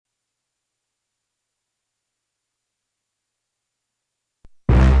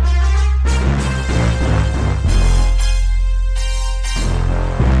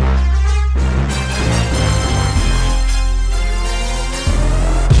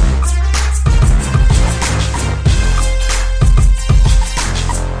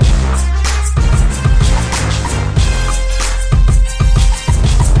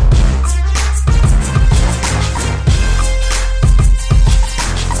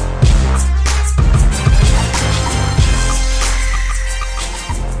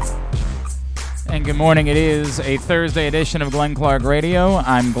Good morning. It is a Thursday edition of Glenn Clark Radio.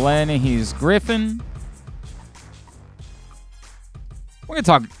 I'm Glenn. He's Griffin. We're going to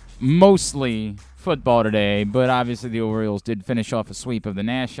talk mostly football today, but obviously the Orioles did finish off a sweep of the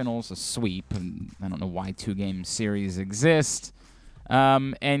Nationals, a sweep, and I don't know why two-game series exist,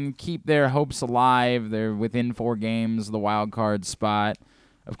 and keep their hopes alive. They're within 4 games of the wild card spot.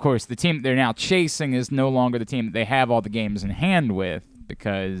 Of course, the team they're now chasing is no longer the team that they have all the games in hand with,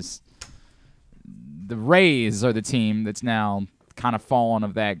 because the Rays are the team that's now kind of fallen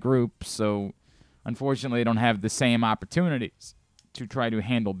of that group. So, unfortunately, they don't have the same opportunities to try to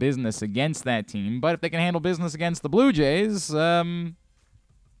handle business against that team. But if they can handle business against the Blue Jays,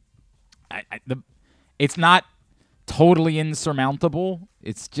 it's not totally insurmountable.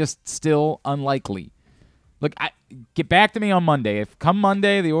 It's just still unlikely. Look, get back to me on Monday. If come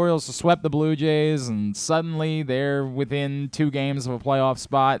Monday the Orioles have swept the Blue Jays and suddenly they're within 2 games of a playoff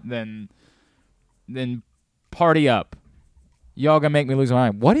spot, then party up. Y'all gonna make me lose my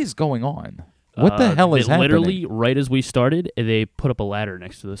mind. What is going on? What the hell is happening? Literally, right as we started, they put up a ladder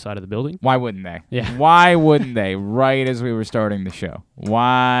next to the side of the building. Why wouldn't they? Yeah. Why wouldn't they? Right as we were starting the show.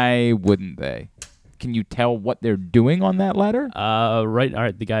 Why wouldn't they? Can you tell what they're doing on that ladder? Right. All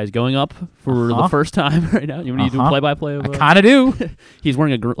right. The guy's going up for the first time right now. You want to do a play-by-play of? I kind of do. He's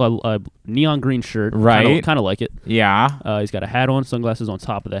wearing a neon green shirt. Right. Kind of like it. Yeah. He's got a hat on, sunglasses on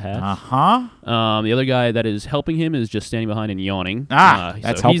top of the hat. The other guy that is helping him is just standing behind and yawning. That's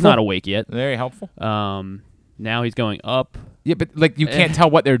helpful. He's not awake yet. Very helpful. Now he's going up. Yeah, but you can't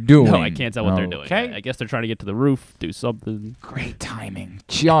tell what they're doing. No, I can't tell what they're doing. Okay. I guess they're trying to get to the roof, do something. Great timing.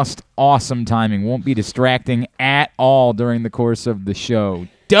 Just awesome timing. Won't be distracting at all during the course of the show.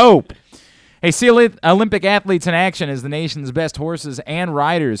 Dope. Hey, see Olympic athletes in action as the nation's best horses and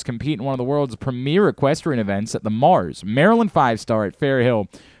riders compete in one of the world's premier equestrian events at the Mars Maryland 5-Star at Fair Hill,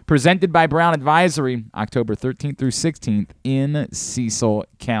 presented by Brown Advisory, October 13th through 16th in Cecil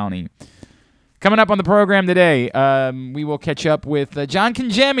County. Coming up on the program today, we will catch up with John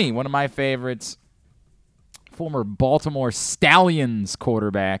Congemi, one of my favorites, former Baltimore Stallions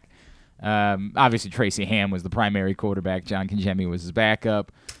quarterback. Obviously, Tracy Ham was the primary quarterback. John Congemi was his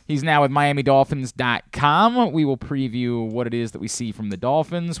backup. He's now with MiamiDolphins.com. We will preview what it is that we see from the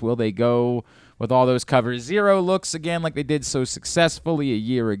Dolphins. Will they go with all those cover zero looks again like they did so successfully a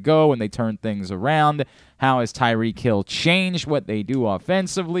year ago when they turned things around? How has Tyreek Hill changed what they do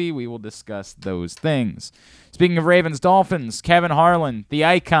offensively? We will discuss those things. Speaking of Ravens-Dolphins, Kevin Harlan, the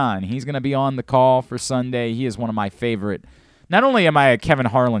icon. He's going to be on the call for Sunday. He is one of my favorite. Not only am I a Kevin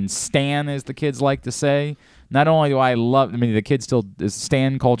Harlan stan, as the kids like to say, not only do I love, the kids still, is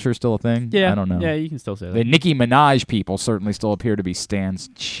stan culture still a thing? Yeah. I don't know. Yeah, you can still say that. The Nicki Minaj people certainly still appear to be stans.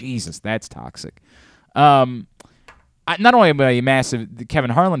 Jesus, that's toxic. Not only am I a massive Kevin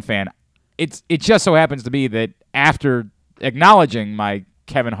Harlan fan, it just so happens to be that after acknowledging my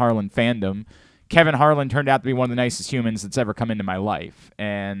Kevin Harlan fandom, Kevin Harlan turned out to be one of the nicest humans that's ever come into my life,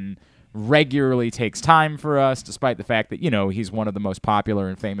 and regularly takes time for us, despite the fact that, he's one of the most popular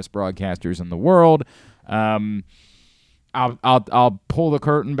and famous broadcasters in the world. I'll pull the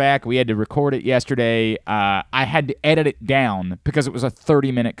curtain back. We had to record it yesterday. I had to edit it down because it was a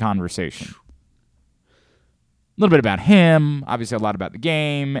 30-minute conversation. A little bit about him, obviously a lot about the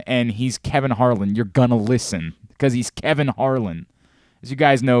game, and he's Kevin Harlan. You're going to listen because he's Kevin Harlan. As you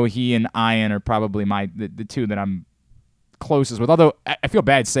guys know, he and Ian are probably the two that I'm closest with, although I feel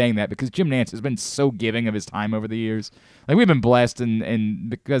bad saying that because Jim Nantz has been so giving of his time over the years. Like, we've been blessed, and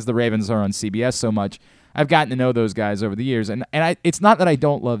because the Ravens are on CBS so much, I've gotten to know those guys over the years. And it's not that I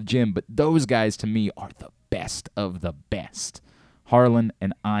don't love Jim, but those guys to me are the best of the best. Harlan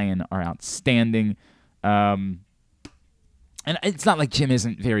and Ian are outstanding. And it's not like Jim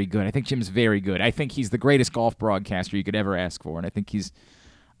isn't very good. I think Jim's very good. I think he's the greatest golf broadcaster you could ever ask for, and I think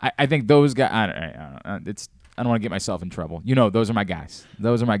I think those guys. I don't want to get myself in trouble. Those are my guys.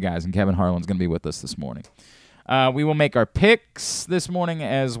 Those are my guys, and Kevin Harlan's going to be with us this morning. We will make our picks this morning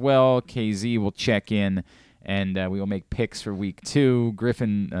as well. KZ will check in, and we will make picks for week 2.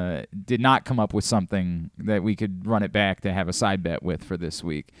 Griffin did not come up with something that we could run it back to have a side bet with for this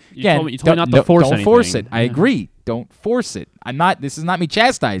week. You told me not to force anything. Don't force it. I agree. Don't force it. This is not me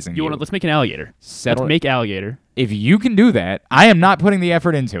chastising you. Let's make an alligator. Let's make alligator. If you can do that, I am not putting the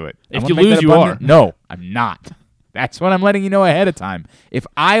effort into it. If you lose, you are. No, I'm not. That's what I'm letting you know ahead of time. If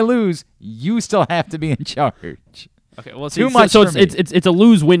I lose, you still have to be in charge. Okay, well, too much. So it's a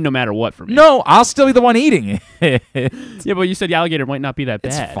lose-win no matter what for me. No, I'll still be the one eating it. Yeah, but you said the alligator might not be that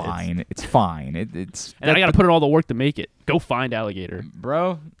bad. It's fine. It's fine. It's. And I got to put in all the work to make it. Go find alligator,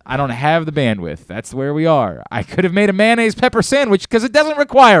 bro. I don't have the bandwidth. That's where we are. I could have made a mayonnaise pepper sandwich because it doesn't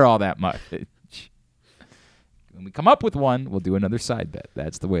require all that much. When we come up with one, we'll do another side bet.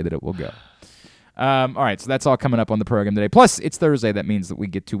 That's the way that it will go. All right, so that's all coming up on the program today. Plus, it's Thursday. That means that we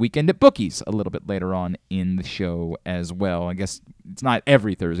get to Weekend at Bookies a little bit later on in the show as well. I guess it's not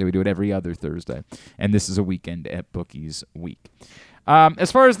every Thursday. We do it every other Thursday. And this is a Weekend at Bookies week.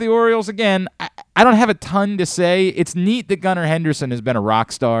 As far as the Orioles, again, I don't have a ton to say. It's neat that Gunnar Henderson has been a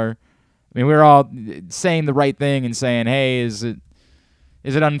rock star. I mean, we're all saying the right thing and saying, hey, is it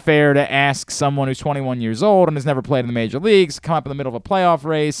unfair to ask someone who's 21 years old and has never played in the major leagues to come up in the middle of a playoff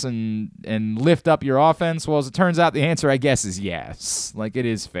race and lift up your offense? Well, as it turns out, the answer, I guess, is yes. Like, it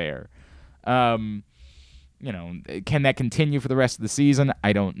is fair. Can that continue for the rest of the season?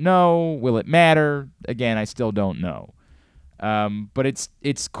 I don't know. Will it matter? Again, I still don't know. But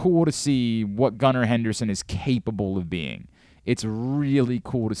it's cool to see what Gunnar Henderson is capable of being. It's really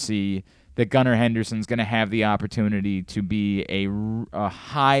cool to see that Gunnar Henderson's going to have the opportunity to be a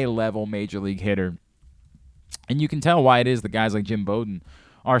high-level major league hitter. And you can tell why it is that guys like Jim Bowden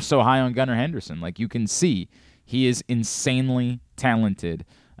are so high on Gunnar Henderson. Like, you can see he is insanely talented.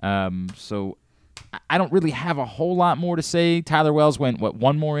 So I don't really have a whole lot more to say. Tyler Wells went,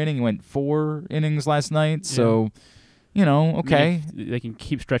 one more inning? He went 4 innings last night. Yeah. So, okay. I mean, they can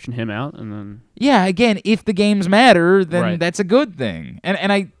keep stretching him out, and then... Yeah, again, if the games matter, then that's a good thing.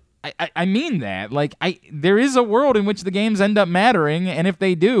 And I mean that. Like, there is a world in which the games end up mattering, and if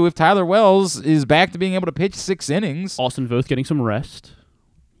they do, if Tyler Wells is back to being able to pitch 6 innings... Austin Voth getting some rest.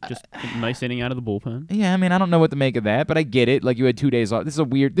 Just a nice inning out of the bullpen. Yeah, I mean, I don't know what to make of that, but I get it. Like, you had 2 days off. This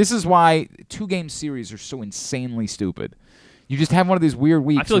is why 2-game series are so insanely stupid. You just have one of these weird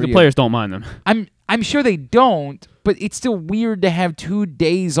weeks. I feel like the players don't mind them. I'm sure they don't, but it's still weird to have 2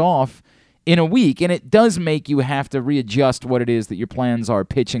 days off in a week, and it does make you have to readjust what it is that your plans are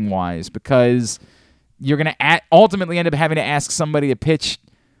pitching-wise, because you're going to ultimately end up having to ask somebody to pitch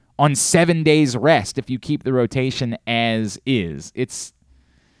on 7 days rest if you keep the rotation as is. It's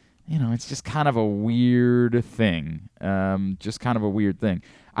just kind of a weird thing.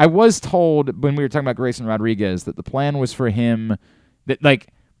 I was told when we were talking about Grayson Rodriguez that the plan was for him that,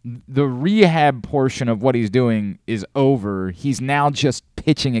 like, the rehab portion of what he's doing is over. He's now just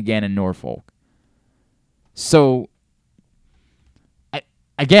pitching again in Norfolk. So,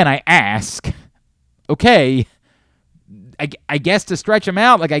 I ask, okay, I guess to stretch him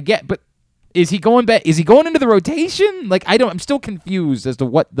out, like, I get, but is he going back? Is he going into the rotation? Like, I'm still confused as to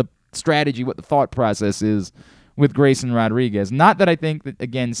what the strategy, what the thought process is with Grayson Rodriguez. Not that I think that,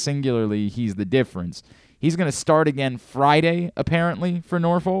 again, singularly, he's the difference. He's going to start again Friday, apparently, for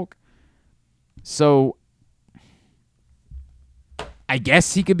Norfolk. So, I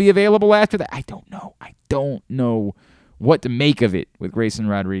guess he could be available after that. I don't know. I don't know what to make of it with Grayson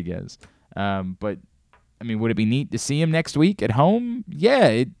Rodriguez. But, I mean, would it be neat to see him next week at home?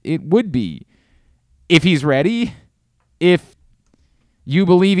 Yeah, it would be. If he's ready, if you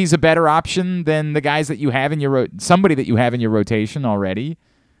believe he's a better option than the guys that you have in somebody that you have in your rotation already,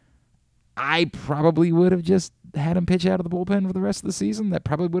 I probably would have just had him pitch out of the bullpen for the rest of the season. That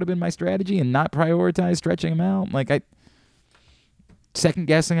probably would have been my strategy, and not prioritize stretching him out. Like, second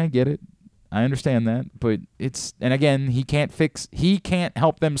guessing, I get it. I understand that, but and again, he can't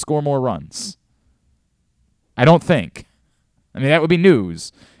help them score more runs. I don't think. I mean, that would be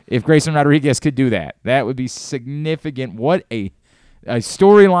news if Grayson Rodriguez could do that. That would be significant. What a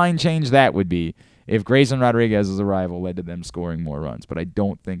storyline change that would be if Grayson Rodriguez's arrival led to them scoring more runs. But I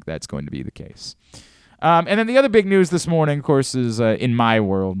don't think that's going to be the case. And then the other big news this morning, of course, is in my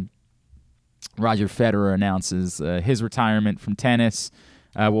world, Roger Federer announces his retirement from tennis.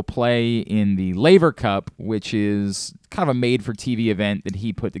 Will play in the Laver Cup, which is kind of a made-for-TV event that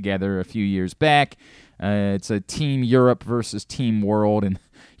he put together a few years back. It's a Team Europe versus Team World, and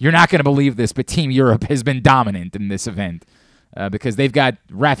you're not going to believe this, but Team Europe has been dominant in this event because they've got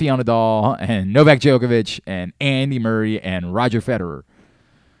Rafael Nadal and Novak Djokovic and Andy Murray and Roger Federer.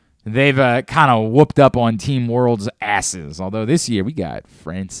 They've kind of whooped up on Team World's asses, although this year we got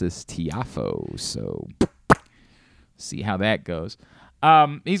Francis Tiafoe, so see how that goes.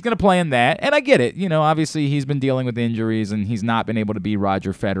 He's going to play in that, and I get it. Obviously he's been dealing with injuries, and he's not been able to be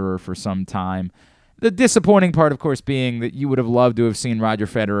Roger Federer for some time. The disappointing part, of course, being that you would have loved to have seen Roger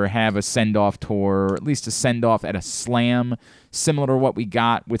Federer have a send-off tour, or at least a send-off at a slam, similar to what we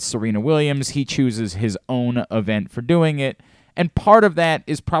got with Serena Williams. He chooses his own event for doing it, and part of that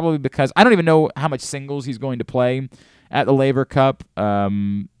is probably because I don't even know how much singles he's going to play at the Laver Cup.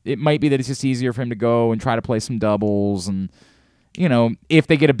 It might be that it's just easier for him to go and try to play some doubles, and if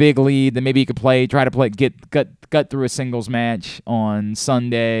they get a big lead, then maybe he could try to get gut through a singles match on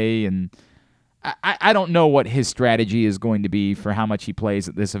Sunday. And I don't know what his strategy is going to be for how much he plays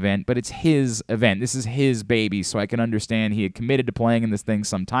at this event, but it's his event. This is his baby, so I can understand he had committed to playing in this thing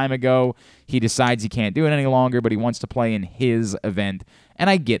some time ago. He decides he can't do it any longer, but he wants to play in his event, and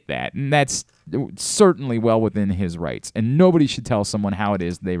I get that, and that's certainly well within his rights, and nobody should tell someone how it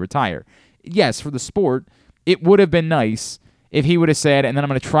is they retire. Yes, for the sport, it would have been nice if he would have said, and then I'm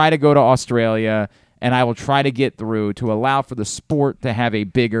going to try to go to Australia, and I will try to get through to allow for the sport to have a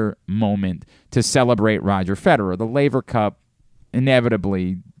bigger moment to celebrate Roger Federer. The Laver Cup,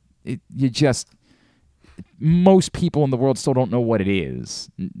 inevitably, most people in the world still don't know what it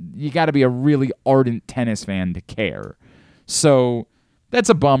is. You got to be a really ardent tennis fan to care. So that's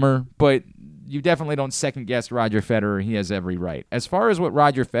a bummer, but you definitely don't second-guess Roger Federer. He has every right. As far as what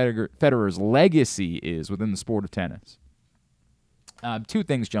Roger Federer's legacy is within the sport of tennis, two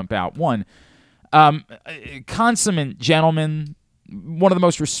things jump out. One, consummate gentleman, one of the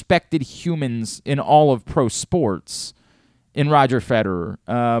most respected humans in all of pro sports in Roger Federer.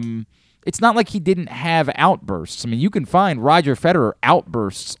 It's not like he didn't have outbursts. I mean, you can find Roger Federer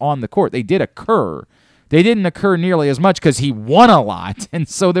outbursts on the court. They did occur. They didn't occur nearly as much because he won a lot, and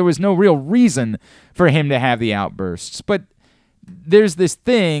so there was no real reason for him to have the outbursts. But there's this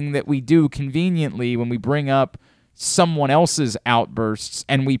thing that we do conveniently when we bring up someone else's outbursts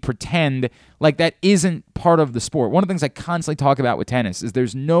and we pretend like that isn't part of the sport. One of the things I constantly talk about with tennis is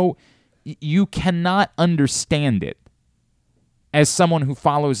you cannot understand it as someone who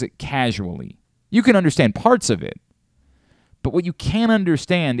follows it casually. You can understand parts of it, but what you can't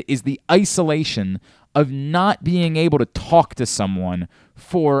understand is the isolation of not being able to talk to someone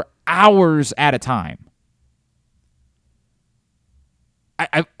for hours at a time.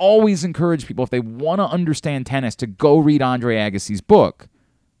 I've always encouraged people, if they want to understand tennis, to go read Andre Agassi's book.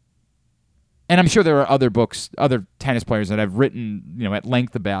 And I'm sure there are other books, other tennis players that have written, at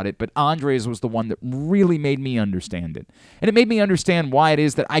length about it, but Andre's was the one that really made me understand it. And it made me understand why it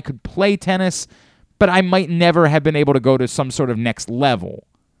is that I could play tennis, but I might never have been able to go to some sort of next level.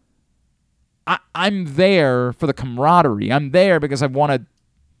 I'm there for the camaraderie. I'm there because I want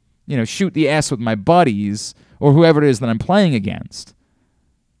to, shoot the S with my buddies or whoever it is that I'm playing against.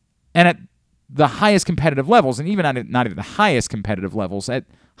 And at the highest competitive levels, and even not at the highest competitive levels, at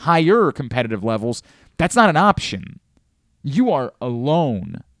higher competitive levels, that's not an option. You are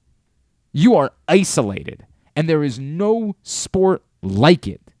alone. You are isolated. And there is no sport like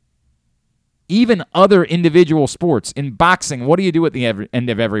it. Even other individual sports. In boxing, what do you do at the end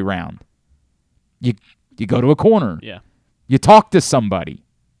of every round? You go to a corner. Yeah. You talk to somebody.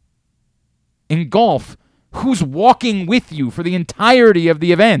 In golf, who's walking with you for the entirety of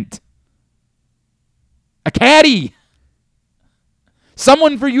the event? A caddy.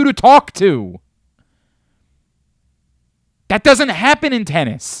 Someone for you to talk to. That doesn't happen in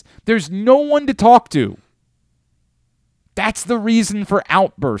tennis. There's no one to talk to. That's the reason for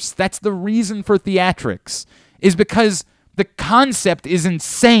outbursts. That's the reason for theatrics, is because the concept is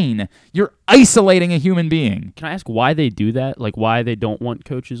insane. You're isolating a human being. Can I ask why they do that? Like why they don't want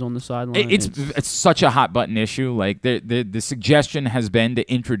coaches on the sideline? It's such a hot button issue. Like the suggestion has been to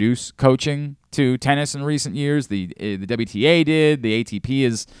introduce coaching to tennis in recent years. The WTA did. The ATP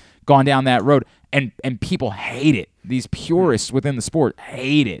has gone down that road, and people hate it. These purists within the sport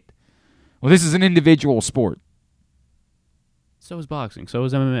hate it. Well, this is an individual sport. So is boxing. So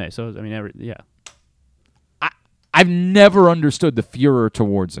is MMA. So is yeah. I've never understood the furor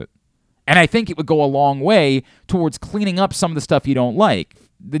towards it. And I think it would go a long way towards cleaning up some of the stuff you don't like.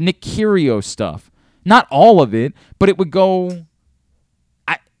 The Nick Kyrgios stuff. Not all of it, but it would go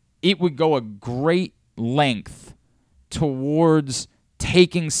a great length towards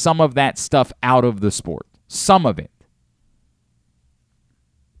taking some of that stuff out of the sport. Some of it.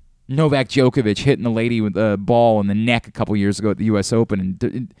 Novak Djokovic hitting the lady with a ball in the neck a couple years ago at the U.S. Open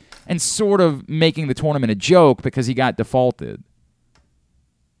and sort of making the tournament a joke because he got defaulted.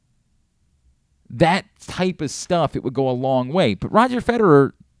 That type of stuff, it would go a long way. But Roger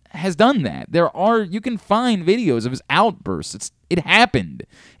Federer has done that. You can find videos of his outbursts. It happened.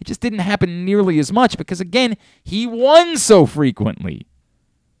 It just didn't happen nearly as much because, again, he won so frequently.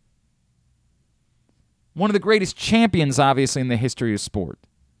 One of the greatest champions, obviously, in the history of sport.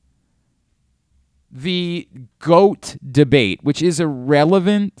 The GOAT debate, which is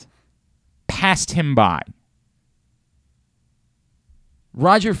irrelevant, passed him by.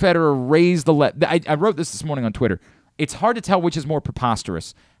 Roger Federer raised the I wrote this morning on Twitter. It's hard to tell which is more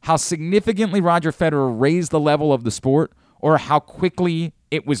preposterous, how significantly Roger Federer raised the level of the sport or how quickly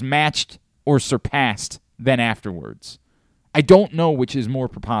it was matched or surpassed then afterwards. I don't know which is more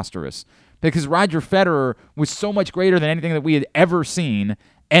preposterous because Roger Federer was so much greater than anything that we had ever seen,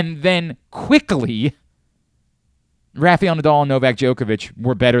 And then quickly, Rafael Nadal and Novak Djokovic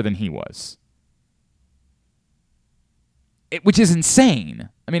were better than he was. Which is insane.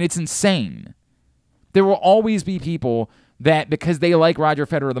 I mean, it's insane. There will always be people that, because they like Roger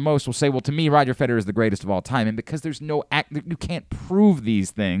Federer the most, will say, well, to me, Roger Federer is the greatest of all time. And because there's no you can't prove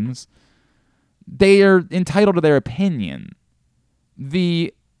these things, they are entitled to their opinion.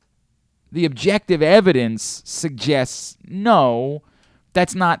 The objective evidence suggests, no,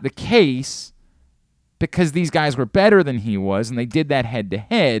 that's not the case, because these guys were better than he was, and they did that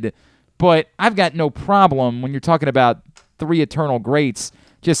head-to-head. But I've got no problem when you're talking about three eternal greats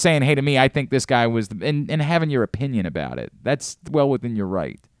just saying, hey, to me, I think this guy was, and having your opinion about it. That's well within your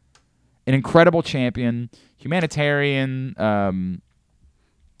right. An incredible champion, humanitarian,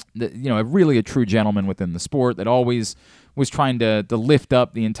 really a true gentleman within the sport that always was trying to lift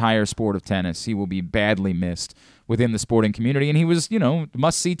up the entire sport of tennis. He will be badly missed within the sporting community, and he was,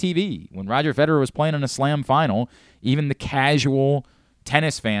 must-see TV. When Roger Federer was playing in a slam final, even the casual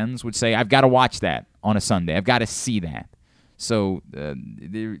tennis fans would say, I've got to watch that on a Sunday. I've got to see that. So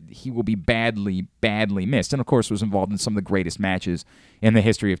he will be badly, badly missed. And, of course, was involved in some of the greatest matches in the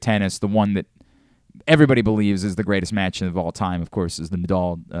history of tennis. The one that everybody believes is the greatest match of all time, of course, is the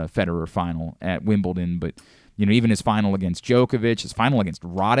Nadal-Federer final at Wimbledon. But, even his final against Djokovic, his final against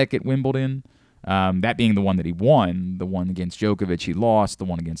Roddick at Wimbledon, that being the one that he won, the one against Djokovic he lost, the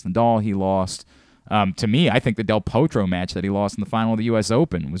one against Nadal he lost. To me, I think the Del Potro match that he lost in the final of the U.S.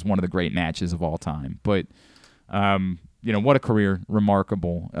 Open was one of the great matches of all time. But, what a career,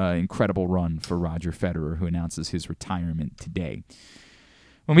 remarkable, incredible run for Roger Federer, who announces his retirement today.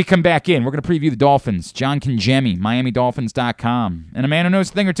 When we come back in, we're going to preview the Dolphins. John Congemi, MiamiDolphins.com. And a man who knows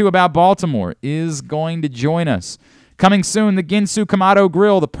a thing or two about Baltimore is going to join us. Coming soon, the Ginsu Kamado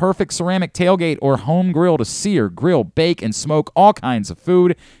Grill, the perfect ceramic tailgate or home grill to sear, grill, bake, and smoke all kinds of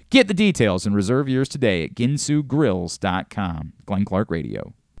food. Get the details and reserve yours today at ginsugrills.com. Glenn Clark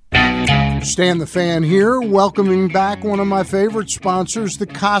Radio. Stan the Fan here, welcoming back one of my favorite sponsors, the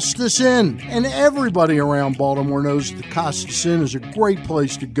Costas Inn. And everybody around Baltimore knows the Costas Inn is a great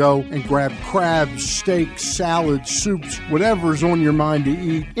place to go and grab crabs, steaks, salads, soups, whatever's on your mind to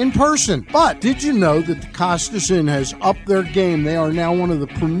eat in person. But did you know that the Costas Inn has upped their game? They are now one of the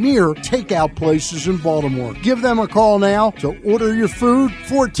premier takeout places in Baltimore. Give them a call now to order your food,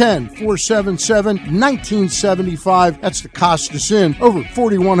 410-477-1975. That's the Costas Inn over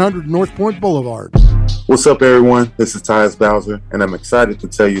 4100 North Point Boulevard. What's up, everyone? This is Tyus Bowser, and I'm excited to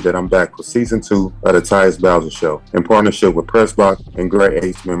tell you that I'm back for Season 2 of The Tyus Bowser Show in partnership with Pressbox and Great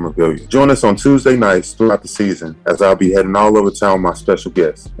H Memorabilia. Join us on Tuesday nights throughout the season as I'll be heading all over town with my special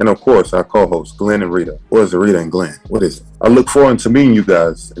guests. And, of course, our co-hosts, Glenn and Rita. Or is it Rita and Glenn? What is it? I look forward to meeting you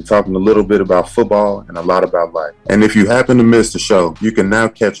guys and talking a little bit about football and a lot about life. And if you happen to miss the show, you can now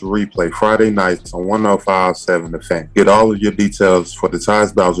catch a replay Friday nights on 105.7 The Fan. Get all of your details for The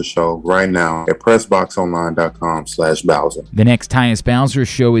Tyus Bowser Show right now at PressBoxOnline.com/Bowser. The next Tyus Bowser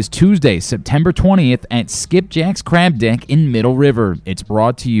Show is Tuesday, September 20th at Skipjack's Crab Deck in Middle River. It's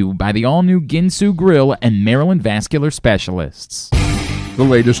brought to you by the all-new Ginsu Grill and Maryland Vascular Specialists. The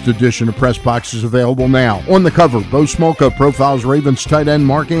latest edition of Press Box is available now. On the cover, Bo Smolka profiles Ravens tight end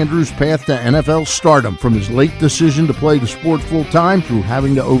Mark Andrews' path to NFL stardom, from his late decision to play the sport full-time through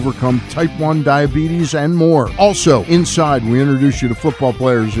having to overcome type 1 diabetes and more. Also, inside, we introduce you to football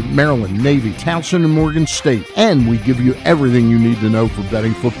players at Maryland, Navy, Towson, and Morgan State. And we give you everything you need to know for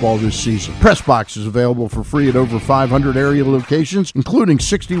betting football this season. Press Box is available for free at over 500 area locations, including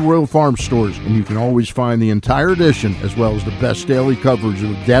 60 Royal Farm stores. And you can always find the entire edition, as well as the best daily coverage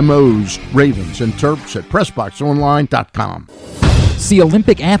of demos, Ravens, and Terps at PressBoxOnline.com. See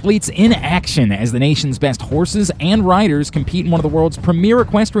Olympic athletes in action as the nation's best horses and riders compete in one of the world's premier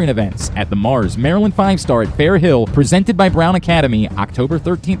equestrian events at the Mars Maryland 5-Star at Fair Hill, presented by Brown Academy, October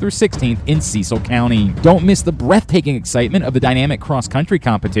 13th through 16th in Cecil County. Don't miss the breathtaking excitement of the dynamic cross-country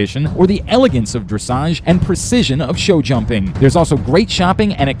competition or the elegance of dressage and precision of show jumping. There's also great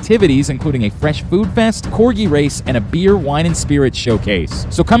shopping and activities, including a fresh food fest, corgi race, and a beer, wine, and spirits showcase.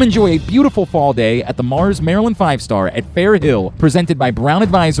 So come enjoy a beautiful fall day at the Mars Maryland 5-Star at Fair Hill, presented by Brown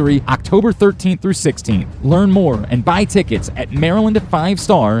Advisory, October 13th through 16th. Learn more and buy tickets at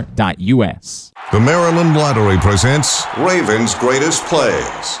maryland5star.us. The Maryland Lottery presents Ravens' Greatest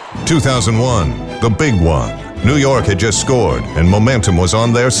Plays. 2001, The Big One. New York had just scored, and momentum was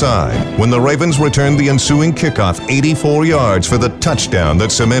on their side when the Ravens returned the ensuing kickoff 84 yards for the touchdown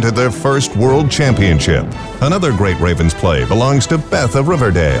that cemented their first world championship. Another great Ravens play belongs to Beth of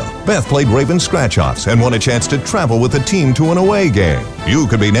Riverdale. Beth played Ravens scratch-offs and won a chance to travel with the team to an away game. You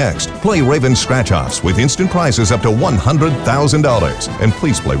could be next. Play Ravens scratch-offs with instant prizes up to $100,000. And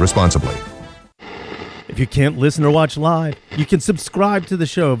please play responsibly. If you can't listen or watch live, you can subscribe to the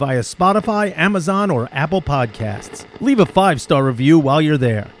show via Spotify, Amazon, or Apple Podcasts. Leave a 5-star review while you're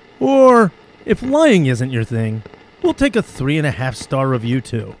there. Or, if lying isn't your thing, we'll take a 3.5-star review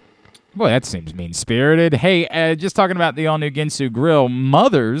too. Boy, that seems mean-spirited. Hey, just talking about the all-new Ginsu Grill,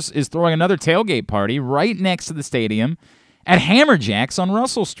 Mother's is throwing another tailgate party right next to the stadium at Hammerjacks on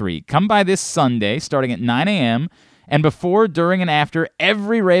Russell Street. Come by this Sunday starting at 9 a.m., and before, during, and after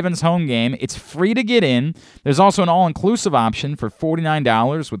every Ravens home game, it's free to get in. There's also an all-inclusive option for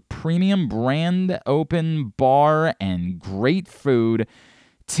 $49 with premium brand open bar and great food.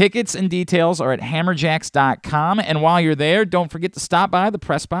 Tickets and details are at hammerjacks.com. And while you're there, don't forget to stop by the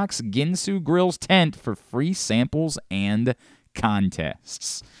Pressbox Ginsu Grill's tent for free samples and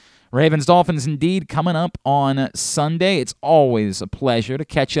contests. Ravens-Dolphins indeed coming up on Sunday. It's always a pleasure to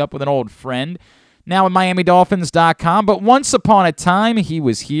catch up with an old friend. Now at MiamiDolphins.com, but once upon a time, he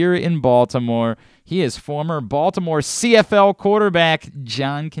was here in Baltimore. He is former Baltimore CFL quarterback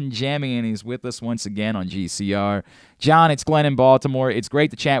John Kinjamian. He's with us once again on GCR. John, it's Glenn in Baltimore. It's great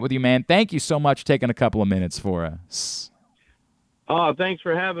to chat with you, man. Thank you so much for taking a couple of minutes for us. Oh, thanks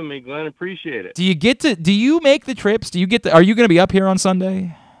for having me, Glenn. Appreciate it. Do you make the trips? Are you going to be up here on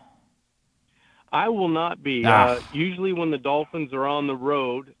Sunday? I will not be. Usually when the Dolphins are on the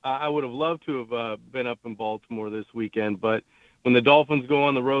road, I would have loved to have been up in Baltimore this weekend, but when the Dolphins go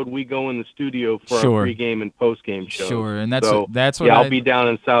on the road, we go in the studio for our pregame and postgame show. Sure, and that's what I'll be down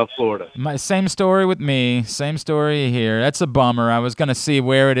in South Florida. Same story with me. Same story here. That's a bummer. I was going to see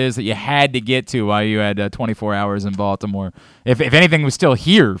where it is that you had to get to while you had 24 hours in Baltimore. If anything was still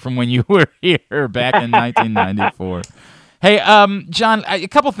here from when you were here back in 1994. Hey, John, a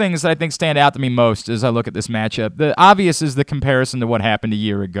couple things that I think stand out to me most as I look at this matchup. The obvious is the comparison to what happened a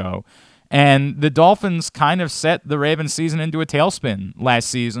year ago. And the Dolphins kind of set the Ravens season into a tailspin last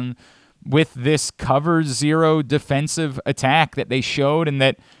season with this cover zero defensive attack that they showed and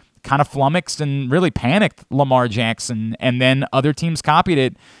that kind of flummoxed and really panicked Lamar Jackson, and then other teams copied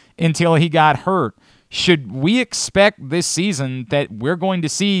it until he got hurt. Should we expect this season that we're going to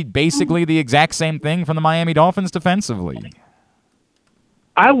see basically the exact same thing from the Miami Dolphins defensively?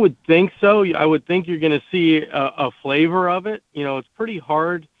 I would think so. I would think you're going to see a flavor of it. You know, it's pretty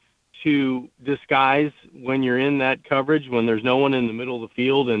hard to disguise when you're in that coverage, when there's no one in the middle of the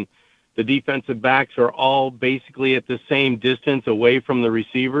field and the defensive backs are all basically at the same distance away from the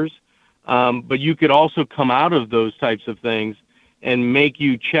receivers. But you could also come out of those types of things and make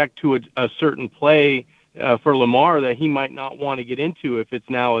you check to a certain play for Lamar that he might not want to get into if it's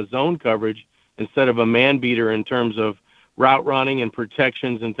now a zone coverage instead of a man beater in terms of route running and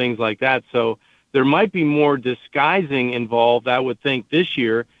protections and things like that. So there might be more disguising involved, I would think, this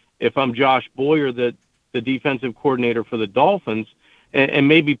year if I'm Josh Boyer, the defensive coordinator for the Dolphins, and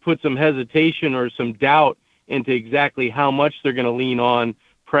maybe put some hesitation or some doubt into exactly how much they're going to lean on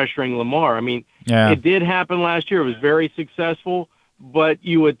pressuring Lamar. I mean, It did happen last year. It was very successful, but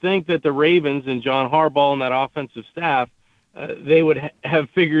you would think that the Ravens and John Harbaugh and that offensive staff, they would have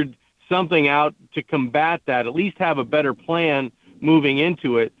figured something out to combat that, at least have a better plan moving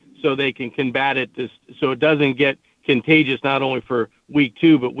into it so they can combat it so it doesn't get contagious not only for week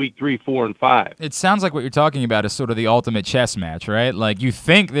 2, but week 3, 4, and 5. It sounds like what you're talking about is sort of the ultimate chess match, right? Like you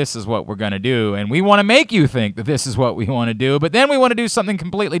think this is what we're going to do, and we want to make you think that this is what we want to do, but then we want to do something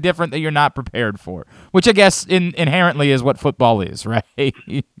completely different that you're not prepared for, which I guess inherently is what football is, right?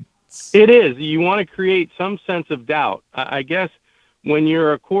 It is. You want to create some sense of doubt. I guess when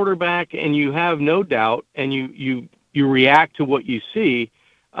you're a quarterback and you have no doubt and you react to what you see,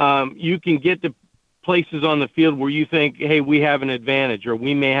 you can get to places on the field where you think, hey, we have an advantage, or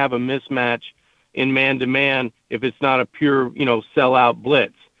we may have a mismatch in man-to-man if it's not a pure, sell-out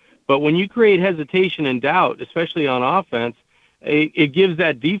blitz. But when you create hesitation and doubt, especially on offense, it gives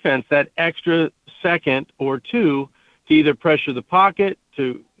that defense that extra second or two to either pressure the pocket,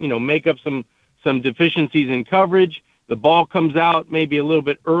 to, make up some deficiencies in coverage. The ball comes out maybe a little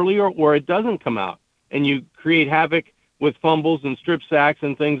bit earlier, or it doesn't come out, and you create havoc with fumbles and strip sacks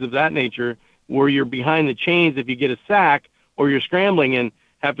and things of that nature, where you're behind the chains if you get a sack, or you're scrambling and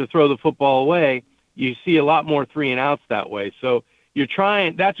have to throw the football away. You see a lot more 3-and-outs that way. So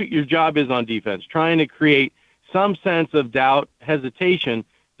that's what your job is on defense, trying to create some sense of doubt, hesitation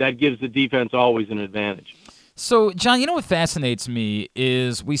that gives the defense always an advantage. So, John, you know what fascinates me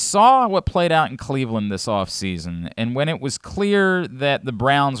is we saw what played out in Cleveland this offseason, and when it was clear that the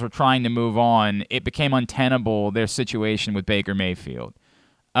Browns were trying to move on, it became untenable, their situation with Baker Mayfield.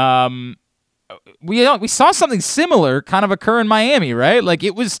 We saw something similar kind of occur in Miami, right? Like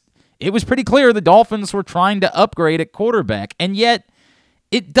it was pretty clear the Dolphins were trying to upgrade at quarterback, and yet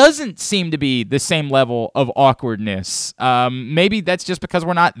it doesn't seem to be the same level of awkwardness. Maybe that's just because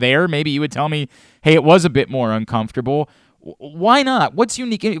we're not there. Maybe you would tell me, hey, it was a bit more uncomfortable. Why not? What's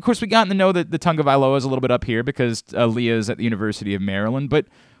unique? Of course, we gotten to know that the Tagovailoa is a little bit up here because Leah is at the University of Maryland. But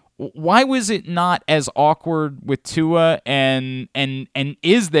why was it not as awkward with Tua? And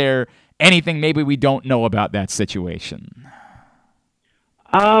is there anything maybe we don't know about that situation?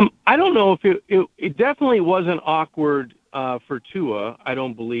 I don't know if it definitely wasn't awkward for Tua, I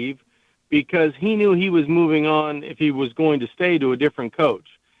don't believe, because he knew he was moving on if he was going to stay to a different coach.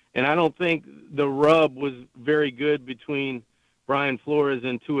 And I don't think the rub was very good between Brian Flores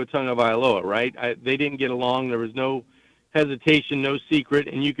and Tua Tagovailoa, right? They didn't get along. There was no hesitation, no secret,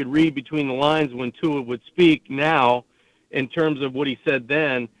 and you could read between the lines when Tua would speak now in terms of what he said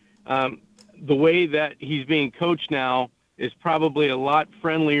then. The way that he's being coached now is probably a lot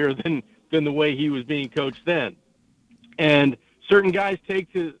friendlier than the way he was being coached then. And certain guys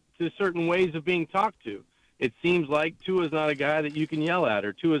take to certain ways of being talked to. It seems like Tua's not a guy that you can yell at,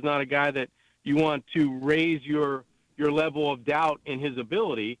 or Tua's not a guy that you want to raise your level of doubt in his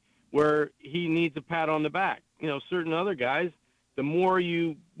ability, where he needs a pat on the back. You know, certain other guys, the more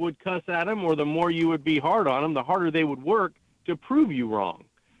you would cuss at him or the more you would be hard on him, the harder they would work to prove you wrong.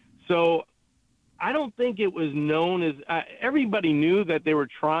 So I don't think it was known as everybody knew that they were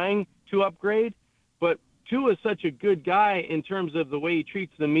trying to upgrade, but Tua is such a good guy in terms of the way he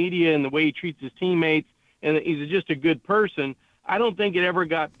treats the media and the way he treats his teammates, and he's just a good person. I don't think it ever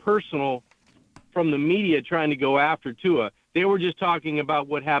got personal from the media trying to go after Tua. They were just talking about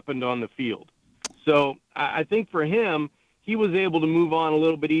what happened on the field. So I think for him, he was able to move on a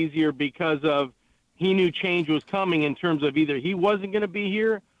little bit easier because of he knew change was coming in terms of either he wasn't going to be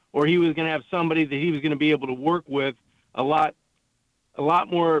here or he was going to have somebody that he was going to be able to work with a lot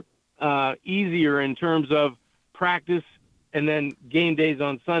more easier in terms of practice and then game days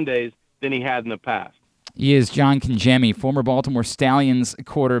on Sundays than he had in the past. He is John Congemi, former Baltimore Stallions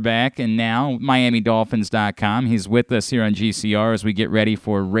quarterback and now MiamiDolphins.com. He's with us here on GCR as we get ready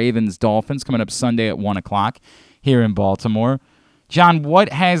for Ravens-Dolphins coming up Sunday at 1 o'clock here in Baltimore. John,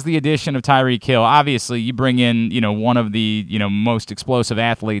 what has the addition of Tyreek Hill? Obviously, you bring in, one of the, most explosive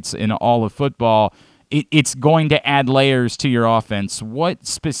athletes in all of football. It's going to add layers to your offense. What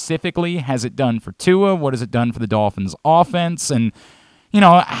specifically has it done for Tua? What has it done for the Dolphins' offense? And,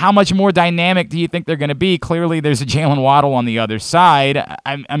 how much more dynamic do you think they're going to be? Clearly, there's a Jalen Waddle on the other side.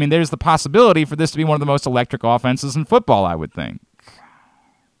 I mean, there's the possibility for this to be one of the most electric offenses in football, I would think.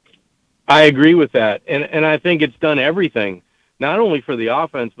 I agree with that. And I think it's done everything, not only for the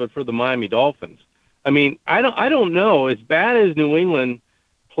offense, but for the Miami Dolphins. I mean, I don't know. As bad as New England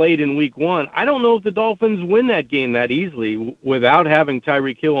played in week 1, I don't know if the Dolphins win that game that easily without having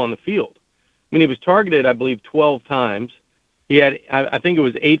Tyreek Hill on the field. I mean, he was targeted, I believe, 12 times. He had, I think it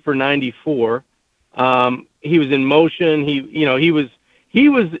was 8 for 94. He was in motion. He was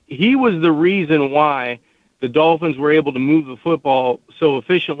the reason why the Dolphins were able to move the football so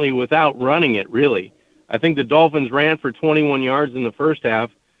efficiently without running it, really. I think the Dolphins ran for 21 yards in the first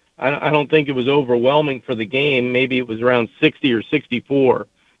half. I don't think it was overwhelming for the game. Maybe it was around 60 or 64,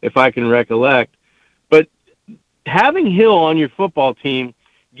 if I can recollect. But having Hill on your football team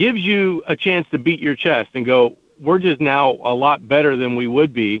gives you a chance to beat your chest and go, we're just now a lot better than we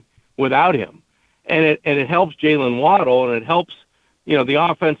would be without him. And it helps Jalen Waddle, and it helps the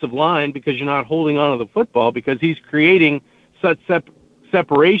offensive line because you're not holding on to the football because he's creating such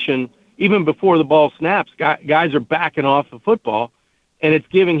separation even before the ball snaps. Guys are backing off the football, and it's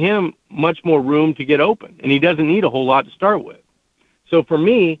giving him much more room to get open, and he doesn't need a whole lot to start with. So for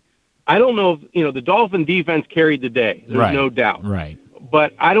me, I don't know if, the Dolphin defense carried the day. There's no doubt. Right.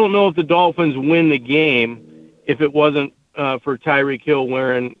 But I don't know if the Dolphins win the game if it wasn't for Tyreek Hill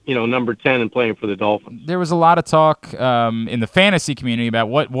wearing, number 10 and playing for the Dolphins. There was a lot of talk in the fantasy community about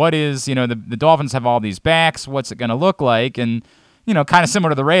what is, the Dolphins have all these backs. What's it going to look like? And, kind of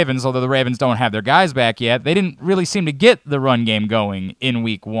similar to the Ravens, although the Ravens don't have their guys back yet, they didn't really seem to get the run game going in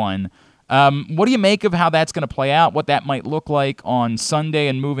week 1. What do you make of how that's going to play out, what that might look like on Sunday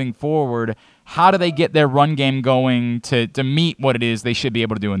and moving forward? How do they get their run game going to meet what it is they should be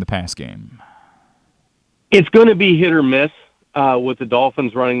able to do in the pass game? It's going to be hit or miss with the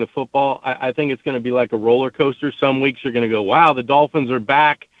Dolphins running the football. I think it's going to be like a roller coaster. Some weeks you're going to go, wow, the Dolphins are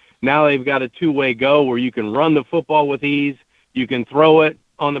back. Now they've got a two-way go where you can run the football with ease. You can throw it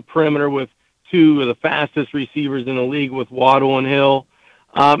on the perimeter with two of the fastest receivers in the league with Waddle and Hill.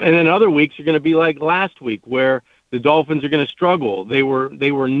 And then other weeks are going to be like last week where the Dolphins are going to struggle. They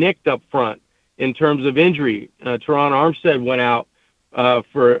were nicked up front in terms of injury. Teron Armstead went out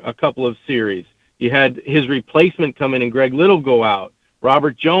for a couple of series. You had his replacement come in and Greg Little go out.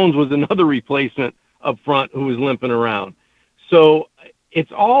 Robert Jones was another replacement up front who was limping around. So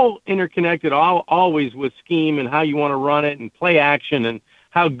it's all interconnected always with scheme and how you want to run it and play action and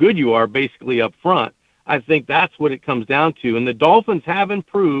how good you are basically up front. I think that's what it comes down to. And the Dolphins have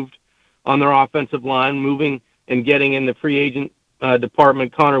improved on their offensive line, moving and getting in the free agent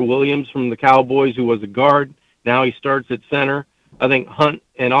department Connor Williams from the Cowboys, who was a guard. Now he starts at center. I think Hunt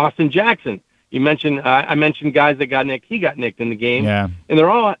and Austin Jackson. You mentioned I mentioned guys that got nicked. He got nicked in the game. Yeah.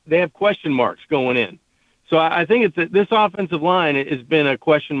 And they have question marks going in. So I think this offensive line has been a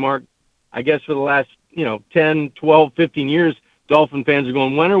question mark, I guess, for the last 10, 12, 15 years. Dolphin fans are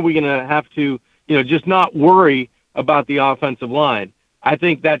going, when are we going to have to just not worry about the offensive line? I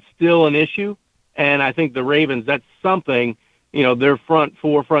think that's still an issue, and I think the Ravens, that's something their front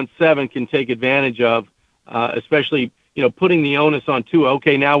four, front seven can take advantage of, especially putting the onus on Tua.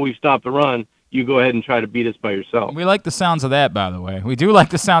 Okay, now we've stopped the run. You go ahead and try to beat us by yourself. We like the sounds of that, by the way. We do like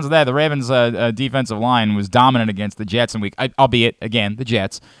the sounds of that. The Ravens' defensive line was dominant against the Jets albeit, again, the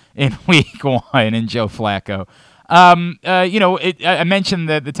Jets, in week 1 and Joe Flacco. I mentioned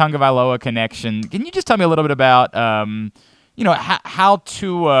the Tagovailoa connection. Can you just tell me a little bit about, how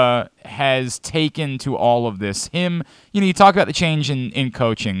Tua has taken to all of this? You talk about the change in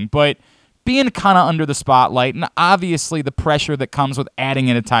coaching, but being kind of under the spotlight, and obviously the pressure that comes with adding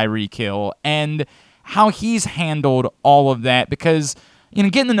in a Tyreek Hill, and how he's handled all of that, because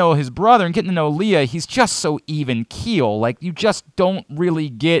getting to know his brother and getting to know Leah, he's just so even keel. Like, you just don't really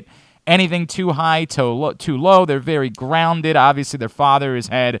get anything too high, too low. They're very grounded. Obviously, their father has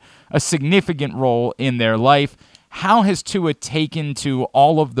had a significant role in their life. How has Tua taken to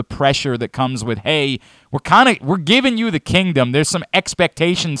all of the pressure that comes with, hey, we're giving you the kingdom. There's some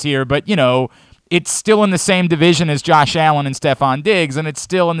expectations here, but it's still in the same division as Josh Allen and Stephon Diggs, and it's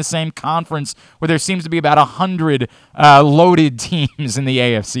still in the same conference where there seems to be about 100 loaded teams in the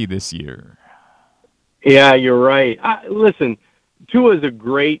AFC this year. Yeah, you're right. Listen, Tua's a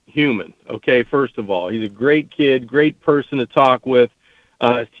great human, okay, first of all. He's a great kid, great person to talk with.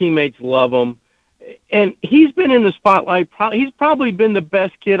 His teammates love him. And he's been in the spotlight. He's probably been the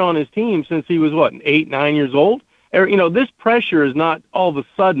best kid on his team since he was, 8, 9 years old? This pressure is not all of a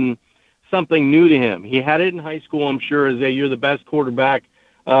sudden something new to him. He had it in high school, I'm sure, as you're the best quarterback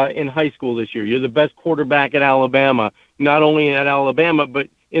in high school this year. You're the best quarterback at Alabama, not only at Alabama, but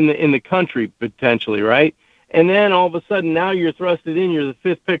in the country potentially, right? And then all of a sudden now you're thrusted in, you're the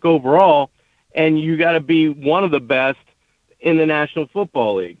 5th pick overall, and you got to be one of the best in the National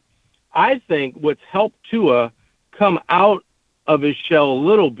Football League. I think what's helped Tua come out of his shell a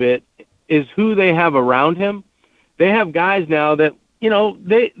little bit is who they have around him. They have guys now that,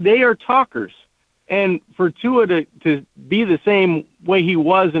 they are talkers. And for Tua to be the same way he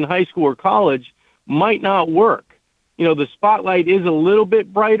was in high school or college might not work. The spotlight is a little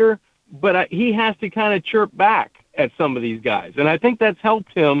bit brighter, but he has to kind of chirp back at some of these guys. And I think that's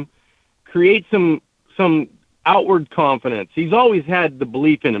helped him create some outward confidence. He's always had the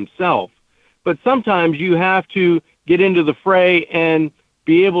belief in himself, but sometimes you have to get into the fray and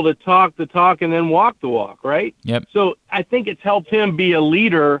be able to talk the talk and then walk the walk, right? Yep. So I think it's helped him be a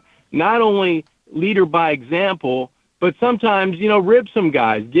leader, not only leader by example, but sometimes, rib some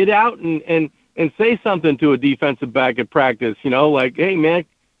guys, get out and say something to a defensive back at practice, like, hey, man,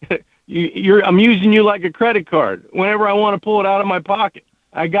 I'm using you like a credit card. Whenever I want to pull it out of my pocket,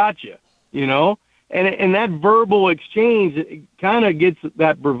 I got you, And that verbal exchange kind of gets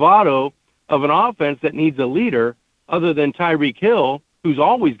that bravado of an offense that needs a leader other than Tyreek Hill, who's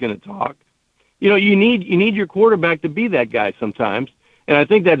always going to talk. You need your quarterback to be that guy sometimes, and I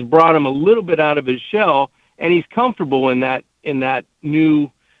think that's brought him a little bit out of his shell, and he's comfortable in that new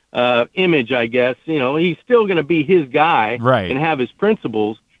image, I guess. He's still going to be his guy, right, and have his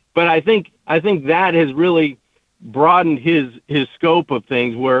principles, but I think that has really broadened his scope of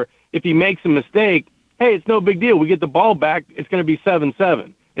things, where if he makes a mistake, hey, it's no big deal. We get the ball back. It's going to be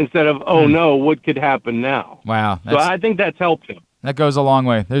 7-7 instead of, oh, no, what could happen now? Wow. So I think that's helped him. That goes a long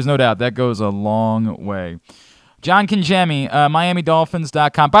way. There's no doubt. That goes a long way. John Congemi,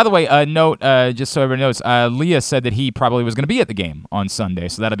 MiamiDolphins.com. By the way, note, just so everyone knows, Leah said that he probably was going to be at the game on Sunday,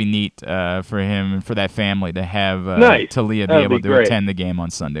 so that'll be neat for him and for that family to have Talia be able to attend the game on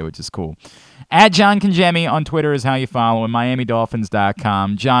Sunday, which is cool. At John Congemi on Twitter is how you follow him,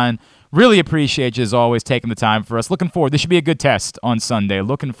 MiamiDolphins.com. John, really appreciate you, as always, taking the time for us. Looking forward. This should be a good test on Sunday.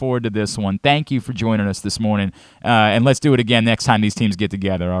 Looking forward to this one. Thank you for joining us this morning, and let's do it again next time these teams get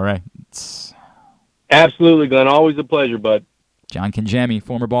together, all right? Absolutely, Glenn. Always a pleasure, bud. John Congemi,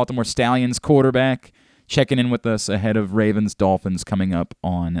 former Baltimore Stallions quarterback, checking in with us ahead of Ravens-Dolphins coming up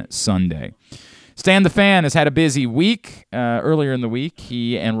on Sunday. Stan the Fan has had a busy week. Earlier in the week,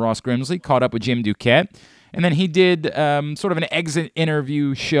 he and Ross Grimsley caught up with Jim Duquette, and then he did sort of an exit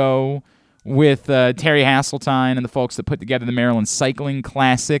interview show with Terry Hasseltine and the folks that put together the Maryland Cycling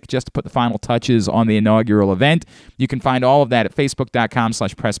Classic just to put the final touches on the inaugural event. You can find all of that at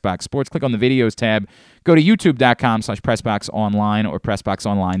facebook.com/PressBoxSports. Click on the videos tab. Go to youtube.com/PressBoxOnline or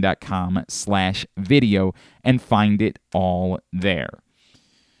PressBoxOnline.com/video and find it all there.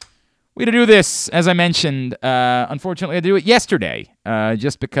 We had to do this, as I mentioned. Unfortunately, I had to do it yesterday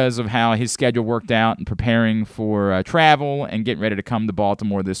just because of how his schedule worked out and preparing for travel and getting ready to come to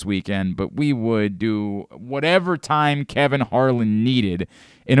Baltimore this weekend. But we would do whatever time Kevin Harlan needed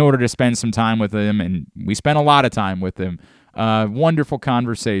in order to spend some time with him, and we spent a lot of time with him. Wonderful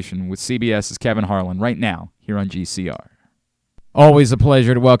conversation with CBS's Kevin Harlan right now here on GCR. Always a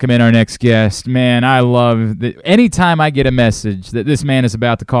pleasure to welcome in our next guest. Man, I love that anytime I get a message that this man is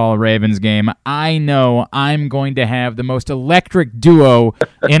about to call a Ravens game, I know I'm going to have the most electric duo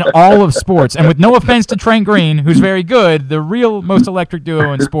in all of sports. And with no offense to Trent Green, who's very good, the real most electric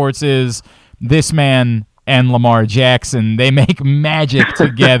duo in sports is this man and Lamar Jackson. They make magic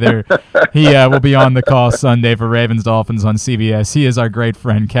together. He will be on the call Sunday for Ravens-Dolphins on CBS. He is our great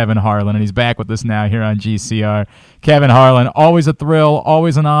friend, Kevin Harlan, and he's back with us now here on GCR. Kevin Harlan, always a thrill,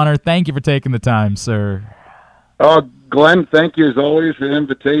 always an honor. Thank you for taking the time, sir. Glenn, thank you as always for the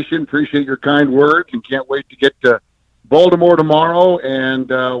invitation. Appreciate your kind words and can't wait to get to Baltimore tomorrow and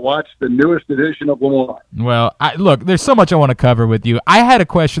watch the newest edition of Lamar. Well, look, there's so much I want to cover with you. I had a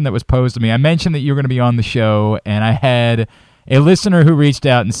question that was posed to me. I mentioned that you were going to be on the show, and I had a listener who reached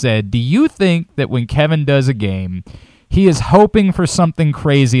out and said, do you think that when Kevin does a game, he is hoping for something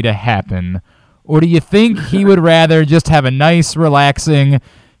crazy to happen, or do you think he would rather just have a nice, relaxing,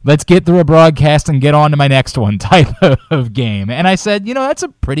 let's get through a broadcast and get on to my next one type of game? And I said, that's a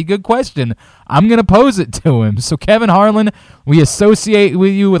pretty good question. I'm going to pose it to him. So, Kevin Harlan, we associate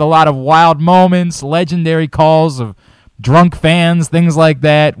with you with a lot of wild moments, legendary calls of drunk fans, things like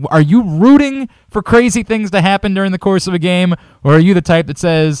that. Are you rooting for crazy things to happen during the course of a game, or are you the type that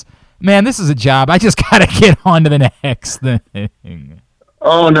says, man, this is a job, I just got to get on to the next thing?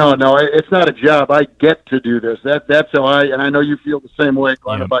 Oh, no, it's not a job. I get to do this. That's how and I know you feel the same way,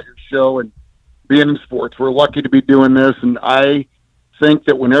 Glenn, about your show and being in sports. We're lucky to be doing this, and I think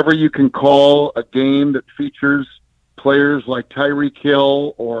that whenever you can call a game that features players like Tyreek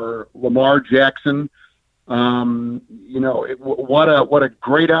Hill or Lamar Jackson, what a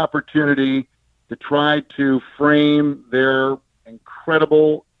great opportunity to try to frame their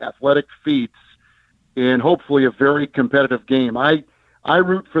incredible athletic feats in hopefully a very competitive game. I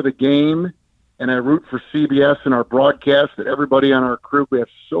root for the game, and I root for CBS and our broadcast, that everybody on our crew, we have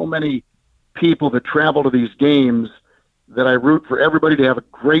so many people that travel to these games, that I root for everybody to have a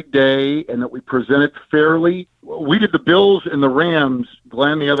great day and that we present it fairly. We did the Bills and the Rams,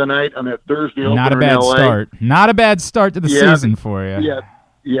 Glenn, the other night on that Thursday opener Not a bad in LA. start. Not a bad start to the season for you.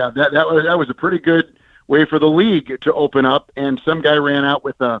 Yeah, that was a pretty good way for the league to open up, and some guy ran out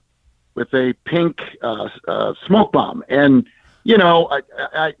with a pink smoke bomb. And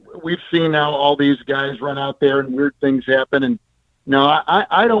we've seen now all these guys run out there and weird things happen. And no,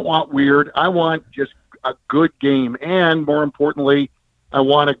 I don't want weird. I want just a good game. And more importantly, I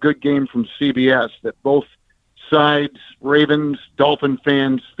want a good game from CBS, that both sides, Ravens, Dolphin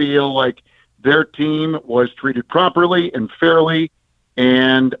fans, feel like their team was treated properly and fairly.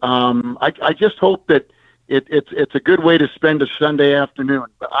 And I just hope that it's a good way to spend a Sunday afternoon.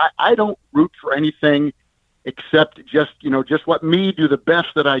 But I don't root for anything except just let me do the best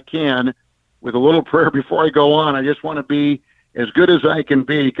that I can with a little prayer before I go on. I just want to be as good as I can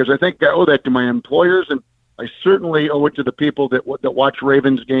be, because I think I owe that to my employers, and I certainly owe it to the people that watch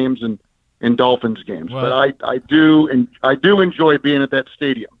Ravens games and Dolphins games. Well, but I do enjoy being at that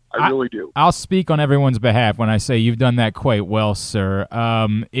stadium. I really do. I'll speak on everyone's behalf when I say you've done that quite well, sir.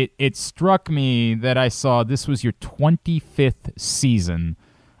 It struck me that I saw this was your 25th season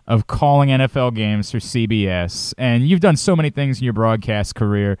of calling NFL games for CBS, and you've done so many things in your broadcast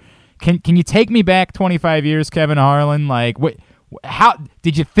career. Can you take me back 25 years, Kevin Harlan? Like, how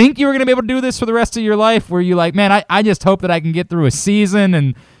did you think you were going to be able to do this for the rest of your life? Were you like, man, I just hope that I can get through a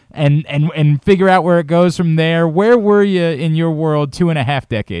season and figure out where it goes from there? Where were you in your world 2.5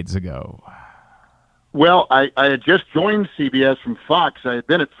 decades ago? Well, I had just joined CBS from Fox. I had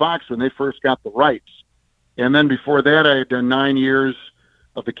been at Fox when they first got the rights. And then before that, I had done 9 years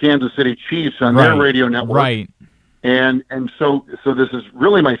of the Kansas City Chiefs on their radio network. Right. And so this is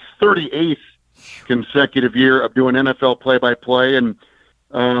really my 38th consecutive year of doing NFL play-by-play, and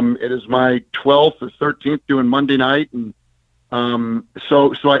it is my 12th or 13th doing Monday night. And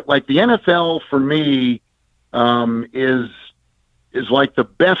so I, like, the NFL for me is like the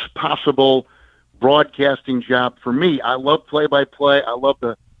best possible broadcasting job for me. I love play-by-play. I love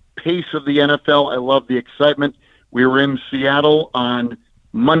the pace of the NFL. I love the excitement. We were in Seattle on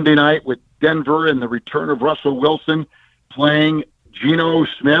Monday night with Denver and the return of Russell Wilson playing Geno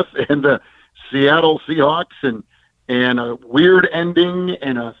Smith and the Seattle Seahawks, and a weird ending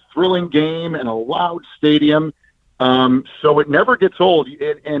and a thrilling game and a loud stadium. So it never gets old.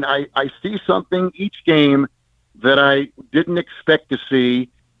 And I see something each game that I didn't expect to see.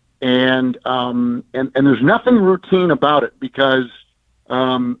 And there's nothing routine about it, because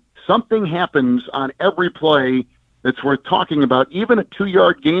something happens on every play that's worth talking about. Even a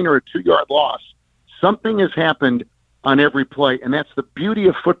 2-yard gain or a 2-yard loss, something has happened on every play. And that's the beauty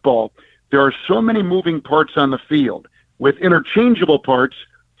of football. There are so many moving parts on the field with interchangeable parts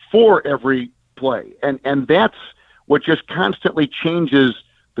for every play. And that's what just constantly changes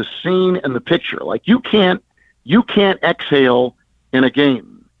the scene and the picture. Like, you can't exhale in a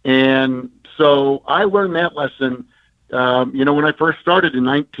game. And so I learned that lesson, when I first started in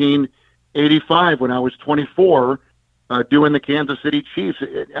 1985, when I was 24, doing the Kansas City Chiefs.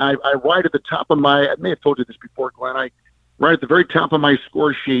 I write at the top of I may have told you this before, Glenn, I write at the very top of my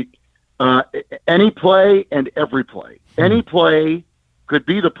score sheet, any play and every play. Any play could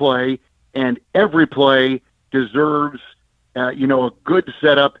be the play, and every play deserves, a good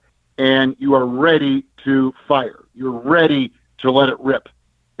setup, and you are ready to fire. You're ready to let it rip.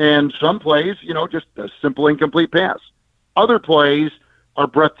 And some plays, just a simple incomplete pass. Other plays are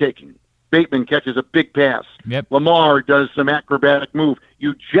breathtaking. Bateman catches a big pass. Yep. Lamar does some acrobatic move.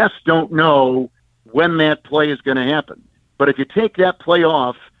 You just don't know when that play is going to happen. But if you take that play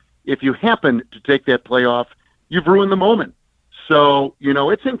off, if you happen to take that play off, you've ruined the moment. So,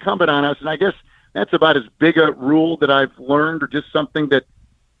 it's incumbent on us, and I guess that's about as big a rule that I've learned, or just something that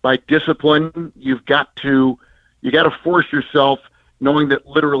by discipline you got to force yourself, knowing that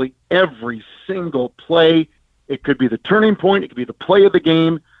literally every single play, it could be the turning point, it could be the play of the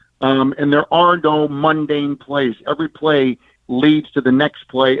game, and there are no mundane plays. Every play leads to the next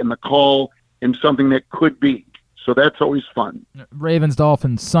play and the call and something that could be. So that's always fun.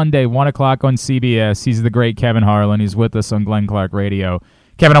 Ravens-Dolphins, Sunday, 1 o'clock on CBS. He's the great Kevin Harlan. He's with us on Glenn Clark Radio.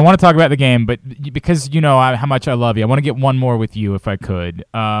 Kevin, I want to talk about the game, but because you know how much I love you, I want to get one more with you if I could.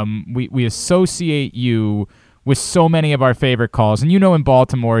 We associate you with so many of our favorite calls. And in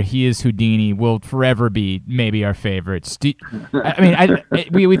Baltimore, he is Houdini, will forever be maybe our favorites.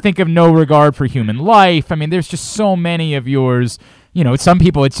 We think of no regard for human life. I mean, there's just so many of yours. Some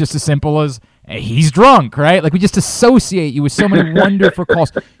people, it's just as simple as, he's drunk, right? Like, we just associate you with so many wonderful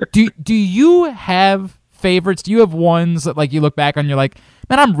calls. Do you have favorites? Do you have ones that, like, you look back on, you're like,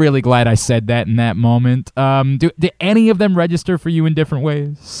 man, I'm really glad I said that in that moment? Do any of them register for you in different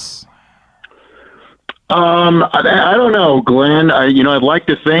ways? I don't know, Glenn. I'd like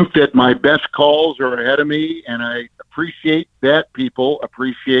to think that my best calls are ahead of me, and I appreciate that people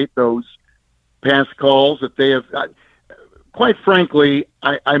appreciate those past calls that they have. Quite frankly,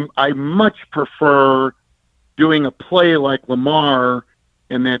 I much prefer doing a play like Lamar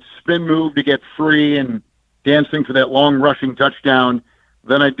and that spin move to get free and dancing for that long rushing touchdown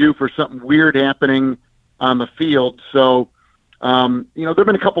than I do for something weird happening on the field. So, there have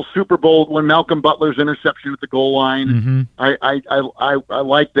been a couple Super Bowls when Malcolm Butler's interception at the goal line. Mm-hmm. I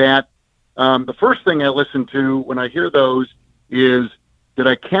like that. The first thing I listen to when I hear those is, did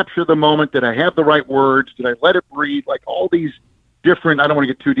I capture the moment? Did I have the right words? Did I let it breathe? Like, all these different, I don't want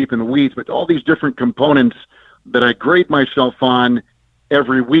to get too deep in the weeds, but all these different components that I grade myself on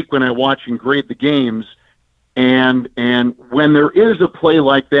every week when I watch and grade the games. And when there is a play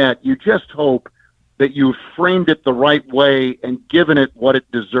like that, you just hope that you framed it the right way and given it what it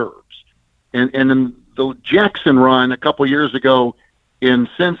deserves. And in the Jackson run a couple years ago in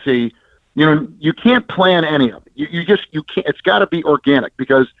Cincy, you can't plan any of it. You can't. It's got to be organic,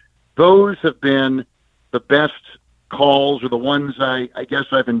 because those have been the best calls, or the ones I guess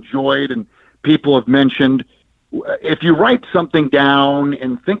I've enjoyed and people have mentioned. if you write something down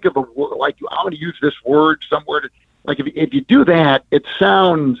and think of a word, like I'm going to use this word somewhere, like if you do that, it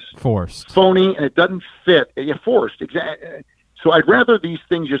sounds forced, phony, and it doesn't fit. You're forced, exactly. So I'd rather these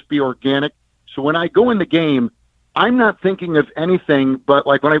things just be organic. So when I go in the game, I'm not thinking of anything but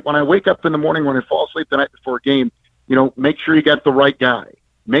like when I wake up in the morning, when I fall asleep the night before a game, make sure you got the right guy.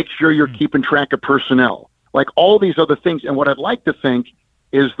 Make sure you're keeping track of personnel, like all these other things. And what I'd like to think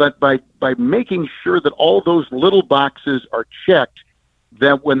is that by making sure that all those little boxes are checked,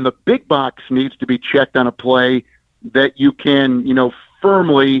 that when the big box needs to be checked on a play, that you can,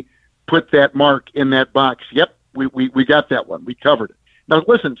 firmly put that mark in that box. Yep, we got that one. We covered it. Now,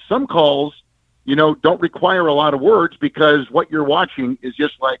 listen, some calls, don't require a lot of words because what you're watching is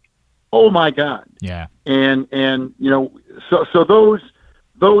just like, oh my God. Yeah. And so those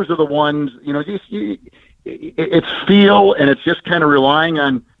are the ones, it's feel, and it's just kind of relying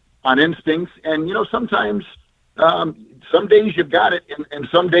on instincts. And, sometimes some days you've got it and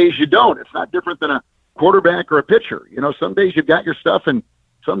some days you don't. It's not different than a quarterback or a pitcher. Some days you've got your stuff and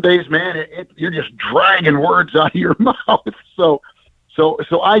some days, man, you're just dragging words out of your mouth. So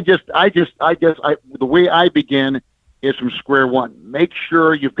I guess the way I begin is from square one. Make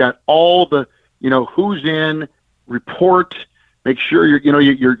sure you've got all the, who's in, report. Make sure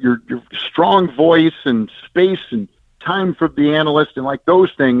your strong voice and space and time for the analyst and like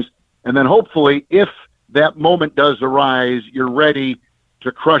those things. And then hopefully, if that moment does arise, you're ready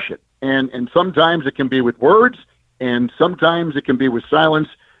to crush it. And sometimes it can be with words, and sometimes it can be with silence,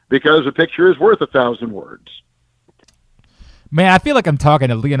 because a picture is worth 1,000 words. Man, I feel like I'm talking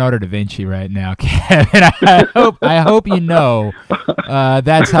to Leonardo da Vinci right now, Kevin. I hope you know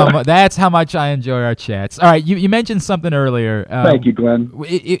that's how much I enjoy our chats. All right, you mentioned something earlier. Thank you, Glenn.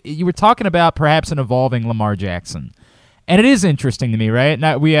 You were talking about perhaps an evolving Lamar Jackson, and it is interesting to me, right?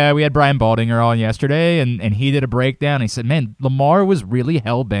 Now we had Brian Baldinger on yesterday, and he did a breakdown. He said, "Man, Lamar was really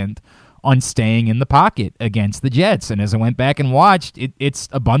hell bent on staying in the pocket against the Jets," and as I went back and watched, it's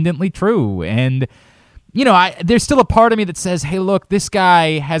abundantly true. And there's still a part of me that says, hey, look, this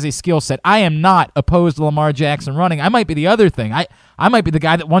guy has a skill set. I am not opposed to Lamar Jackson running. I might be the other thing. I might be the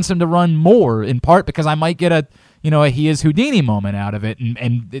guy that wants him to run more, in part because I might get a he is Houdini moment out of it.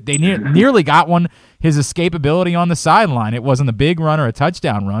 And they nearly got one, his escapability on the sideline. It wasn't a big run or a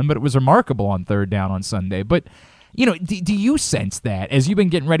touchdown run, but it was remarkable on third down on Sunday. But, do you sense that as you've been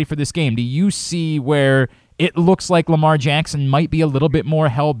getting ready for this game? Do you see where it looks like Lamar Jackson might be a little bit more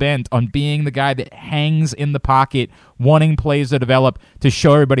hell-bent on being the guy that hangs in the pocket, wanting plays to develop to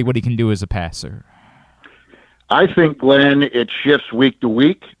show everybody what he can do as a passer? I think, Glenn, it shifts week to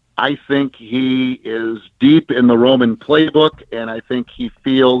week. I think he is deep in the Roman playbook, and I think he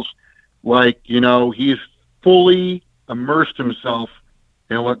feels like, he's fully immersed himself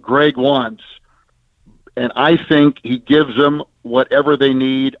in what Greg wants. And I think he gives them whatever they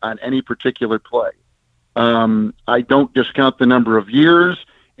need on any particular play. I don't discount the number of years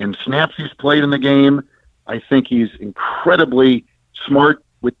and snaps he's played in the game. I think he's incredibly smart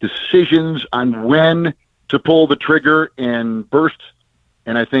with decisions on when to pull the trigger and burst.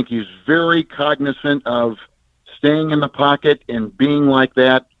 And I think he's very cognizant of staying in the pocket and being like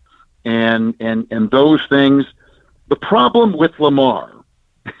that and those things. The problem with Lamar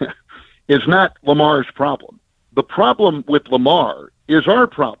is not Lamar's problem. The problem with Lamar is our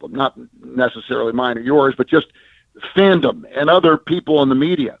problem, not necessarily mine or yours, but just fandom and other people in the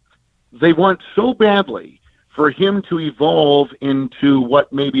media. They want so badly for him to evolve into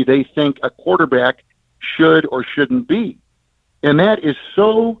what maybe they think a quarterback should or shouldn't be. And that is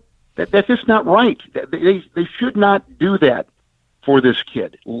that's just not right. They should not do that for this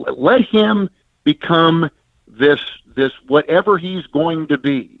kid. Let him become this whatever he's going to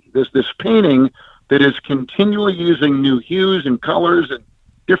be, this painting that is continually using new hues and colors and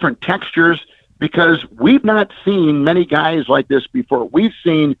different textures, because we've not seen many guys like this before. We've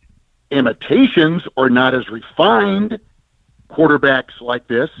seen imitations or not as refined quarterbacks like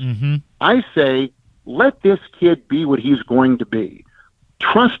this. Mm-hmm. I say, let this kid be what he's going to be.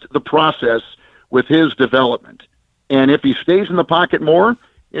 Trust the process with his development. And if he stays in the pocket more,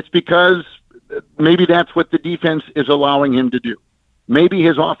 it's because maybe that's what the defense is allowing him to do. Maybe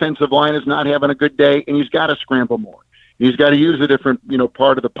his offensive line is not having a good day, and he's got to scramble more. He's got to use a different,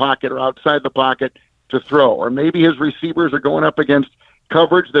 part of the pocket or outside the pocket to throw. Or maybe his receivers are going up against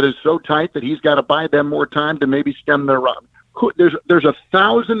coverage that is so tight that he's got to buy them more time to maybe stem their run. There's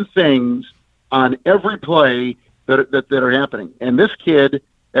 1,000 things on every play that are happening. And this kid,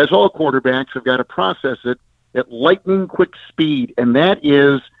 as all quarterbacks, have got to process it at lightning quick speed. And that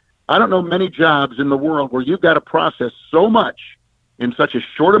is, I don't know many jobs in the world where you've got to process so much in such a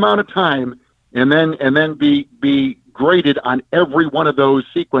short amount of time and then be graded on every one of those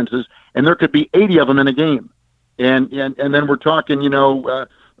sequences, and there could be 80 of them in a game, and then we're talking,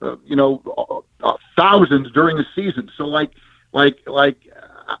 thousands during the season. So I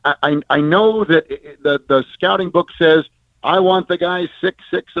know that the scouting book says I want the guy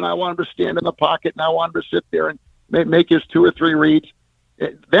 6'6", and I want him to stand in the pocket, and I want him to sit there and make his 2 or 3 reads.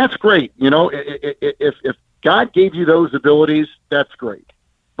 That's great. If God gave you those abilities, that's great.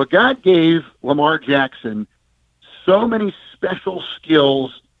 But God gave Lamar Jackson so many special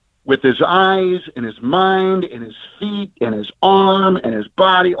skills with his eyes and his mind and his feet and his arm and his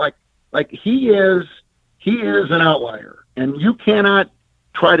body. Like he is an outlier, and you cannot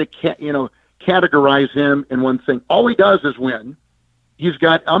try to categorize him in one thing. All he does is win. He's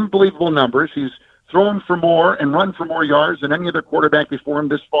got unbelievable numbers. He's thrown for more and run for more yards than any other quarterback before him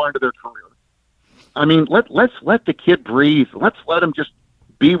this far into their career. I mean, let's let the kid breathe. Let's let him just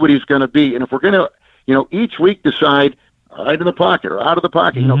be what he's going to be. And if we're going to, each week decide right in the pocket or out of the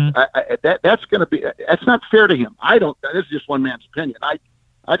pocket, that's going to be, that's not fair to him. This is just one man's opinion.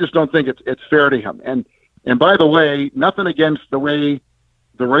 I just don't think it's fair to him. And by the way, nothing against the way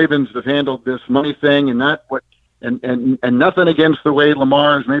the Ravens have handled this money thing, and nothing against the way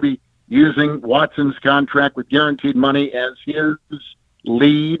Lamar is maybe using Watson's contract with guaranteed money as his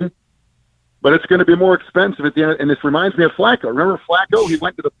lead. But it's going to be more expensive at the end. And this reminds me of Flacco. Remember Flacco? He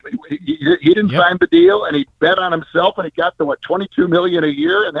went to he didn't sign the deal, and he bet on himself, and he got the $22 million a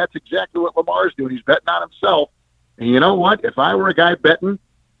year, and that's exactly what Lamar's doing. He's betting on himself. And you know what? If I were a guy betting,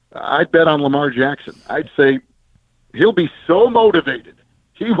 I'd bet on Lamar Jackson. I'd say he'll be so motivated.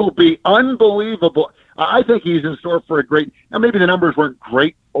 He will be unbelievable. I think he's in store for a great. Now maybe the numbers weren't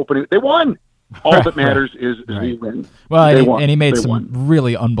great opening. They won. All that matters is he wins. Well, and he made some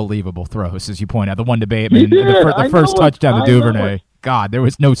really unbelievable throws, as you point out. The one to Bateman, the first touchdown to Duvernay. God, there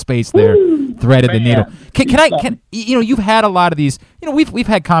was no space there. Threaded the needle. Can you've had a lot of these. We've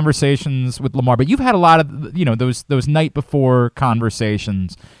had conversations with Lamar, but you've had a lot of those night before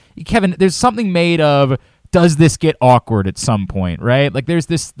conversations. Kevin, there's something made of. Does this get awkward at some point, right? Like there's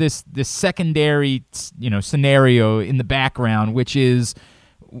this secondary scenario in the background, which is.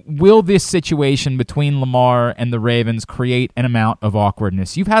 Will this situation between Lamar and the Ravens create an amount of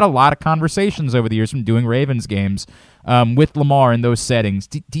awkwardness? You've had a lot of conversations over the years from doing Ravens games with Lamar in those settings.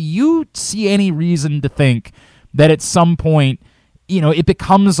 Do you see any reason to think that at some point, it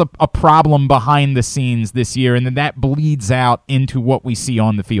becomes a problem behind the scenes this year, and then that bleeds out into what we see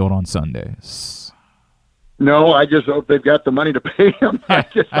on the field on Sundays? No, I just hope they've got the money to pay him.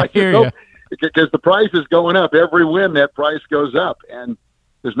 I hear you. Because the price is going up. Every win, that price goes up. And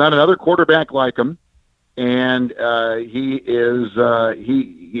there's not another quarterback like him, and he's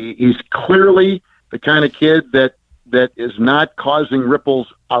clearly the kind of kid that is not causing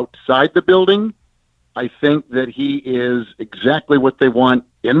ripples outside the building. I think that he is exactly what they want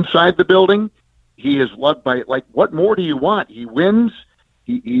inside the building. He is loved by what more do you want? He wins.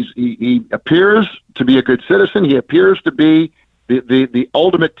 He appears to be a good citizen. He appears to be the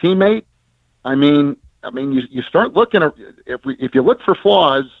ultimate teammate. I mean, you start looking at if you look for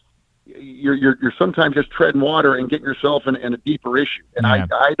flaws, you're sometimes just treading water and getting yourself in a deeper issue. And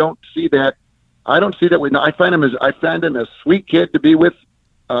I don't see that. I don't see that. I find him a sweet kid to be with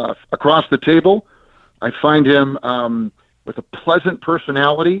across the table. I find him with a pleasant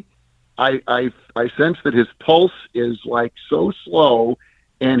personality. I sense that his pulse is so slow,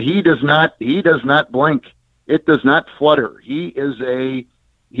 and he does not blink. It does not flutter. He is a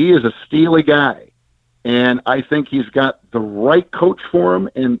steely guy. And I think he's got the right coach for him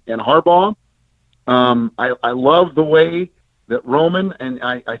in Harbaugh. I love the way that Roman, and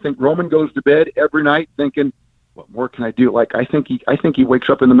I think Roman goes to bed every night thinking, what more can I do? I think he wakes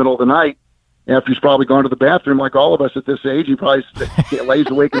up in the middle of the night after he's probably gone to the bathroom, like all of us at this age. He probably lays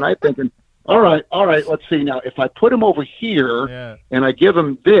awake at night thinking, all right, let's see now. If I put him over here and I give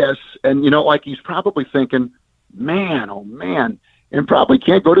him this, and he's probably thinking, man, oh man, and probably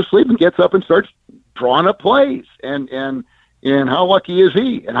can't go to sleep and gets up and starts drawing up plays. And how lucky is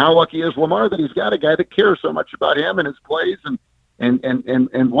he? And how lucky is Lamar that he's got a guy that cares so much about him and his plays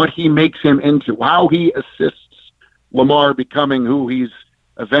and what he makes him into, how he assists Lamar becoming who he's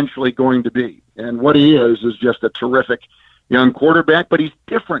eventually going to be. And what he is just a terrific young quarterback, but he's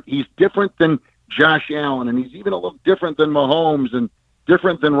different. He's different than Josh Allen, and he's even a little different than Mahomes and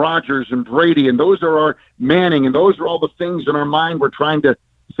different than Rodgers and Brady. And those are our Manning, and those are all the things in our mind we're trying to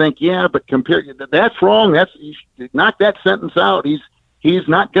think, but that's wrong. Knock that sentence out. He's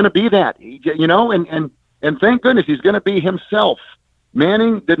not going to be that, and thank goodness he's going to be himself.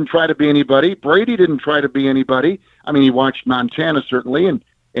 Manning didn't try to be anybody. Brady didn't try to be anybody. I mean, he watched Montana certainly, and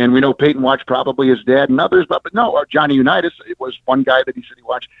And we know Peyton watched probably his dad and others, but no, Johnny Unitas, it was one guy that he said he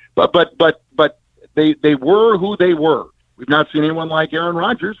watched. But they were who they were. We've not seen anyone like Aaron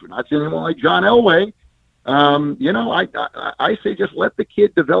Rodgers. We've not seen anyone like John Elway. I say just let the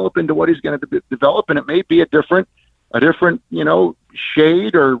kid develop into what he's going to develop, and it may be a different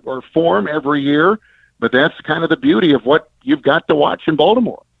shade or form every year. But that's kind of the beauty of what you've got to watch in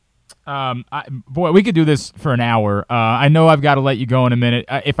Baltimore. We could do this for an hour. I know I've got to let you go in a minute.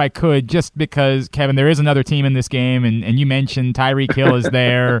 If I could, just because, Kevin, there is another team in this game, and you mentioned Tyreek Hill is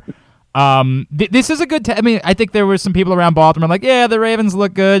there. This is a good I think there were some people around Baltimore like, yeah, the Ravens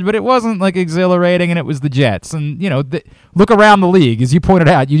look good, but it wasn't like exhilarating, and it was the Jets. And, look around the league. As you pointed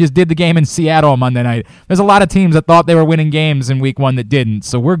out, you just did the game in Seattle on Monday night. There's a lot of teams that thought they were winning games in week 1 that didn't.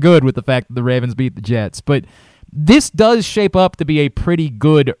 So we're good with the fact that the Ravens beat the Jets. But this does shape up to be a pretty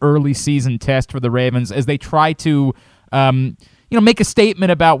good early season test for the Ravens as they try to, make a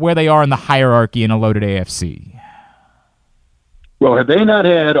statement about where they are in the hierarchy in a loaded AFC. Well, had they not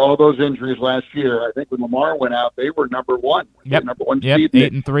had all those injuries last year, I think when Lamar went out, they were number one. Yep. Number one seed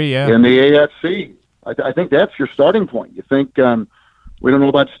 8-3, yeah. In the AFC. I think that's your starting point. You think we don't know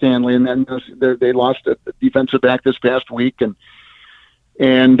about Stanley, and then they lost a defensive back this past week, and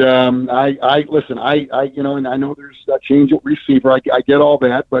I listen. I know there's a change at receiver. I get all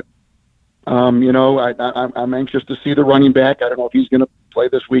that, but I'm anxious to see the running back. I don't know if he's going to play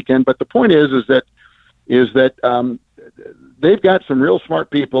this weekend, but the point is that they've got some real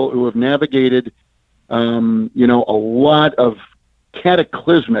smart people who have navigated, a lot of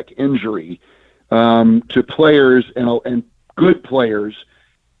cataclysmic injury to players and good players,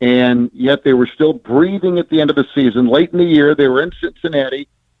 and yet they were still breathing at the end of the season. Late in the year, they were in Cincinnati,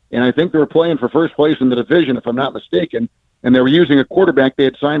 and I think they were playing for first place in the division, if I'm not mistaken, and they were using a quarterback they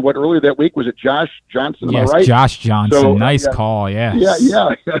had signed, earlier that week? Was it Josh Johnson? Yes, am I right? Josh Johnson. So, nice call, yes.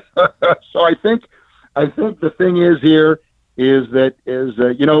 Yeah. So I think the thing is that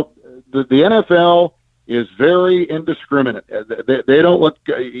the NFL is very indiscriminate. They don't look.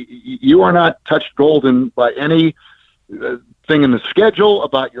 You are not touched golden by any thing in the schedule,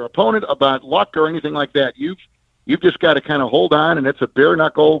 about your opponent, about luck, or anything like that. You've just got to kind of hold on, and it's a bare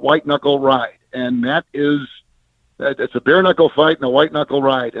knuckle, white knuckle ride, and it's a bare knuckle fight and a white knuckle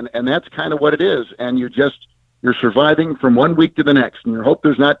ride, and that's kind of what it is. And you're surviving from one week to the next, and you hope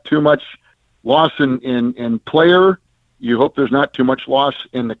there's not too much loss in player. You hope there's not too much loss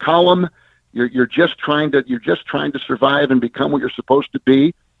in the column. You're just trying to survive and become what you're supposed to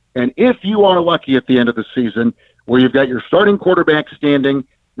be. And if you are lucky at the end of the season, where you've got your starting quarterback standing,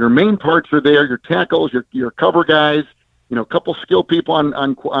 your main parts are there, your tackles, your cover guys, a couple skilled people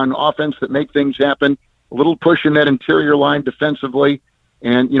on offense that make things happen, a little push in that interior line defensively,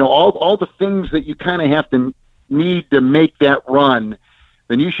 and all the things that you kind of have to need to make that run,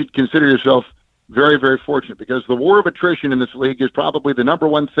 then you should consider yourself very, very fortunate, because the war of attrition in this league is probably the number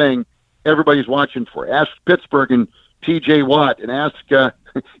one thing everybody's watching for. Ask Pittsburgh and T.J. Watt, and ask the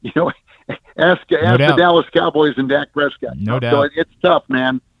Dallas Cowboys and Dak Prescott. No doubt. So it's tough,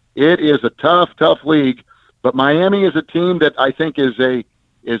 man. It is a tough league. But Miami is a team that I think is a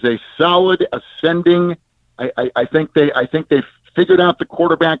solid ascending. I think they've figured out the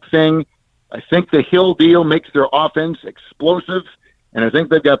quarterback thing. I think the Hill deal makes their offense explosive, and I think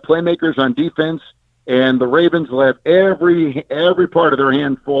they've got playmakers on defense. And the Ravens will have every part of their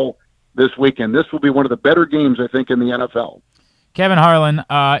hand full this weekend. This will be one of the better games, I think, in the NFL. Kevin Harlan,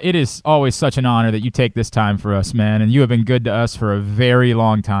 it is always such an honor that you take this time for us, man, and you have been good to us for a very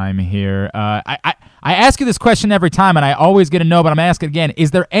long time here. I ask you this question every time, and I always get a no, but I'm asking again.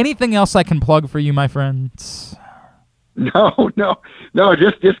 Is there anything else I can plug for you, my friends? No.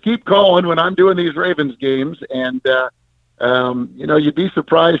 Just keep calling when I'm doing these Ravens games, and you'd be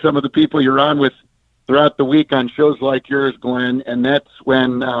surprised some of the people you're on with throughout the week on shows like yours, Glenn, and that's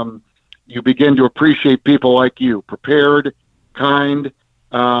when you begin to appreciate people like you, prepared, kind,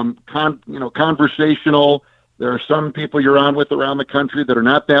 conversational. There are some people you're on with around the country that are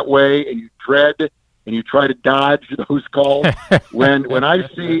not that way, and you dread and you try to dodge those calls. when I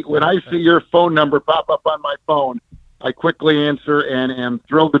see your phone number pop up on my phone, I quickly answer and am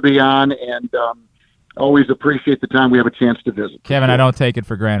thrilled to be on, and always appreciate the time we have a chance to visit. Kevin, I don't take it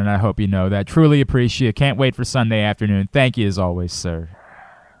for granted. I hope you know that. Truly appreciate it. Can't wait for Sunday afternoon. Thank you as always, sir.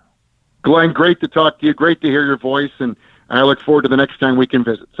 Glenn, great to talk to you. Great to hear your voice, and I look forward to the next time we can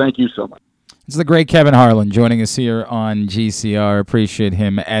visit. Thank you so much. This is the great Kevin Harlan joining us here on GCR. Appreciate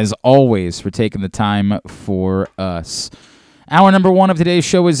him, as always, for taking the time for us. Hour number 1 of today's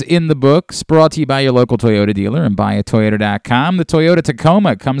show is in the books, brought to you by your local Toyota dealer and buyatoyota.com. The Toyota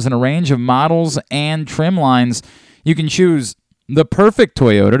Tacoma comes in a range of models and trim lines. You can choose The perfect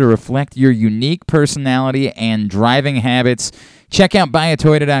Toyota to reflect your unique personality and driving habits. Check out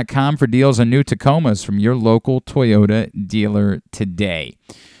buyatoyota.com for deals on new Tacomas from your local Toyota dealer today.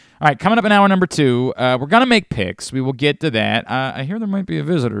 All right, coming up in hour number 2, we're going to make picks. We will get to that. I hear there might be a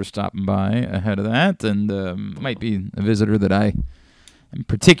visitor stopping by ahead of that, and might be a visitor that I am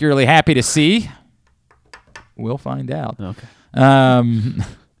particularly happy to see. We'll find out. Okay.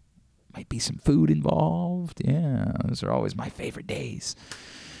 Might be some food involved. Yeah, those are always my favorite days.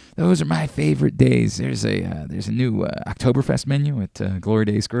 Those are my favorite days. There's a new Oktoberfest menu at Glory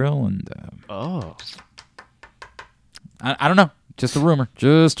Days Grill, and I don't know. Just a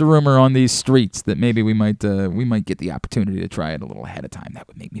rumor on these streets that maybe we might get the opportunity to try it a little ahead of time. That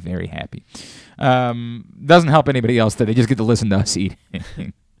would make me very happy. Doesn't help anybody else that they just get to listen to us eat.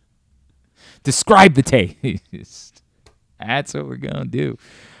 Describe the taste. That's what we're gonna do.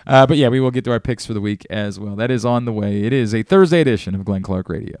 But yeah, we will get to our picks for the week as well. That is on the way. It is a Thursday edition of Glenn Clark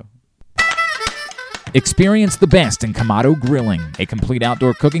Radio. Experience the best in Kamado Grilling, a complete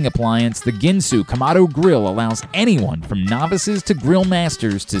outdoor cooking appliance. The Ginsu Kamado Grill allows anyone from novices to grill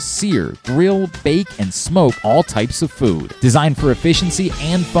masters to sear, grill, bake, and smoke all types of food. Designed for efficiency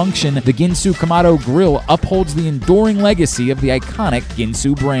and function, the Ginsu Kamado Grill upholds the enduring legacy of the iconic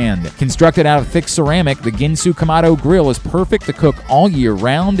Ginsu brand. Constructed out of thick ceramic, the Ginsu Kamado Grill is perfect to cook all year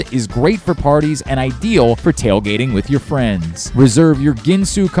round, is great for parties, and ideal for tailgating with your friends. Reserve your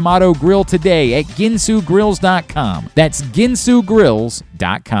Ginsu Kamado Grill today at GinsuGrills.com. That's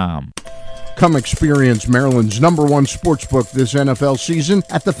GinsuGrills.com. Come experience Maryland's #1 sportsbook this NFL season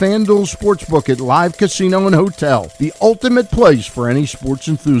at the FanDuel Sportsbook at Live Casino and Hotel, the ultimate place for any sports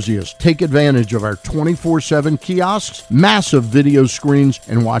enthusiast. Take advantage of our 24/7 kiosks, massive video screens,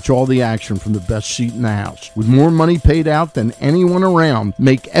 and watch all the action from the best seat in the house. With more money paid out than anyone around,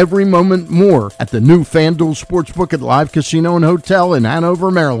 make every moment more at the new FanDuel Sportsbook at Live Casino and Hotel in Hanover,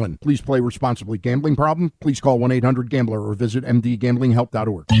 Maryland. Please play responsibly. Gambling problem? Please call 1-800-GAMBLER or visit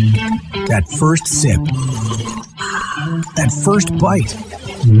mdgamblinghelp.org. That first sip, that first bite.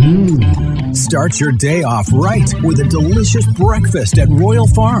 Start your day off right with a delicious breakfast at Royal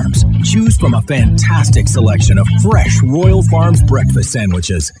Farms. Choose from a fantastic selection of fresh Royal Farms breakfast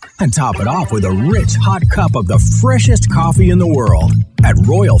sandwiches and top it off with a rich hot cup of the freshest coffee in the world. At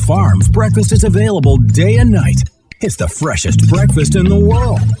Royal Farms, breakfast is available day and night. It's the freshest breakfast in the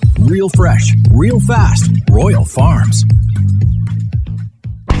world. Real fresh, real fast. Royal Farms.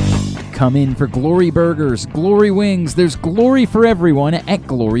 Come in for Glory Burgers, Glory Wings. There's glory for everyone at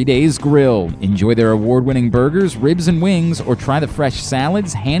Glory Days Grill. Enjoy their award-winning burgers, ribs, and wings, or try the fresh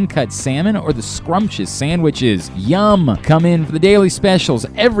salads, hand-cut salmon, or the scrumptious sandwiches. Yum! Come in for the daily specials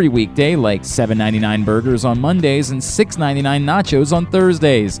every weekday, like $7.99 burgers on Mondays and $6.99 nachos on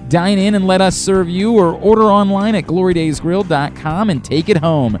Thursdays. Dine in and let us serve you, or order online at glorydaysgrill.com and take it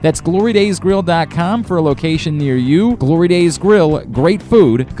home. That's glorydaysgrill.com for a location near you. Glory Days Grill, great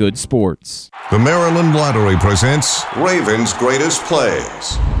food, good sports. The Maryland Lottery presents Ravens' Greatest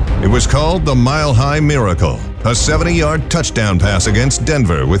Plays. It was called the Mile High Miracle, a 70-yard touchdown pass against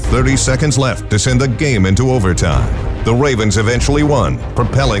Denver with 30 seconds left to send the game into overtime. The Ravens eventually won,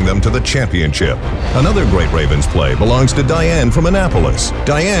 propelling them to the championship. Another great Ravens play belongs to Diane from Annapolis.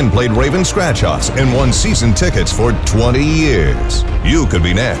 Diane played Raven Scratch-Offs and won season tickets for 20 years. You could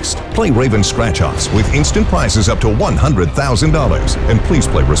be next. Play Raven Scratch-Offs with instant prizes up to $100,000. And please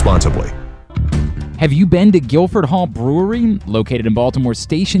play responsibly. Have you been to Guilford Hall Brewery? Located in Baltimore's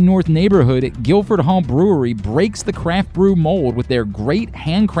Station North neighborhood, Guilford Hall Brewery breaks the craft brew mold with their great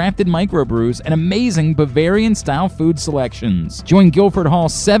handcrafted microbrews and amazing Bavarian-style food selections. Join Guilford Hall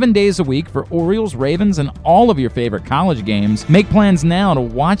 7 days a week for Orioles, Ravens, and all of your favorite college games. Make plans now to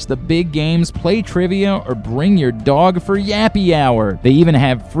watch the big games, play trivia, or bring your dog for Yappy Hour. They even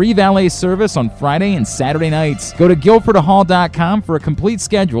have free valet service on Friday and Saturday nights. Go to guilfordhall.com for a complete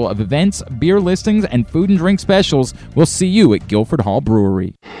schedule of events, beer listings, and food and drink specials. We'll see you at Guilford Hall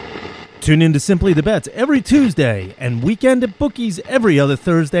Brewery. Tune in to Simply the Bets every Tuesday and Weekend at Bookies every other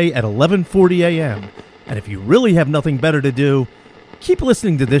Thursday at 11:40 a.m. And if you really have nothing better to do, keep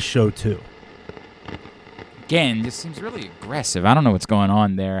listening to this show too. Again, this seems really aggressive. I don't know what's going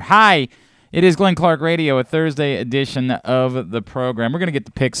on there. Hi, it is Glenn Clark Radio, a Thursday edition of the program. We're going to get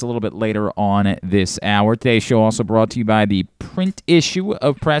the picks a little bit later on this hour. Today's show also brought to you by the print issue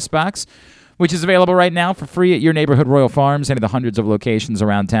of PressBox, which is available right now for free at your neighborhood Royal Farms, any of the hundreds of locations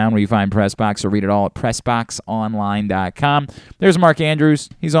around town where you find PressBox, or read it all at PressBoxOnline.com. There's Mark Andrews.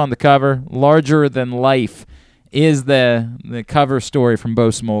 He's on the cover. Larger Than Life is the cover story from Bo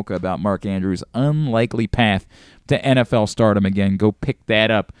Smolka about Mark Andrews' unlikely path to NFL stardom. Again, go pick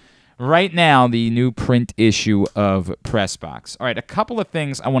that up right now, the new print issue of PressBox. All right, a couple of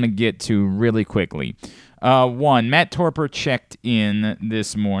things I want to get to really quickly. One, Matt Torper checked in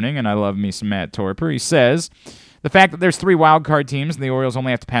this morning, and I love me some Matt Torper. He says, the fact that there's 3 wildcard teams and the Orioles only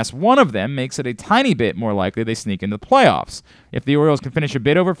have to pass one of them makes it a tiny bit more likely they sneak into the playoffs. If the Orioles can finish a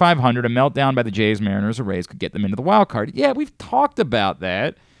bit over 500, a meltdown by the Jays, Mariners, or Rays could get them into the wildcard. Yeah, we've talked about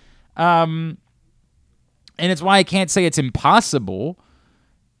that. And it's why I can't say it's impossible.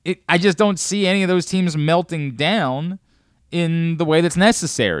 I just don't see any of those teams melting down in the way that's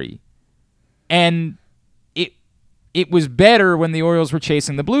necessary. And it was better when the Orioles were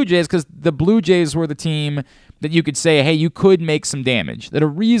chasing the Blue Jays because the Blue Jays were the team that you could say, hey, you could make some damage. That a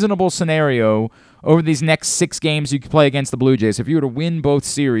reasonable scenario over these next 6 games you could play against the Blue Jays, if you were to win both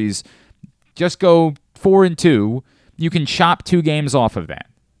series, just go 4-2, you can chop 2 games off of that.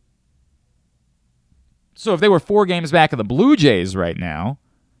 So if they were 4 games back of the Blue Jays right now,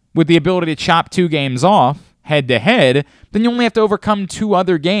 with the ability to chop 2 games off head-to-head, then you only have to overcome 2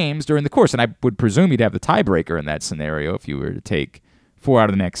 other games during the course. And I would presume you'd have the tiebreaker in that scenario if you were to take 4 out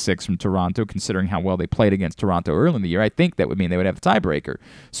of the next 6 from Toronto, considering how well they played against Toronto early in the year. I think that would mean they would have the tiebreaker.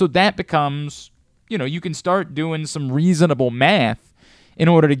 So that becomes, you can start doing some reasonable math in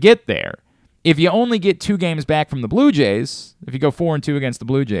order to get there. If you only get 2 games back from the Blue Jays, if you go 4-2 against the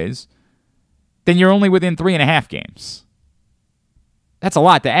Blue Jays, then you're only within 3.5 games. That's a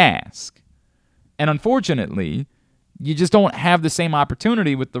lot to ask. And unfortunately, you just don't have the same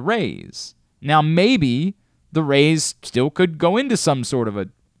opportunity with the Rays. Now, maybe the Rays still could go into some sort of a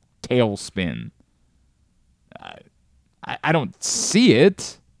tailspin. I don't see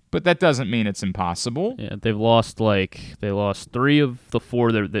it, but that doesn't mean it's impossible. Yeah, they lost 3 of the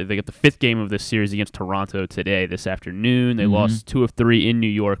 4. They get the 5th game of this series against Toronto today, this afternoon. They lost 2 of 3 in New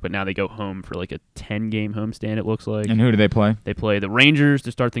York, but now they go home for like a 10-game homestand, it looks like. And who do they play? They play the Rangers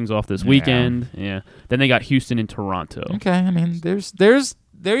to start things off this weekend. Yeah. Then they got Houston and Toronto. Okay, I mean,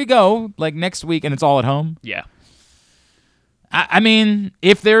 there you go. Like next week, and it's all at home. Yeah. I mean,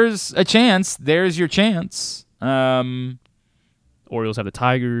 if there's a chance, there's your chance. Orioles have the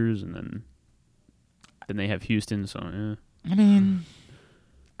Tigers, and then they have Houston. So, yeah. I mean,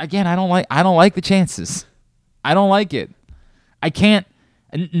 again, I don't like the chances. I don't like it. I can't.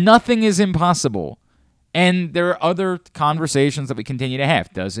 Nothing is impossible, and there are other conversations that we continue to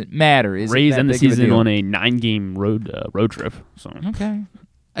have. Doesn't matter. Rays end the season on a 9-game road trip. So okay.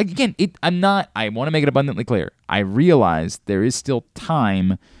 Again, I want to make it abundantly clear. I realize there is still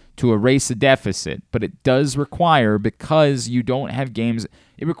time to erase a deficit, but it does require, because you don't have games,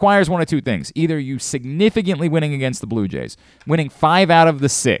 it requires one of 2 things. Either you significantly winning against the Blue Jays, winning 5 out of the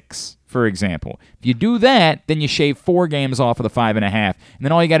 6, for example. If you do that, then you shave 4 games off of the 5.5, and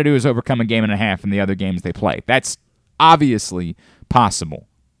then all you got to do is overcome a game and a half in the other games they play. That's obviously possible.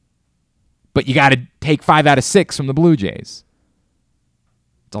 But you got to take 5 out of 6 from the Blue Jays.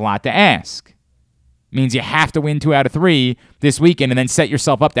 It's a lot to ask. Means you have to win 2 out of 3 this weekend and then set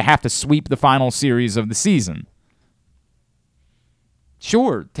yourself up to have to sweep the final series of the season.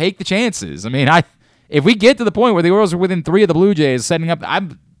 Sure, take the chances. I mean, if we get to the point where the Orioles are within 3 of the Blue Jays setting up,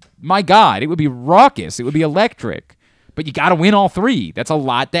 my God, it would be raucous. It would be electric. But you got to win all 3. That's a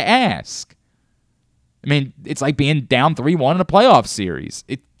lot to ask. I mean, it's like being down 3-1 in a playoff series.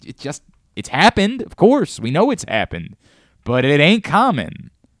 It's happened. Of course, we know it's happened. But it ain't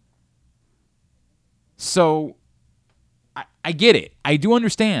common. So, I get it. I do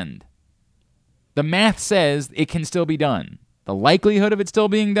understand. The math says it can still be done. The likelihood of it still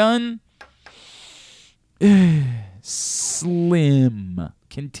being done? Slim.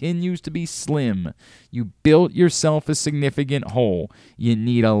 Continues to be slim. You built yourself a significant hole. You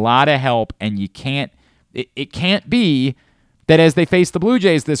need a lot of help, and you can't... It can't be that as they face the Blue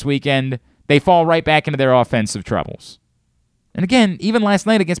Jays this weekend, they fall right back into their offensive troubles. And again, even last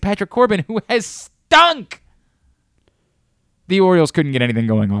night against Patrick Corbin, who has stunk, the Orioles couldn't get anything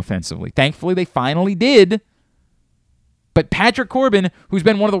going offensively. Thankfully, they finally did. But Patrick Corbin, who's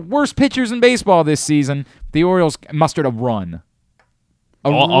been one of the worst pitchers in baseball this season, the Orioles mustered a run.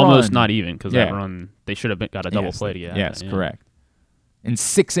 Almost not even, because that run, they should have got a double play to get. Yes, correct. In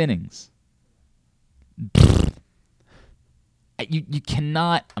 6 innings. You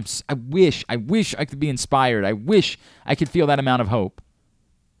cannot. I wish I could be inspired. I wish I could feel that amount of hope.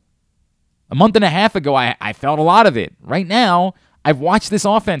 A month and a half ago, I felt a lot of it. Right now, I've watched this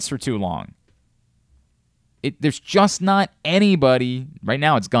offense for too long. There's just not anybody. Right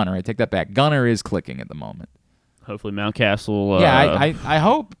now, it's Gunnar. I take that back. Gunnar is clicking at the moment. Hopefully, Mountcastle. I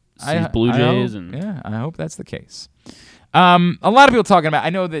hope. Blue Jays. I hope that's the case. A lot of people talking about. I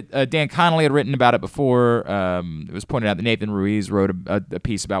know that Dan Connolly had written about it before. It was pointed out that Nathan Ruiz wrote a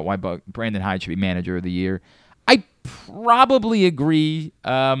piece about why Brandon Hyde should be manager of the year. I probably agree.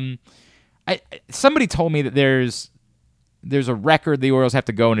 Somebody told me that there's a record the Orioles have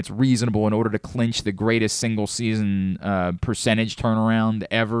to go, and it's reasonable in order to clinch the greatest single season percentage turnaround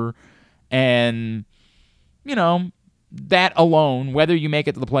ever. And that alone, whether you make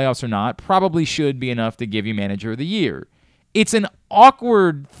it to the playoffs or not, probably should be enough to give you manager of the year. It's an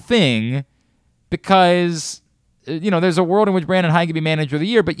awkward thing because, there's a world in which Brandon Hyde could be manager of the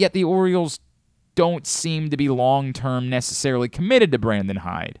year, but yet the Orioles don't seem to be long-term necessarily committed to Brandon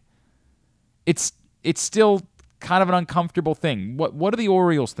Hyde. It's still kind of an uncomfortable thing. What do the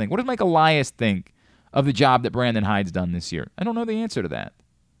Orioles think? What does Mike Elias think of the job that Brandon Hyde's done this year? I don't know the answer to that.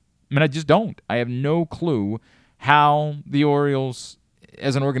 I mean, I just don't. I have no clue how the Orioles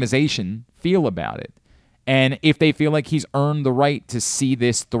as an organization feel about it. And if they feel like he's earned the right to see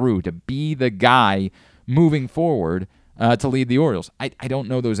this through, to be the guy moving forward to lead the Orioles. I don't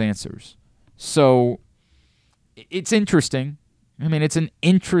know those answers. So it's interesting. I mean, it's an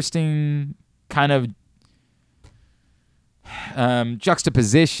interesting kind of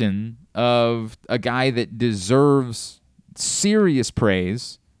juxtaposition of a guy that deserves serious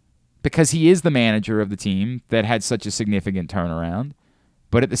praise because he is the manager of the team that had such a significant turnaround.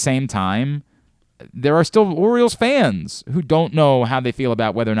 But at the same time, there are still Orioles fans who don't know how they feel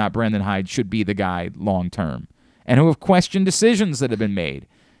about whether or not Brandon Hyde should be the guy long term and who have questioned decisions that have been made.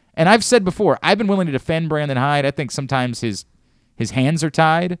 And I've said before, I've been willing to defend Brandon Hyde. I think sometimes his hands are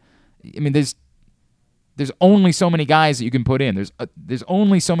tied. I mean, there's only so many guys that you can put in. There's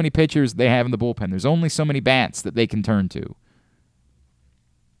only so many pitchers they have in the bullpen. There's only so many bats that they can turn to.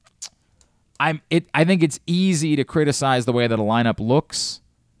 I think it's easy to criticize the way that a lineup looks.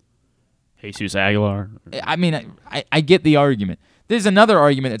 Jesus Aguilar. I mean, I get the argument. There's another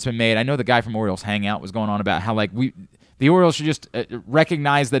argument that's been made. I know the guy from Orioles Hangout was going on about how the Orioles should just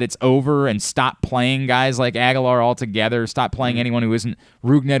recognize that it's over and stop playing guys like Aguilar altogether. Stop playing anyone who isn't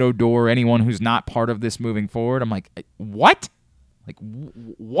Rougned Odor, anyone who's not part of this moving forward. I'm like, what?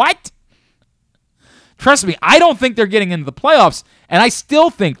 What? Trust me, I don't think they're getting into the playoffs, and I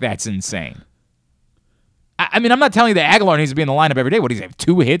still think that's insane. I mean, I'm not telling you that Aguilar needs to be in the lineup every day. What, he's had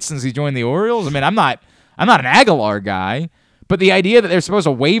 2 hits since he joined the Orioles? I mean, I'm not an Aguilar guy. But the idea that they're supposed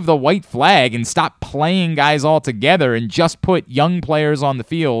to wave the white flag and stop playing guys altogether and just put young players on the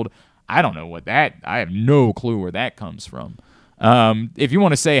field, I don't know I have no clue where that comes from. If you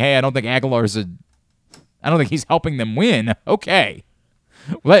want to say, hey, I don't think I don't think he's helping them win, okay.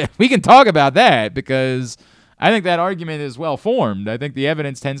 We can talk about that because I think that argument is well formed. I think the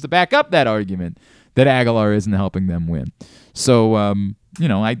evidence tends to back up that argument that Aguilar isn't helping them win. So,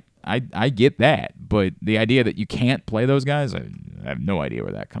 I get that, but the idea that you can't play those guys, I have no idea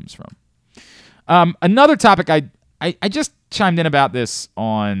where that comes from. Another topic, I just chimed in about this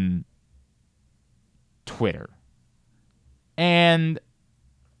on Twitter, and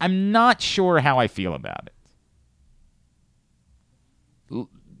I'm not sure how I feel about it.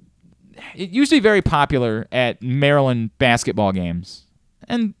 It used to be very popular at Maryland basketball games,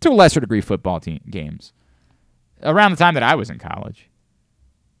 and to a lesser degree football games, around the time that I was in college,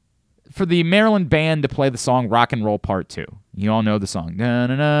 for the Maryland band to play the song Rock and Roll Part 2. You all know the song.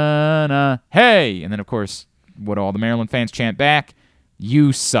 Na-na-na-na, hey! And then, of course, what all the Maryland fans chant back?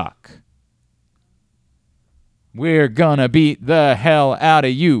 You suck. We're gonna beat the hell out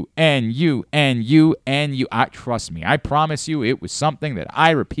of you, and you, and you, and you. Trust me, I promise you it was something that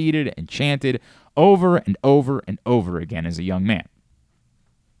I repeated and chanted over and over and over again as a young man.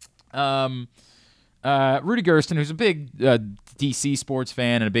 Rudy Gersten, who's a big DC sports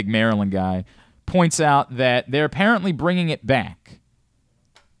fan and a big Maryland guy, points out that they're apparently bringing it back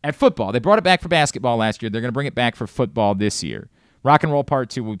at football. They brought it back for basketball last year. They're going to bring it back for football this year. Rock and Roll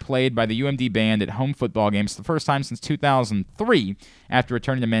Part 2 will be played by the UMD band at home football games for the first time since 2003 after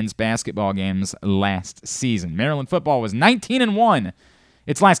returning to men's basketball games last season. Maryland football was 19-1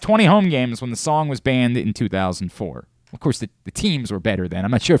 its last 20 home games when the song was banned in 2004. Of course, the teams were better then.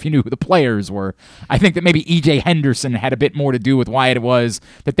 I'm not sure if you knew who the players were. I think that maybe E.J. Henderson had a bit more to do with why it was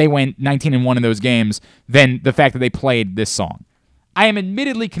that they went 19-1 in those games than the fact that they played this song. I am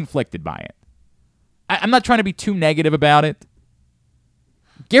admittedly conflicted by it. I'm not trying to be too negative about it.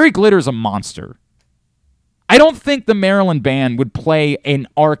 Gary Glitter's a monster. I don't think the Maryland band would play an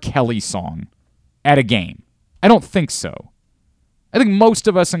R. Kelly song at a game. I don't think so. I think most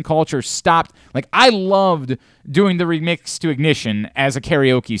of us in culture stopped. Like, I loved doing the remix to Ignition as a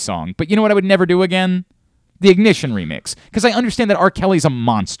karaoke song. But you know what I would never do again? The Ignition remix. Because I understand that R. Kelly's a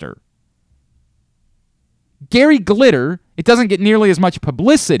monster. Gary Glitter, it doesn't get nearly as much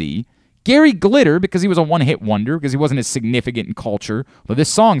publicity. Gary Glitter, because he was a one-hit wonder, because he wasn't as significant in culture, though this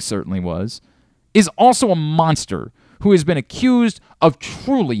song certainly was, is also a monster who has been accused of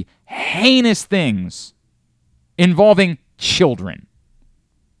truly heinous things involving children.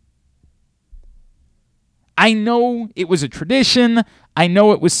 I know it was a tradition. I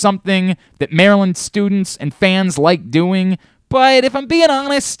know it was something that Maryland students and fans like doing, but if I'm being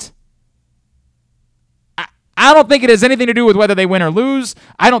honest, I don't think it has anything to do with whether they win or lose.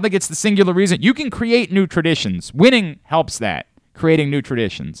 I don't think it's the singular reason. You can create new traditions. Winning helps that, creating new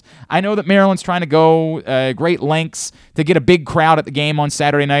traditions. I know that Maryland's trying to go great lengths to get a big crowd at the game on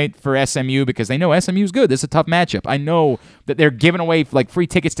Saturday night for SMU because they know SMU's good. This is a tough matchup. I know that they're giving away like free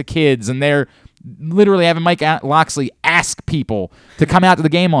tickets to kids, and they're literally having Mike Loxley ask people to come out to the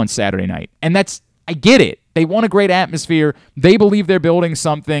game on Saturday night. And I get it. They want a great atmosphere. They believe they're building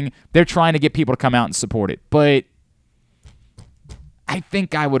something. They're trying to get people to come out and support it. But I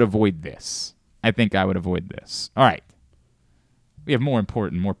think I would avoid this. All right. We have more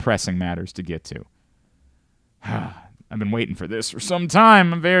important, more pressing matters to get to. I've been waiting for this for some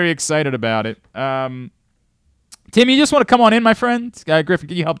time. I'm very excited about it. Tim, you just want to come on in, my friend? Griffin,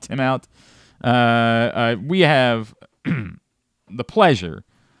 can you help Tim out? We have the pleasure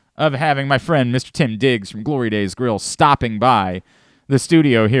of having my friend Mr. Tim Diggs from Glory Days Grill stopping by the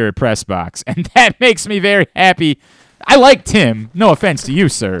studio here at Press Box, and that makes me very happy. I like Tim. No offense to you,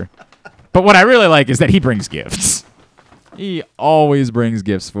 sir. But what I really like is that he brings gifts. He always brings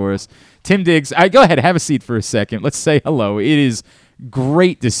gifts for us. Tim Diggs, go ahead, have a seat for a second. Let's say hello. It is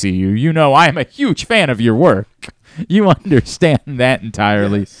great to see you. You know I am a huge fan of your work. You understand that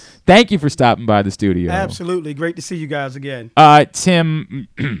entirely. Yes. Thank you for stopping by the studio. Absolutely. Great to see you guys again. Tim,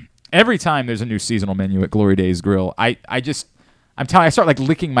 every time there's a new seasonal menu at Glory Days Grill, I start like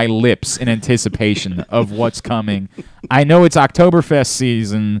licking my lips in anticipation of what's coming. I know it's Oktoberfest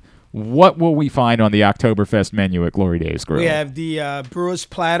season. What will we find on the Oktoberfest menu at Glory Days Grill? We have the Brewers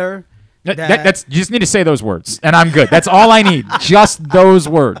Platter. You just need to say those words, and I'm good. That's all I need. Just those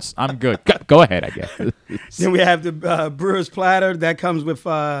words. I'm good. Go ahead, I guess. Then we have the Brewers Platter. That comes with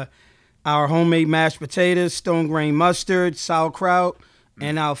our homemade mashed potatoes, stone grain mustard, sauerkraut,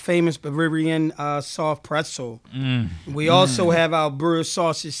 and our famous Bavarian soft pretzel. We also have our Brewers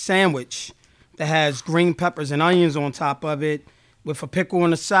sausage sandwich that has green peppers and onions on top of it with a pickle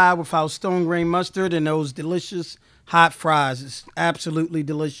on the side with our stone grain mustard and those delicious hot fries. It's absolutely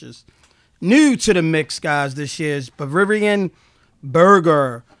delicious. New to the mix, guys, this year is Bavarian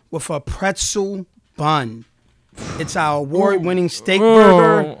burger with a pretzel bun. It's our award-winning steak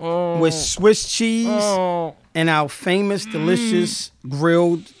burger with Swiss cheese and our famous, delicious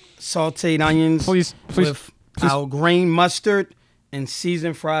grilled sauteed onions with our green mustard and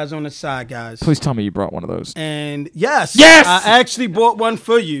seasoned fries on the side, guys. Please tell me you brought one of those. And yes, I actually bought one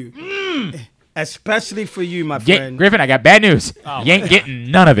for you. Especially for you, my friend. Griffin, I got bad news. You ain't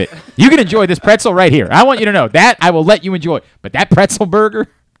getting none of it. You can enjoy this pretzel right here. I want you to know that I will let you enjoy. But that pretzel burger,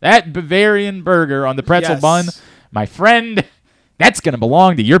 that Bavarian burger on the pretzel bun, my friend, that's going to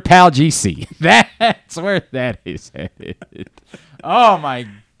belong to your pal GC. That's where that is headed. Oh, my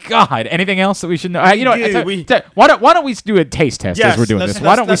God. Anything else that we should know? Why don't we do a taste test as we're doing this?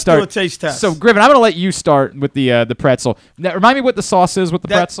 Why don't we start? Let's do a taste test. So, Griffin, I'm going to let you start with the pretzel. Now, remind me what the sauce is with the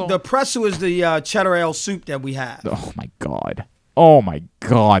pretzel. The pretzel is the cheddar ale soup that we have. Oh, my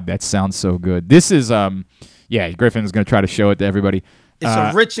God. That sounds so good. This is, Griffin's going to try to show it to everybody. It's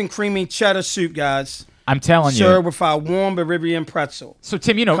a rich and creamy cheddar soup, guys. I'm telling you. Served with our warm Bavarian pretzel. So,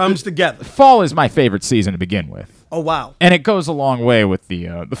 Tim, comes together. Fall is my favorite season to begin with. Oh, wow. And it goes a long way with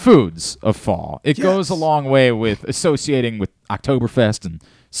the foods of fall. It goes a long way with associating with Oktoberfest and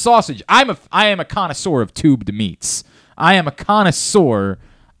sausage. I am a connoisseur of tubed meats. I am a connoisseur.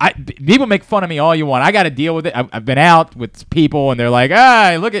 People make fun of me all you want. I got to deal with it. I've been out with people, and they're like,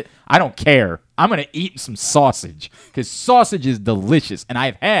 look at... I don't care. I'm going to eat some sausage because sausage is delicious. And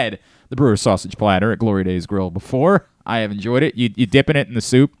I've had the Brewer's Sausage Platter at Glory Days Grill before. I have enjoyed it. You dipping it in the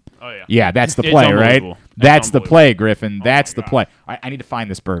soup. Oh, yeah. Yeah, that's the play, right? That's the play, Griffin. That's the play. I need to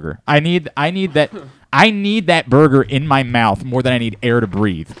find this burger. I need that burger in my mouth more than I need air to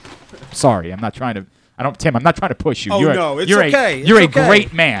breathe. Sorry, I'm not trying to push you. It's okay. You're a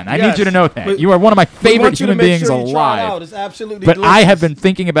great man. I need you to know that. You are one of my favorite human beings alive. It's absolutely but delicious. I have been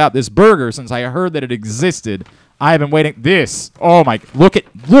thinking about this burger since I heard that it existed. I have been waiting. Look at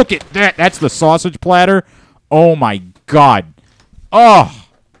that. That's the sausage platter. Oh my God. Oh.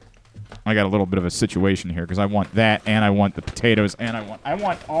 I got a little bit of a situation here because I want that and I want the potatoes and I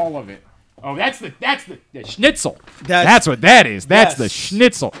want all of it. Oh, that's the schnitzel. That's- That's what that is. That's the Yes.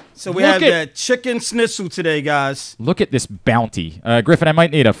 schnitzel. So we Look have at- the chicken schnitzel today, guys. Look at this bounty. Griffin, I might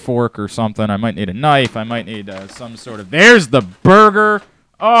need a fork or something. I might need a knife. I might need some sort of... There's the burger.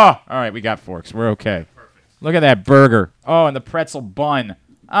 Oh, all right, we got forks. We're okay. Perfect. Look at that burger. Oh, and the pretzel bun.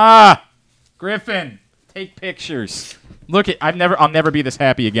 Griffin, take pictures. Look at... I'll never be this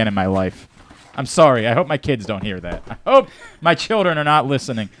happy again in my life. I'm sorry. I hope my kids don't hear that. I hope my children are not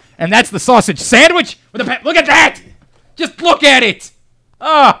listening. And that's the sausage sandwich with a look at that! Just look at it!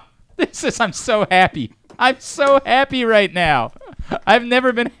 I'm so happy. I'm so happy right now. I've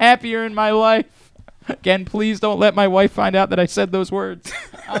never been happier in my life. Again, please don't let my wife find out that I said those words.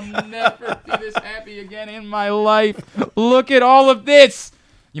 I'll never be this happy again in my life. Look at all of this.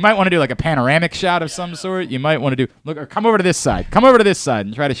 You might want to do like a panoramic shot of some sort. You might want to do... Look, or come over to this side. Come over to this side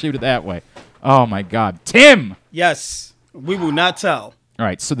and try to shoot it that way. Oh, my God. Tim! Yes, we will not tell. All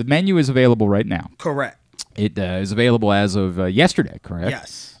right, so the menu is available right now. Correct. It is available as of yesterday, correct?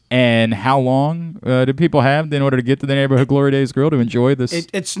 Yes. And how long do people have in order to get to the Neighborhood Glory Days Grill to enjoy this?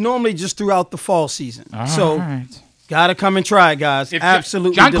 It's normally just throughout the fall season. All So right. gotta come and try it, guys.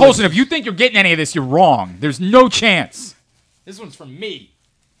 Absolutely. John delicious. Colson, if you think you're getting any of this, you're wrong. There's no chance. This one's from me.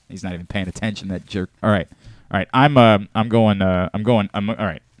 He's not even paying attention, that jerk. All right. I'm going. All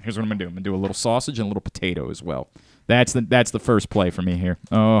right. Here's what I'm gonna do. I'm gonna do a little sausage and a little potato as well. That's the first play for me here.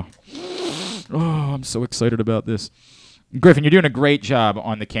 Oh, I'm so excited about this. Griffin, you're doing a great job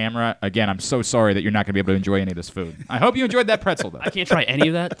on the camera. Again, I'm so sorry that you're not going to be able to enjoy any of this food. I hope you enjoyed that pretzel, though. I can't try any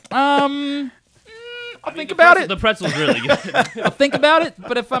of that. I'll think about it. The pretzel's really good. I'll think about it,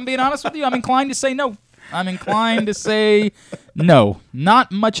 but if I'm being honest with you, I'm inclined to say no. I'm inclined to say no.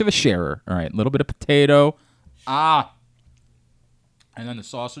 Not much of a sharer. All right, a little bit of potato. And then the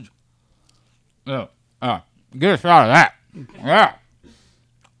sausage. Get a shot of that. Yeah.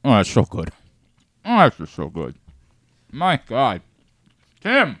 Oh, that's so good. Oh, that's just so good. My God.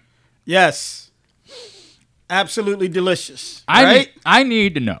 Tim. Yes. Absolutely delicious. I right?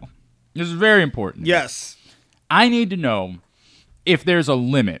 need to know. This is very important. Yes. I need to know if there's a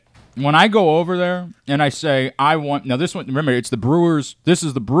limit. When I go over there and I say, I want... Now, this one, remember, it's the Brewers... This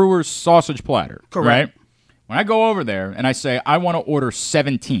is the Brewers sausage platter. Correct. Right? When I go over there and I say, I want to order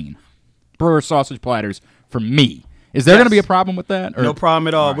 17 Brewer sausage platters for me, is there going to be a problem with that? Or? No problem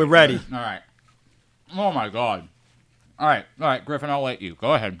at all. We're ready. All right. Oh, my God. All right, Griffin, I'll let you.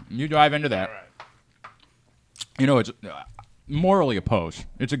 Go ahead. You dive into that. You know, it's morally opposed.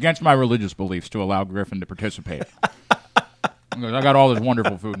 It's against my religious beliefs to allow Griffin to participate. Because I got all this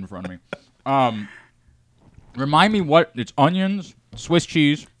wonderful food in front of me. Remind me what... It's onions, Swiss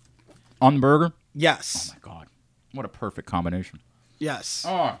cheese on the burger. Yes. Oh, my God. What a perfect combination. Yes.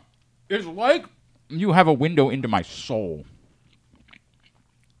 It's like you have a window into my soul.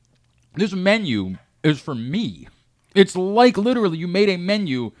 This menu is for me. It's like literally you made a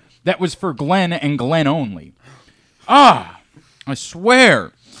menu that was for Glenn and Glenn only. I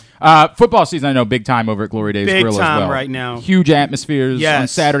swear. Football season, I know, big time over at Glory Days Big Grill as time well. right now. Huge atmospheres on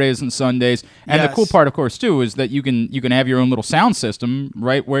Yes. Saturdays and Sundays. And the cool Yes. part, of course, too, is that you can have your own little sound system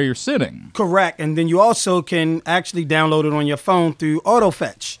right where you're sitting. Correct. And then you also can actually download it on your phone through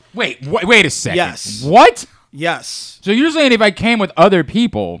AutoFetch. Wait a second. Yes. What? Yes. So you're saying if I came with other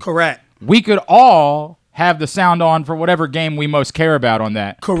people, Correct. we could all have the sound on for whatever game we most care about on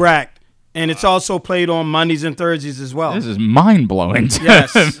that? Correct. And it's also played on Mondays and Thursdays as well. This is mind-blowing to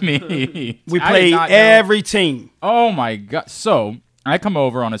Yes. me. We I play did not know. every team. Oh, my God. So I come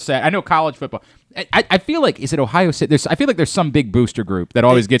over on a Saturday. I know college football. I feel like, is it Ohio State? I feel like there's some big booster group that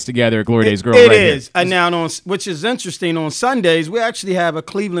always gets together at Glory Days Grill. It right is. Here. And now, which is interesting, on Sundays, we actually have a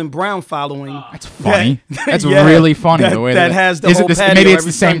Cleveland Brown following. That's funny. That's Yeah. really funny. The way that has the is it whole patio maybe it's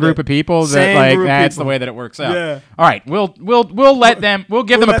every the same Sunday. group of people that Same like group of that's the people. way that it works out. Yeah. All right, we'll let them. We'll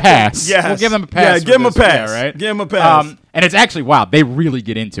give them a let them- pass. yes. We'll give them a pass. Yeah, for give them a this one, pass. yeah, right? Give them a pass. And it's actually wow. They really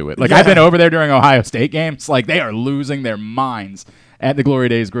get into it. Like I've been over there during Ohio State games. Like they are losing their minds at the Glory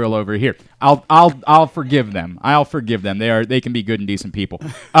Days Grill over here. I'll forgive them. I'll forgive them. They can be good and decent people.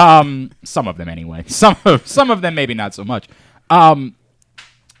 Some of them anyway. Some of them maybe not so much.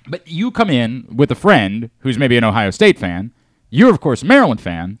 But you come in with a friend who's maybe an Ohio State fan. You're of course a Maryland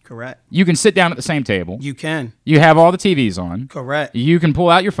fan. Correct. You can sit down at the same table. You can. You have all the TVs on. Correct. You can pull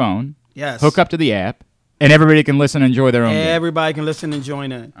out your phone. Yes. Hook up to the app, and everybody can listen and enjoy their own game. Everybody can listen and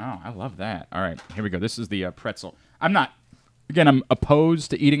join in. Oh, I love that. All right, here we go. This is the pretzel. I'm opposed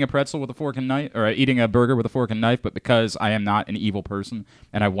to eating a pretzel with a fork and knife, or eating a burger with a fork and knife, but because I am not an evil person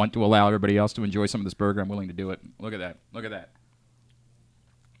and I want to allow everybody else to enjoy some of this burger, I'm willing to do it. Look at that. Look at that.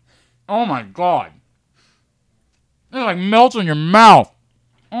 Oh, my God. It like melts in your mouth.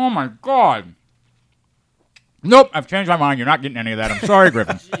 Oh, my God. Nope, I've changed my mind. You're not getting any of that. I'm sorry,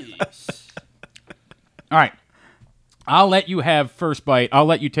 Griffin. All right. I'll let you have first bite. I'll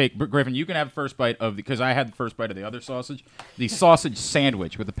let you take, Griffin, you can have first bite of, because I had the first bite of the other sausage, the sausage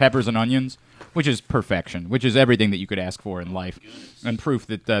sandwich with the peppers and onions, which is perfection, which is everything that you could ask for in life, and proof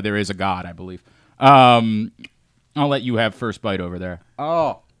that there is a God, I believe. I'll let you have first bite over there.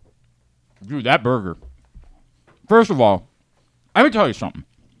 Oh, dude, that burger. First of all, let me tell you something.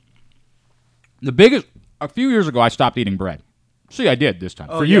 A few years ago, I stopped eating bread. See, I did this time.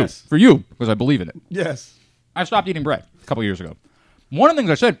 For you, because I believe in it. Yes. I stopped eating bread a couple years ago. One of the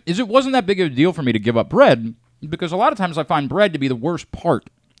things I said is it wasn't that big of a deal for me to give up bread because a lot of times I find bread to be the worst part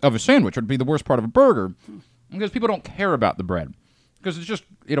of a sandwich or to be the worst part of a burger because people don't care about the bread because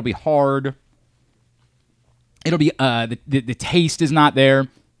it'll be hard. It'll be, the taste is not there.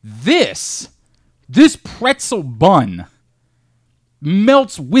 This pretzel bun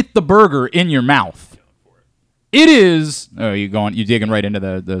melts with the burger in your mouth. It is, you digging right into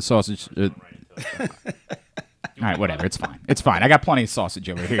the sausage. All right, whatever. It's fine. It's fine. I got plenty of sausage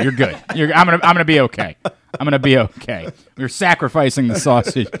over here. You're good. I'm gonna be okay. I'm gonna be okay. We're sacrificing the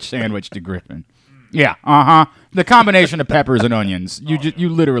sausage sandwich to Griffin. Yeah. The combination of peppers and onions. You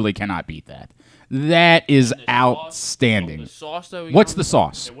literally cannot beat that. That is outstanding. What's the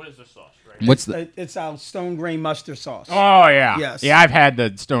sauce? What is the sauce? It's our stone grain mustard sauce. Oh yeah. Yes. Yeah, I've had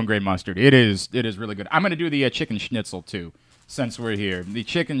the stone grain mustard. It is really good. I'm gonna do the chicken schnitzel too. Since we're here, the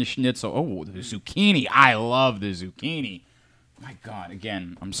chicken schnitzel. Oh, the zucchini. I love the zucchini. My God,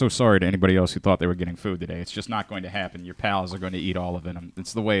 again, I'm so sorry to anybody else who thought they were getting food today. It's just not going to happen. Your pals are going to eat all of it.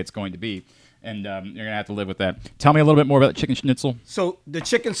 It's the way it's going to be, and you're going to have to live with that. Tell me a little bit more about the chicken schnitzel. So the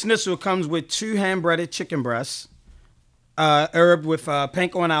chicken schnitzel comes with 2 hand-breaded chicken breasts, herb with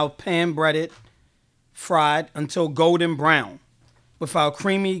panko and our pan-breaded, fried until golden brown, with our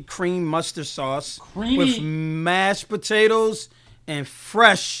cream mustard sauce, with mashed potatoes and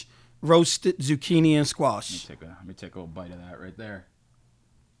fresh roasted zucchini and squash. Let me take a little bite of that right there.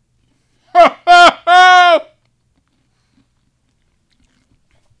 I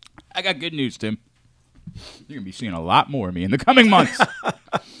got good news, Tim. You're going to be seeing a lot more of me in the coming months.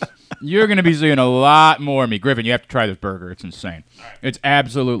 You're going to be seeing a lot more of me. Griffin, you have to try this burger. It's insane. It's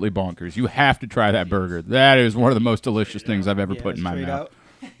absolutely bonkers. You have to try that burger. That is one of the most delicious things I've ever put in my mouth.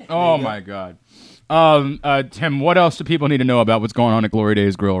 Oh, my God. Tim, what else do people need to know about what's going on at Glory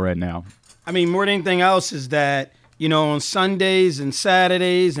Days Grill right now? I mean, more than anything else is that, on Sundays and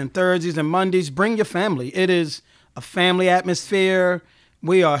Saturdays and Thursdays and Mondays, bring your family. It is a family atmosphere.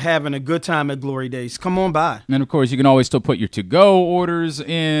 We are having a good time at Glory Days. Come on by. And, of course, you can always still put your to-go orders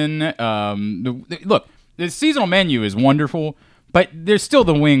in. Look, the seasonal menu is wonderful, but there's still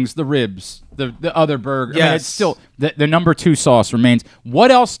the wings, the ribs, the other burger. Yes. I mean, it's still the number 2 sauce remains.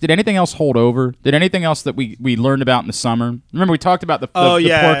 What else? Did anything else hold over? Did anything else that we learned about in the summer? Remember we talked about the pork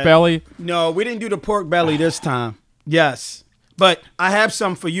belly? No, we didn't do the pork belly this time. Yes. But I have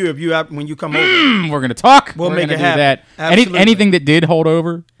some for you when you come over. We're going to talk. We'll make it do happen. That. Anything that did hold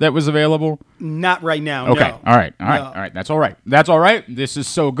over that was available? Not right now. Okay. No. All right. That's all right. This is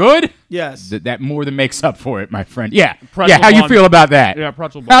so good. Yes. That more than makes up for it, my friend. Yeah. Pretzel How you bun. feel about that? Yeah,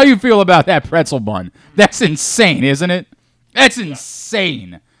 pretzel bun. How you feel about that pretzel bun? That's insane, isn't it? That's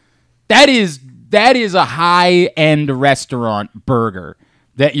insane. That is a high-end restaurant burger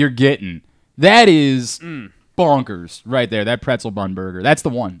that you're getting. That is bonkers right there. That pretzel bun burger. That's the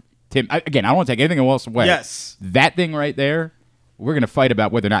one. Tim, I don't want to take anything else away. Yes. That thing right there, we're going to fight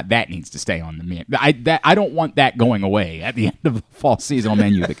about whether or not that needs to stay on the menu. I don't want that going away at the end of the fall seasonal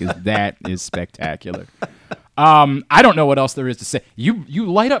menu because that is spectacular. I don't know what else there is to say.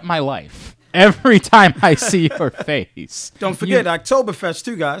 You light up my life every time I see your face. Don't forget Oktoberfest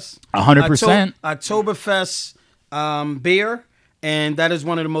too, guys. 100%. Oktoberfest beer, and that is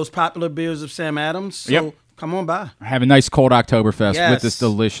one of the most popular beers of Sam Adams. So come on by. Have a nice cold Oktoberfest with this Yes.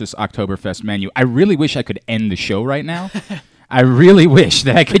 delicious Oktoberfest menu. I really wish I could end the show right now. I really wish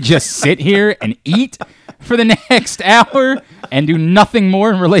that I could just sit here and eat for the next hour and do nothing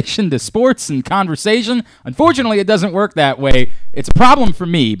more in relation to sports and conversation. Unfortunately, it doesn't work that way. It's a problem for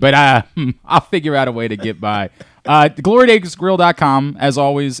me, but I'll figure out a way to get by. GloryDaysGrill.com, as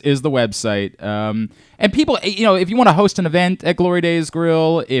always, is the website. And people, if you want to host an event at Glory Days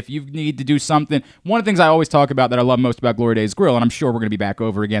Grill, if you need to do something, one of the things I always talk about that I love most about Glory Days Grill, and I'm sure we're going to be back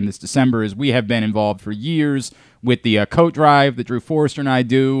over again this December, is we have been involved for years with the coat drive that Drew Forrester and I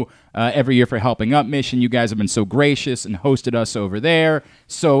do every year for Helping Up Mission. You guys have been so gracious and hosted us over there.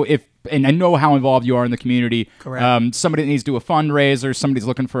 So and I know how involved you are in the community. Correct. Somebody that needs to do a fundraiser, somebody's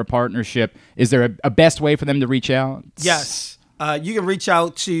looking for a partnership. Is there a best way for them to reach out? Yes. you can reach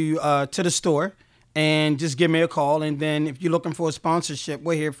out to the store and just give me a call. And then if you're looking for a sponsorship,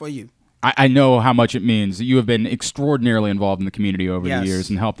 we're here for you. I know how much it means. You have been extraordinarily involved in the community over the years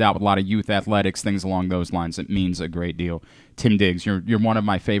and helped out with a lot of youth athletics, things along those lines. It means a great deal. Tim Diggs, you're one of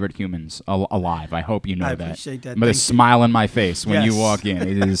my favorite humans alive. I hope you know that. I appreciate that. With a smile on my face when you walk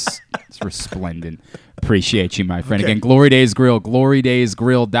in. It's resplendent. Appreciate you, my friend. Okay. Again, Glory Days Grill,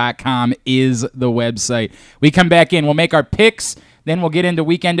 glorydaysgrill.com is the website. We come back in. We'll make our picks. Then we'll get into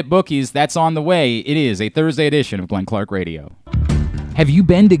Weekend at Bookies. That's on the way. It is a Thursday edition of Glenn Clark Radio. Have you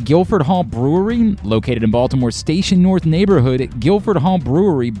been to Guilford Hall Brewery? Located in Baltimore's Station North neighborhood, Guilford Hall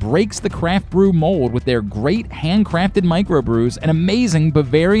Brewery breaks the craft brew mold with their great handcrafted microbrews and amazing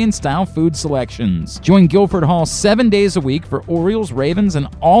Bavarian-style food selections. Join Guilford Hall 7 days a week for Orioles, Ravens, and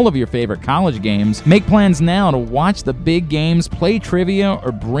all of your favorite college games. Make plans now to watch the big games, play trivia,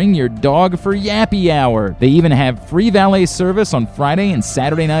 or bring your dog for Yappy Hour. They even have free valet service on Friday and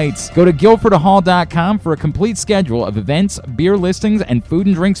Saturday nights. Go to guilfordhall.com for a complete schedule of events, beer listings, and food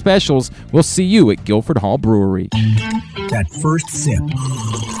and drink specials. We'll see you at Guilford Hall Brewery. That first sip.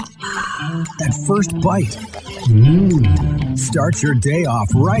 That first bite. Start your day off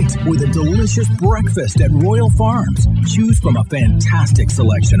right with a delicious breakfast at Royal Farms. Choose from a fantastic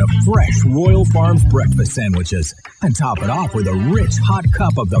selection of fresh Royal Farms breakfast sandwiches and top it off with a rich hot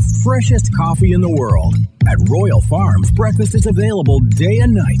cup of the freshest coffee in the world. At Royal Farms, breakfast is available day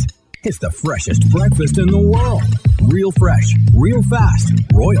and night. It's the freshest breakfast in the world. Real fresh, real fast.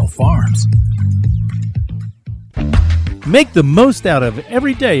 Royal Farms. Make the most out of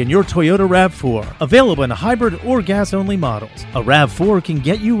every day in your Toyota RAV4. Available in hybrid or gas-only models. A RAV4 can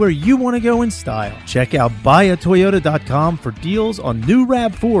get you where you want to go in style. Check out buyatoyota.com for deals on new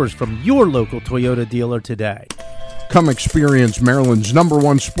RAV4s from your local Toyota dealer today. Come experience Maryland's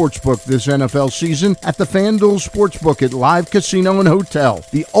 #1 sportsbook this NFL season at the FanDuel Sportsbook at Live Casino and Hotel,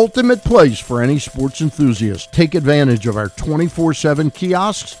 the ultimate place for any sports enthusiast. Take advantage of our 24/7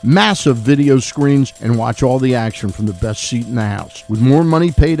 kiosks, massive video screens, and watch all the action from the best seat in the house. With more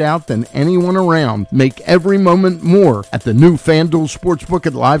money paid out than anyone around, make every moment more at the new FanDuel Sportsbook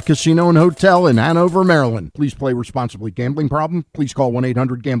at Live Casino and Hotel in Hanover, Maryland. Please play responsibly. Gambling problem? Please call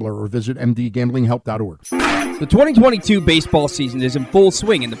 1-800-GAMBLER or visit mdgamblinghelp.org. The 2022 baseball season is in full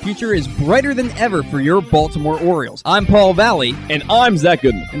swing, and the future is brighter than ever for your Baltimore Orioles. I'm Paul Valley. And I'm Zach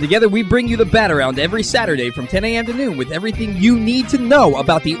Goodman. And together we bring you the Bat Around every Saturday from 10 a.m. to noon with everything you need to know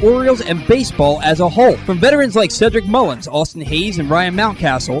about the Orioles and baseball as a whole. From veterans like Cedric Mullins, Austin Hayes, and Ryan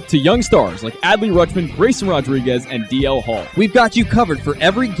Mountcastle, to young stars like Adley Rutschman, Grayson Rodriguez, and DL Hall. We've got you covered for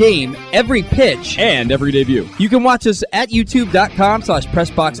every game, every pitch, and every debut. You can watch us at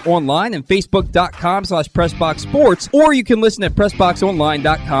youtube.com/PressBoxOnline and Facebook.com/PressBoxSports, or you can listen at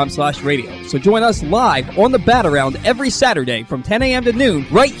PressBoxOnline.com/radio. So join us live on the Bat Around every Saturday from 10 a.m. to noon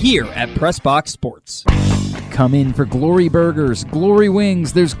right here at PressBox Sports. Come in for Glory Burgers, Glory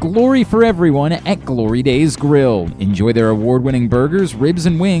Wings. There's glory for everyone at Glory Days Grill. Enjoy their award-winning burgers, ribs,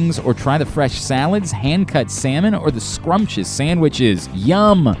 and wings, or try the fresh salads, hand-cut salmon, or the scrumptious sandwiches.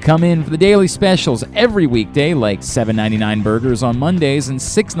 Yum! Come in for the daily specials every weekday, like $7.99 burgers on Mondays and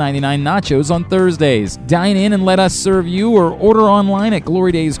 $6.99 nachos on Thursdays. Dine in and let us serve you, or order online at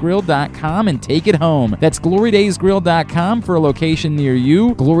glorydaysgrill.com and take it home. That's glorydaysgrill.com for a location near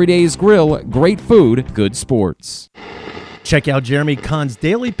you. Glory Days Grill, great food, good sports. Check out Jeremy Kahn's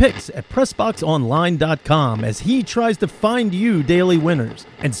daily picks at PressBoxOnline.com as he tries to find you daily winners.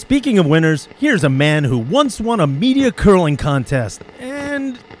 And speaking of winners, here's a man who once won a media curling contest,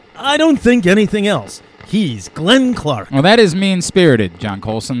 and I don't think anything else. He's Glenn Clark. Well, that is mean-spirited, John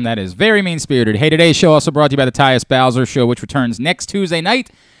Colson. That is very mean-spirited. Hey, today's show also brought to you by the Tyus Bowser Show, which returns next Tuesday night.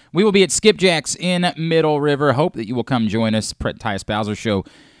 We will be at Skipjack's in Middle River. Hope that you will come join us. Tyus Bowser Show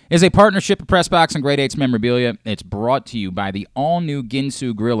is a partnership of PressBox and Great 8's Memorabilia. It's brought to you by the all-new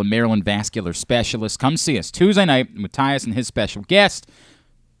Ginsu Grill and Maryland Vascular Specialist. Come see us Tuesday night with Tyus and his special guest.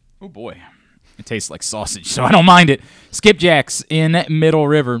 Oh, boy. It tastes like sausage, so I don't mind it. Skipjack's in Middle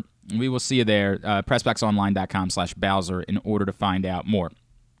River. We will see you there. PressBoxOnline.com/Bowser in order to find out more.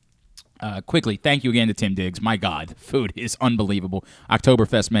 Quickly, thank you again to Tim Diggs. My God, food is unbelievable.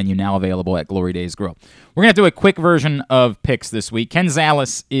 Oktoberfest menu now available at Glory Days Grill. We're going to do a quick version of picks this week. Ken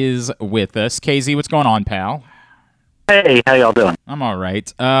Zales is with us. KZ, what's going on, pal? Hey, how y'all doing? I'm all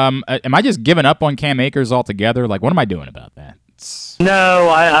right. Am I just giving up on Cam Akers altogether? Like, what am I doing about that? No,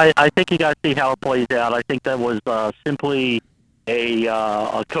 I think you got to see how it plays out. I think that was simply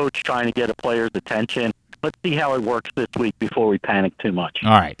a coach trying to get a player's attention. let's see how it works this week before we panic too much.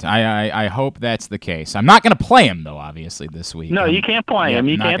 All right. I hope that's the case. I'm not going to play him, though, obviously, this week. No, you can't play him.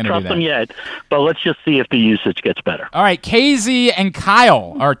 You can't trust him yet. But let's just see if the usage gets better. All right. KZ and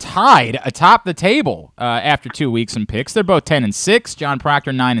Kyle are tied atop the table after 2 weeks in picks. They're both 10-6. John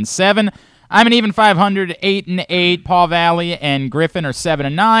Proctor 9-7. I'm an even 500, 8-8. Paul Valley and Griffin are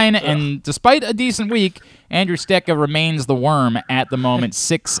 7-9. And despite a decent week, Andrew Stecca remains the worm at the moment,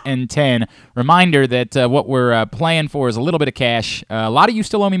 6-10. Reminder that what we're playing for is a little bit of cash. A lot of you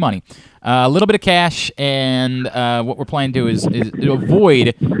still owe me money. A little bit of cash, and what we're playing to is to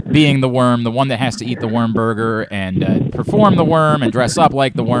avoid being the worm, the one that has to eat the worm burger and perform the worm and dress up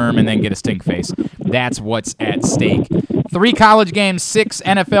like the worm and then get a stink face. That's what's at stake. 3 college games, 6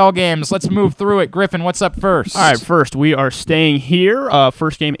 NFL games. Let's move through it. Griffin, what's up first? All right, first, we are staying here.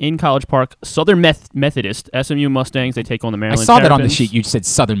 First game in College Park, Southern Methodist, SMU Mustangs. They take on the Maryland I saw that on the Terrapins. sheet. You said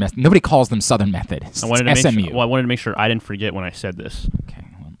Southern Methodist. Nobody calls them Southern Methodist. I wanted It's to SMU. I wanted to make sure I didn't forget when I said this. Okay.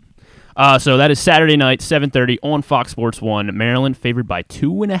 So that is Saturday night, 7:30 on Fox Sports 1. Maryland favored by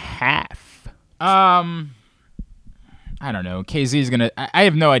 2.5. I don't know. KZ is going to... I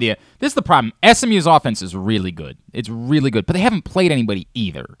have no idea. This is the problem. SMU's offense is really good. It's really good, but they haven't played anybody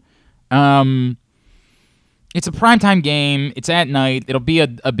either. It's a primetime game. It's at night. It'll be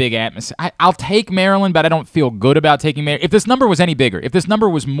a big atmosphere. I'll take Maryland, but I don't feel good about taking Maryland. If this number was any bigger, if this number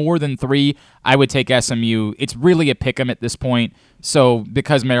was more than 3, I would take SMU. It's really a pick-em at this point. So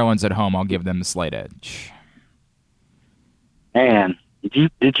because Maryland's at home, I'll give them the slight edge. Man,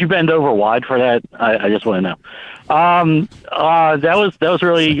 did you bend over wide for that? I just want to know. That was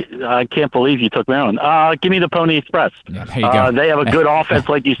really. I can't believe you took Maryland. Give me the Pony Express. Yeah, there you go. They have a good offense,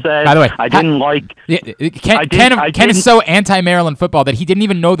 like you said. By the way, I didn't like. Ken is so anti-Maryland football that he didn't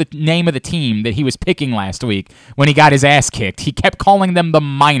even know the name of the team that he was picking last week when he got his ass kicked. He kept calling them the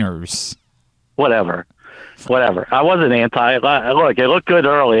Miners. Whatever. I wasn't anti. Look, it looked good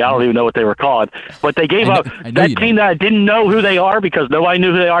early. I don't even know what they were called. But they gave up that team that I didn't know who they are because nobody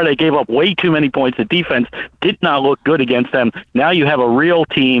knew who they are. They gave up way too many points. The defense did not look good against them. Now you have a real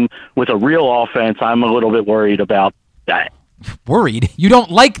team with a real offense. I'm a little bit worried about that. Worried? You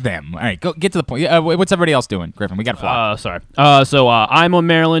don't like them. All right, go get to the point. What's everybody else doing, Griffin? We got to fly. Sorry. So I'm on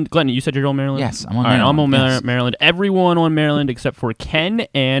Maryland. Glenn, you said you're on Maryland? Yes, I'm on Maryland. Maryland. I'm on Yes. Maryland. Everyone on Maryland except for Ken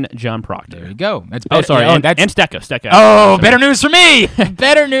and John Proctor. There you go. That's and Stecca. Better news for me.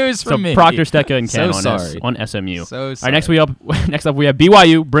 Better news for me. So Proctor, Stecca, and Ken on SMU. So sorry. All right, next up we have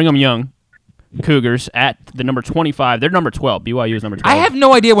BYU, Brigham Young Cougars at the number 25. They're number 12. BYU is number 12. I have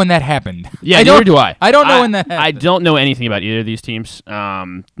no idea when that happened. Yeah, neither do I. I don't know when that happened. I don't know anything about either of these teams.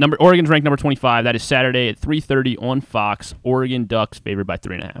 Oregon's ranked number 25. That is Saturday at 3:30 on Fox. Oregon Ducks favored by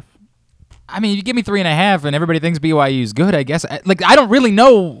 3.5. I mean, you give me 3.5, and everybody thinks BYU is good. I guess. I don't really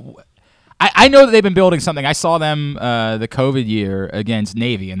know. I know that they've been building something. I saw them the COVID year against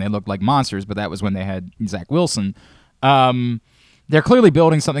Navy, and they looked like monsters. But that was when they had Zach Wilson. They're clearly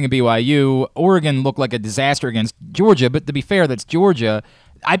building something at BYU. Oregon looked like a disaster against Georgia, but to be fair, that's Georgia.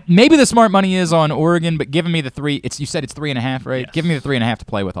 Maybe the smart money is on Oregon, but giving me the 3, you said it's 3.5, right? Yes. Give me the 3.5 to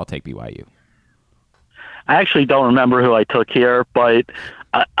play with. I'll take BYU. I actually don't remember who I took here, but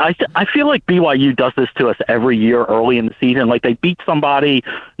I feel like BYU does this to us every year early in the season. Like they beat somebody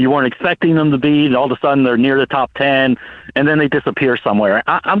you weren't expecting them to beat, and all of a sudden they're near the top 10, and then they disappear somewhere.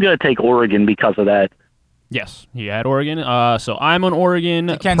 I'm going to take Oregon because of that. Yes, he had Oregon. So I'm on Oregon.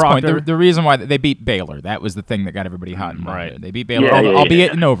 To Ken's Proctor. point, the reason why they beat Baylor, that was the thing that got everybody hot and bothered. Right. They beat Baylor,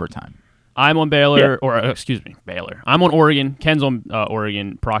 albeit in overtime. I'm on Baylor, Baylor. I'm on Oregon. Ken's on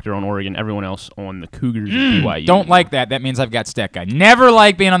Oregon. Proctor on Oregon. Everyone else on the Cougars and BYU. Don't like that. That means I've got Stecca. Never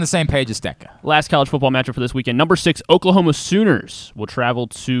like being on the same page as Stecca. Last college football matchup for this weekend. Number 6, Oklahoma Sooners will travel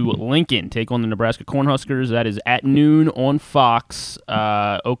to Lincoln, take on the Nebraska Cornhuskers. That is at noon on Fox.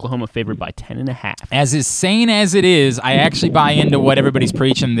 Oklahoma favored by 10.5. As insane as it is, I actually buy into what everybody's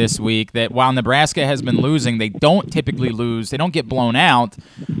preaching this week, that while Nebraska has been losing, they don't typically lose. They don't get blown out.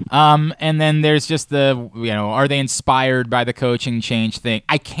 And then there's just the, are they inspired by the coaching change thing?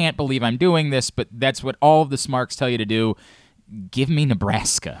 I can't believe I'm doing this, but that's what all of the smarks tell you to do. Give me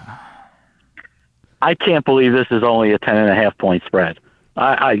Nebraska. I can't believe this is only a 10.5 point spread.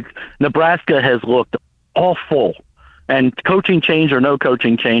 Nebraska has looked awful, and coaching change or no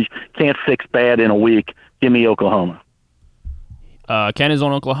coaching change can't fix bad in a week. Give me Oklahoma. Ken is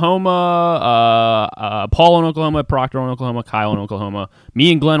on Oklahoma, Paul on Oklahoma, Proctor on Oklahoma, Kyle on Oklahoma,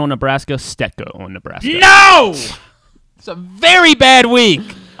 me and Glenn on Nebraska, Stecca on Nebraska. No! It's a very bad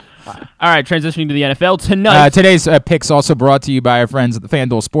week. All right, transitioning to the NFL tonight. Today's picks also brought to you by our friends at the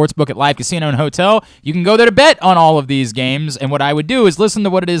FanDuel Sportsbook at Live Casino and Hotel. You can go there to bet on all of these games, and what I would do is listen to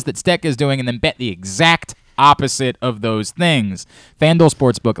what it is that Steck is doing and then bet the exact opposite of those things. FanDuel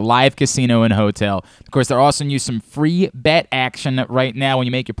Sportsbook, Live Casino and Hotel. Of course, they're offering you some free bet action right now when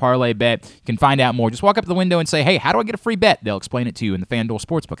you make your parlay bet. You can find out more. Just walk up to the window and say, hey, how do I get a free bet? They'll explain it to you in the FanDuel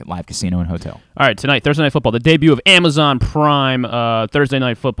Sportsbook at Live Casino and Hotel. All right, tonight, Thursday Night Football, the debut of Amazon Prime Thursday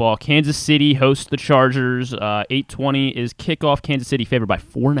Night Football. Kansas City hosts the Chargers. 8:20 is kickoff. Kansas City favored by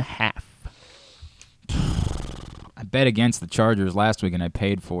 4.5. I bet against the Chargers last week and I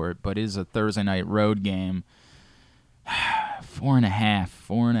paid for it, but it is a Thursday night road game.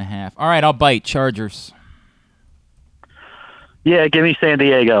 4.5. All right, I'll bite Chargers. Yeah, give me San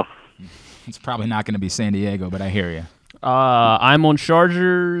Diego. It's probably not going to be San Diego, but I hear you. I'm on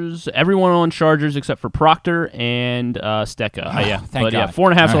Chargers. Everyone on Chargers except for Proctor and Stecca. Yeah, Thank but God. yeah,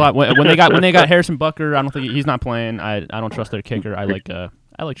 4.5's a All lot. When they got Harrison Butker, I don't think he's not playing. I don't trust their kicker. I like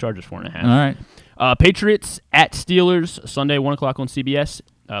Chargers 4.5. All right. Patriots at Steelers Sunday 1:00 on CBS.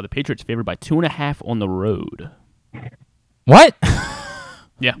 The Patriots favored by 2.5 on the road. What?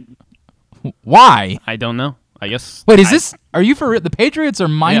 Yeah. Why? I don't know. I guess. Wait, this? Are you for real? The Patriots are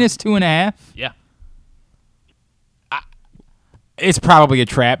minus 2.5? Yeah. It's probably a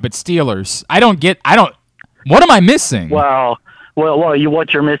trap, but Steelers. What am I missing? Well,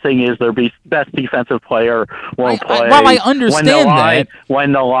 what you're missing is their best defensive player won't play. Well, I understand that.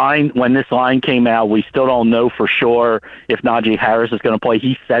 When this line came out, we still don't know for sure if Najee Harris is going to play.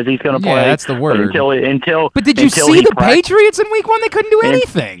 He says he's going to play. Yeah, that's the word. But did you see the Patriots in Week 1? They couldn't do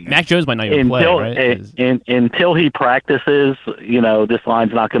anything. Mac Jones might not even play, right? Until he practices, this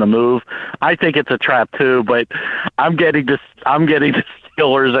line's not going to move. I think it's a trap too, but I'm getting the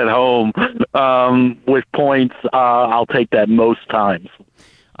Steelers at home with points. I'll take that most times.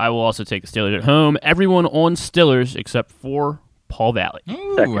 I will also take the Steelers at home. Everyone on Steelers except for Paul Valley.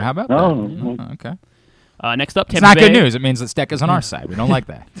 Ooh, how about that? Oh, okay. Next up, Tampa it's not Bay. good news. It means that Steck is on our side. We don't like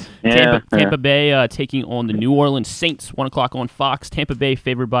that. Tampa Bay taking on the New Orleans Saints, 1:00 on Fox. Tampa Bay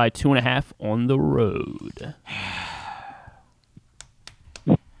favored by 2.5 on the road.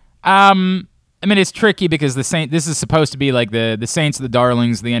 I mean, it's tricky because this is supposed to be like the Saints are the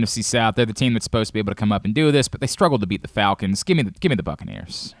darlings of the NFC South. They're the team that's supposed to be able to come up and do this, but they struggled to beat the Falcons. Give me the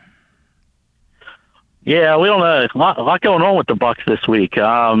Buccaneers. Yeah, we don't know. A lot going on with the Bucs this week.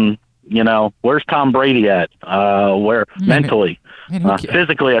 Where's Tom Brady at? Mentally?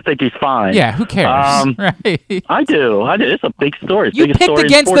 Physically, I think he's fine. Yeah, who cares? Right? I do. It's a big story. It's you biggest picked story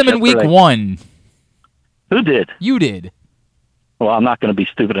against them in yesterday. Week 1. Who did? You did. Well, I'm not going to be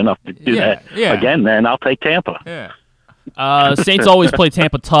stupid enough to do that again. Then I'll take Tampa. Yeah. Saints always play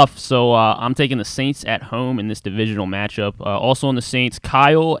Tampa tough, so I'm taking the Saints at home in this divisional matchup. Also on the Saints,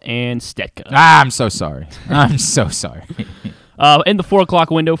 Kyle and Stetka. I'm so sorry. I'm so sorry. In the 4:00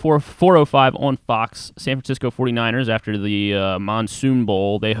 window for 4:05 on Fox, San Francisco 49ers, after the Monsoon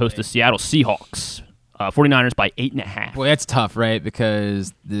Bowl, they host the Seattle Seahawks. 49ers by 8.5. Boy, that's tough, right?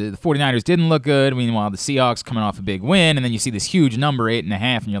 Because the 49ers didn't look good. Meanwhile, the Seahawks coming off a big win, and then you see this huge number,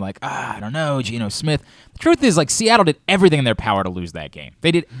 8.5, and you're like, I don't know, Geno Smith. The truth is, Seattle did everything in their power to lose that game. They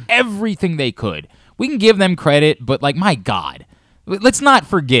did everything they could. We can give them credit, but, my God. Let's not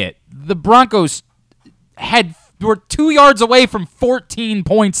forget, the Broncos were 2 yards away from 14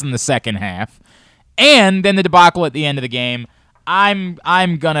 points in the second half, and then the debacle at the end of the game.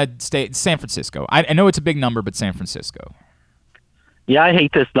 I'm gonna stay San Francisco. I know it's a big number, but San Francisco. Yeah, I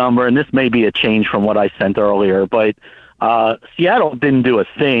hate this number, and this may be a change from what I sent earlier, but Seattle didn't do a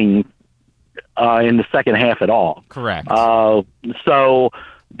thing in the second half at all. Correct. So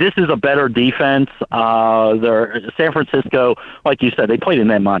this is a better defense. San Francisco, like you said, they played in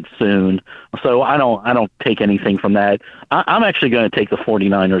that monsoon, so I don't take anything from that. I'm actually going to take the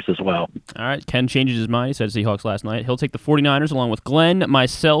 49ers as well. All right, Ken changes his mind. He said Seahawks last night. He'll take the 49ers along with Glenn,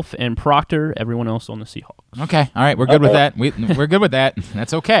 myself, and Proctor, everyone else on the Seahawks. Okay, all right, we're good with that. We're good with that.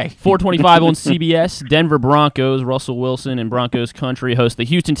 That's okay. 4:25 on CBS, Denver Broncos, Russell Wilson and Broncos Country host the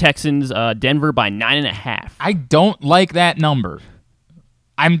Houston Texans, Denver by 9.5. I don't like that number.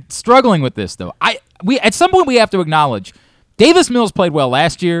 I'm struggling with this, though. We at some point we have to acknowledge Davis Mills played well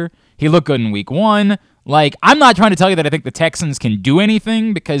last year. He looked good in Week 1. I'm not trying to tell you that I think the Texans can do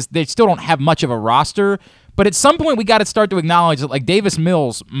anything because they still don't have much of a roster. But at some point we got to start to acknowledge that Davis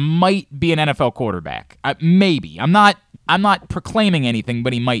Mills might be an NFL quarterback. Maybe. I'm not proclaiming anything,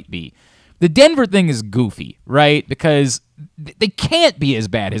 but he might be. The Denver thing is goofy, right? Because they can't be as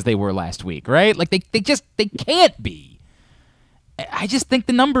bad as they were last week, right? They can't be. I just think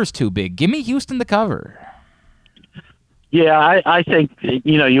the number's too big. Give me Houston to cover. Yeah, I think,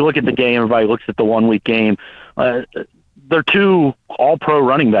 you look at the game, everybody looks at the 1 week game. They're two all-pro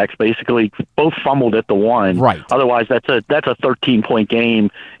running backs, basically, both fumbled at the one. Right. Otherwise, that's a 13-point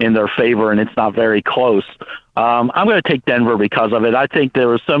game in their favor, and it's not very close. I'm going to take Denver because of it. I think there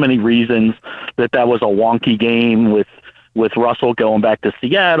were so many reasons that was a wonky game with Russell going back to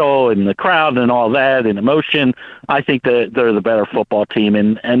Seattle and the crowd and all that and emotion. I think that they're the better football team,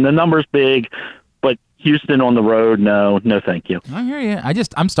 and the number's big. Houston on the road, no, thank you. I hear you.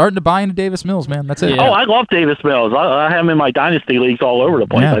 I'm starting to buy into Davis Mills, man. That's it. Yeah. Oh, I love Davis Mills. I have him in my dynasty leagues all over the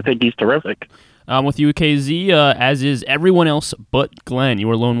place. Yeah. I think he's terrific. I'm with you, KZ, as is everyone else but Glenn. You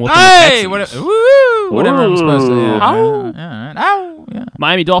were lone wolf. Hey, whatever I'm supposed to. Yeah.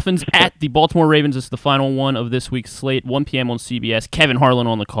 Miami Dolphins at the Baltimore Ravens. This is the final one of this week's slate. 1 p.m. on CBS. Kevin Harlan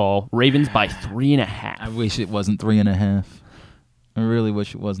on the call. Ravens by 3.5. I wish it wasn't 3.5. I really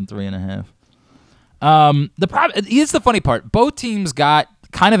wish it wasn't 3.5. Here's the funny part. Both teams got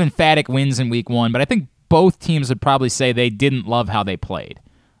kind of emphatic wins in week 1, but I think both teams would probably say they didn't love how they played,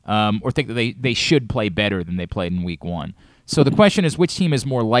 or think that they should play better than they played in week 1. So the question is, which team is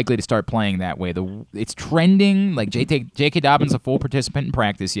more likely to start playing that way? It's trending, like J.K. Dobbins a full participant in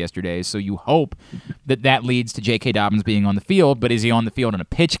practice yesterday, so you hope that leads to J.K. Dobbins being on the field, but is he on the field in a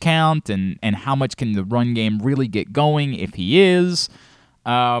pitch count, and how much can the run game really get going if he is?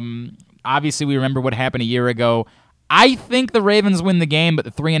 Obviously, we remember what happened a year ago. I think the Ravens win the game, but the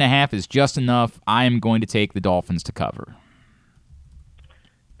 3.5 is just enough. I am going to take the Dolphins to cover.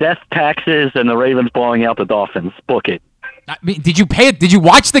 Death, taxes, and the Ravens blowing out the Dolphins. Book it. I mean, did you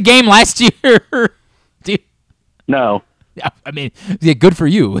watch the game last year? No. I mean, yeah, good for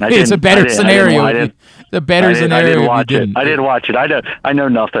you. It's a better scenario. The better scenario. I didn't watch it. I didn't watch it. I know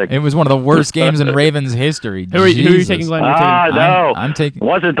nothing. It was one of the worst games in Ravens history. Who are you taking, Glenn? No. I'm taking. It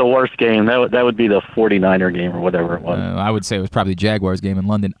wasn't the worst game. That would be the 49er game or whatever it was. I would say it was probably Jaguars game in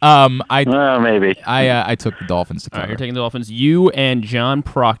London. Maybe. I took the Dolphins to cover. All right, you're taking the Dolphins. You and John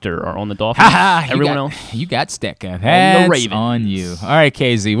Proctor are on the Dolphins. Everyone else, you got Stetka. That's on the Ravens. On you. All right,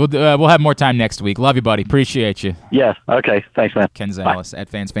 KZ. We'll have more time next week. Love you, buddy. Appreciate you. Yeah. Okay. Thanks, man. Ken Zales at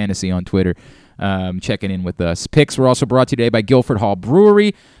Fans Fantasy on Twitter, checking in with us. Picks were also brought to you today by Guilford Hall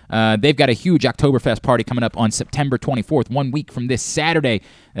Brewery. They've got a huge Oktoberfest party coming up on September 24th, 1 week from this Saturday.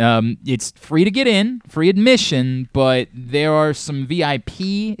 It's free to get in, free admission, but there are some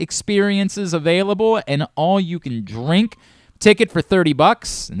VIP experiences available, and all you can drink. Ticket for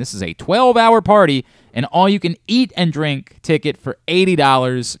 $30, and this is a 12-hour party, and all you can eat and drink ticket for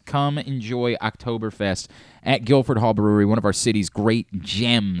 $80. Come enjoy Oktoberfest at Guilford Hall Brewery, one of our city's great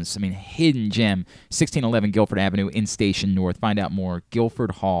gems. I mean, hidden gem, 1611 Guilford Avenue in Station North. Find out more,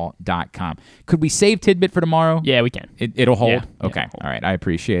 guilfordhall.com. Could we save Tidbit for tomorrow? Yeah, we can. It'll hold? Yeah, okay. Hold. All right. I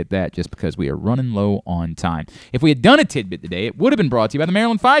appreciate that just because we are running low on time. If we had done a Tidbit today, it would have been brought to you by the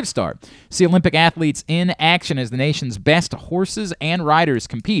Maryland 5-Star. See Olympic athletes in action as the nation's best horses and riders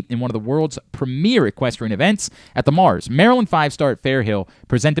compete in one of the world's premier equestrian events at the Mars. Maryland 5-Star at Fair Hill,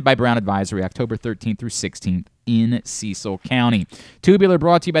 presented by Brown Advisory, October 13th through 16th. In Cecil County. Tubular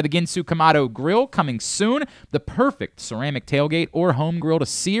brought to you by the Ginsu Kamado Grill, coming soon. The perfect ceramic tailgate or home grill to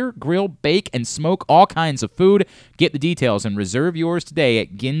sear, grill, bake, and smoke all kinds of food. Get the details and reserve yours today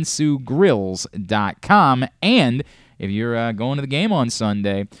at ginsugrills.com. And if you're going to the game on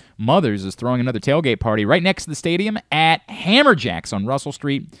Sunday, Mother's is throwing another tailgate party right next to the stadium at Hammerjacks on Russell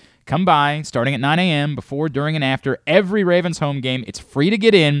Street. Come by, starting at 9 a.m., before, during, and after every Ravens home game. It's free to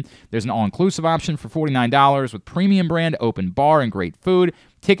get in. There's an all-inclusive option for $49 with premium brand, open bar, and great food.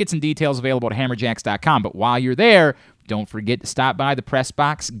 Tickets and details available at hammerjacks.com. But while you're there, don't forget to stop by the Press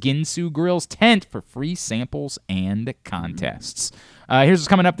Box Ginsu Grills tent for free samples and contests. Here's what's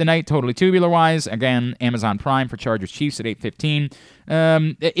coming up tonight, totally tubular-wise. Again, Amazon Prime for Chargers Chiefs at 8:15.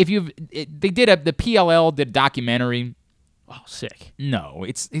 The PLL did a documentary. Oh, sick. No,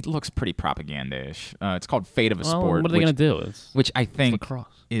 it looks pretty propaganda-ish. It's called Fate of a Sport. What are they going to do? Which I think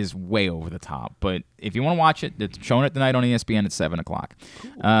is way over the top. But if you want to watch it, it's showing it tonight on ESPN at 7 o'clock.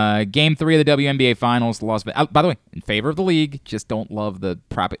 Cool. Game 3 of the WNBA Finals. By the way, in favor of the league, just don't love the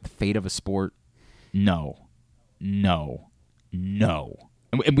Fate of a Sport. No.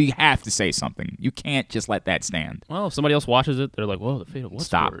 And we have to say something. You can't just let that stand. Well, if somebody else watches it, they're like, whoa, the fate of what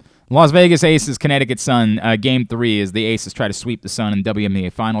Stop. sport? Las Vegas Aces, Connecticut Sun. Game 3 is the Aces try to sweep the Sun in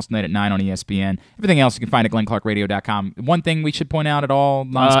WNBA Finals tonight at 9 on ESPN. Everything else you can find at glennclarkradio.com. One thing we should point out at all.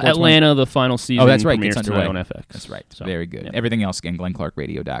 Atlanta, the final season. Oh, that's right. Premieres Gets underway on FX. That's right. So, very good. Yep. Everything else again,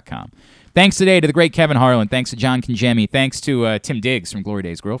 glennclarkradio.com. Thanks today to the great Kevin Harlan. Thanks to John Kingemi. Thanks to Tim Diggs from Glory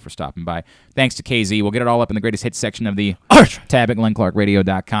Days Grill for stopping by. Thanks to KZ. We'll get it all up in the greatest hits section of the tab at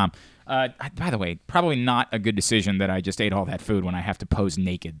glennclarkradio.com. By the way, probably not a good decision that I just ate all that food when I have to pose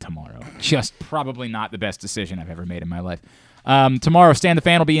naked tomorrow. Just probably not the best decision I've ever made in my life. Tomorrow, Stan the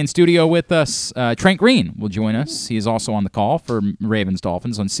Fan will be in studio with us. Trent Green will join us. He is also on the call for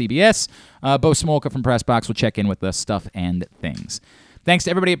Ravens-Dolphins on CBS. Bo Smolka from PressBox will check in with us, stuff and things. Thanks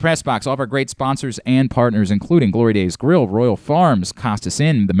to everybody at PressBox, all of our great sponsors and partners, including Glory Days Grill, Royal Farms, Costas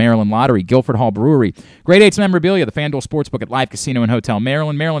Inn, the Maryland Lottery, Guilford Hall Brewery, Great 8's Memorabilia, the FanDuel Sportsbook at Live Casino and Hotel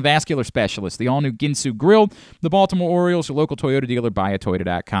Maryland, Maryland Vascular Specialist, the all-new Ginsu Grill, the Baltimore Orioles, your local Toyota dealer,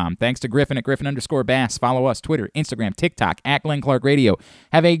 buyatoyota.com. Thanks to Griffin at Griffin_Bass. Follow us, Twitter, Instagram, TikTok, at Glenn Clark Radio.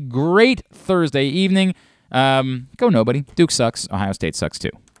 Have a great Thursday evening. Go nobody. Duke sucks. Ohio State sucks too.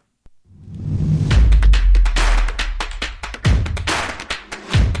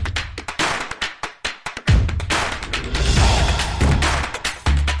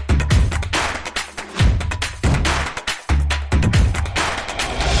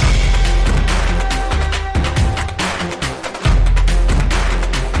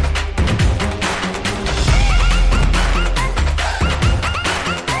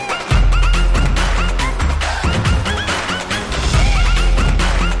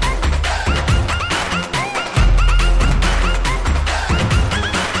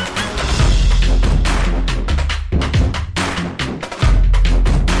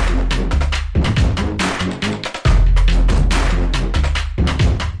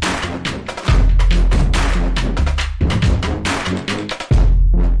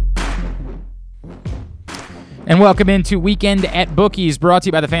 And welcome into Weekend at Bookies, brought to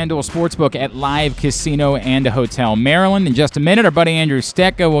you by the FanDuel Sportsbook at Live Casino and Hotel Maryland. In just a minute, our buddy Andrew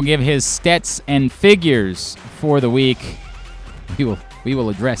Stetka will give his stats and figures for the week. We will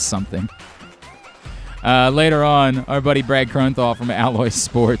address something. Later on, our buddy Brad Kronthal from Alloy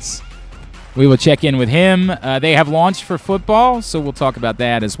Sports. We will check in with him. They have launched for football, so we'll talk about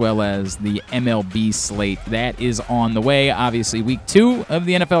that as well as the MLB slate. That is on the way. Obviously, week 2 of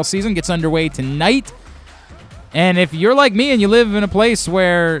the NFL season gets underway tonight. And if you're like me and you live in a place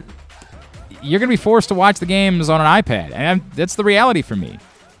where you're going to be forced to watch the games on an iPad, and that's the reality for me.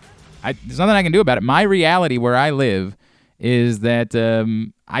 There's nothing I can do about it. My reality where I live is that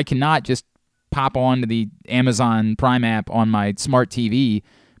I cannot just pop onto the Amazon Prime app on my smart TV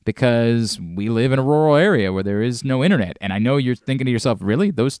because we live in a rural area where there is no internet. And I know you're thinking to yourself,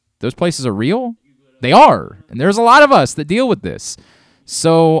 really? Those places are real? They are. And there's a lot of us that deal with this.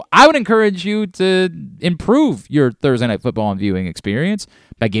 So I would encourage you to improve your Thursday Night Football and viewing experience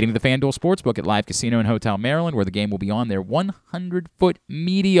by getting to the FanDuel Sportsbook at Live Casino and Hotel Maryland, where the game will be on their 100-foot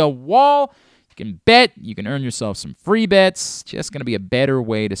media wall. You can bet. You can earn yourself some free bets. Just going to be a better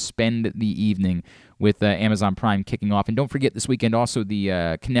way to spend the evening with Amazon Prime kicking off. And don't forget this weekend also the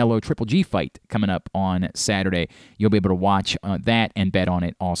Canelo Triple G fight coming up on Saturday. You'll be able to watch that and bet on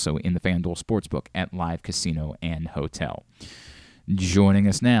it also in the FanDuel Sportsbook at Live Casino and Hotel. Joining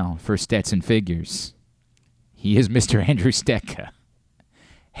us now for Stats and Figures, he is Mr. Andrew Stetka.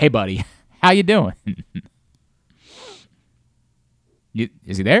 Hey, buddy. How you doing?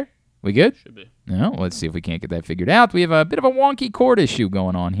 Is he there? We good? Should be. No, let's see if we can't get that figured out. We have a bit of a wonky cord issue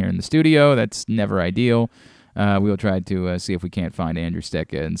going on here in the studio. That's never ideal. We'll try to see if we can't find Andrew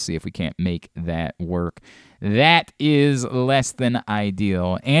Stetka and see if we can't make that work. That is less than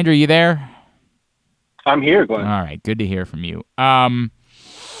ideal. Andrew, you there? I'm here, Glenn. All right, good to hear from you.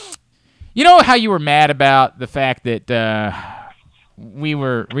 You know how you were mad about the fact that we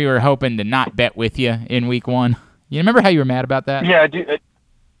were hoping to not bet with you in week 1? You remember how you were mad about that? Yeah, I do.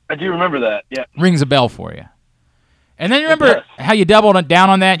 I do remember that. Yeah, rings a bell for you. And then you remember how you doubled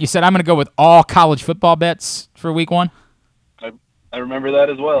down on that? You said, I'm going to go with all college football bets for week 1? I remember that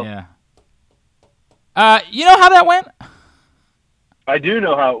as well. Yeah. You know how that went? I do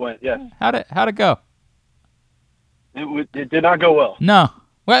know how it went, yes. How'd it go? It did not go well. No.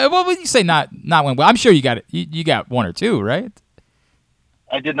 Well, what would you say not went well? I'm sure you got it. You got 1 or 2, right?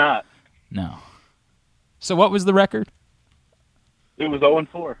 I did not. No. So what was the record? It was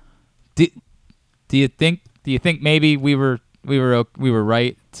 0-4. Do you think maybe we were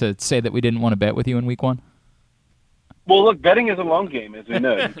right to say that we didn't want to bet with you in week 1? Well, look, betting is a long game, as we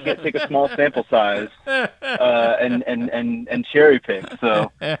know. You can't take a small sample size and cherry pick.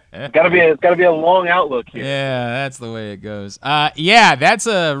 So it's got to be a long outlook here. Yeah, that's the way it goes. Yeah, that's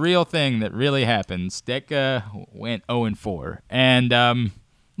a real thing that really happens. Stetka went 0-4, and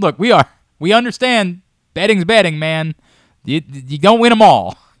look, we understand betting's betting, man. You don't win them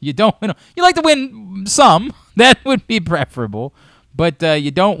all. You don't win them. You like to win some. That would be preferable. But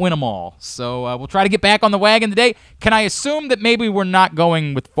you don't win them all. So we'll try to get back on the wagon today. Can I assume that maybe we're not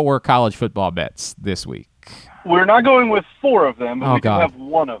going with 4 college football bets this week? We're not going with 4 of them, but we do have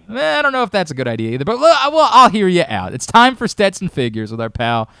 1 of them. I don't know if that's a good idea either, but I'll hear you out. It's time for Stetson Figures with our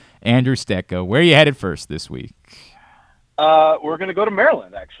pal Andrew Stecco. Where are you headed first this week? We're going to go to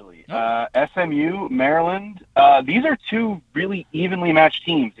Maryland, actually. SMU, Maryland. These are 2 really evenly matched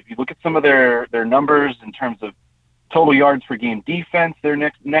teams. If you look at some of their numbers in terms of total yards per game defense, they're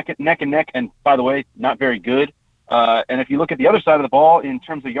neck and neck, and by the way, not very good. And if you look at the other side of the ball, in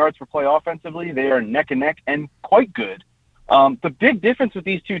terms of yards per play offensively, they are neck and neck and quite good. The big difference with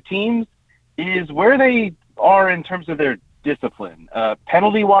these 2 teams is where they are in terms of their discipline.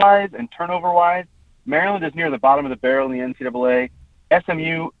 Penalty-wise and turnover-wise, Maryland is near the bottom of the barrel in the NCAA.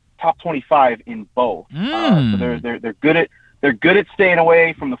 SMU, top 25 in both. So they're good at staying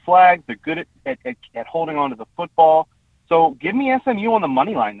away from the flag. They're good at holding on to the football. So give me SMU on the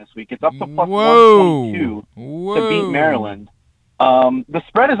money line this week. It's up to plus 122 to beat Maryland. The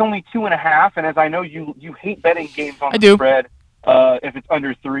spread is only 2.5, and as I know, you hate betting games on the spread if it's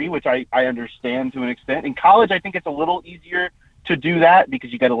under 3, which I understand to an extent. In college, I think it's a little easier to do that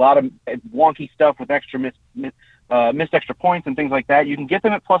because you get a lot of wonky stuff with extra missed extra points and things like that. You can get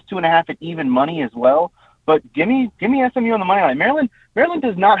them at plus 2.5 at even money as well. But give me SMU on the money line. Maryland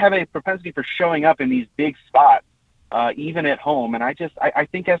does not have a propensity for showing up in these big spots. Even at home, and I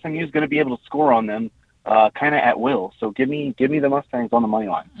think SMU is going to be able to score on them kind of at will. So give me the Mustangs on the money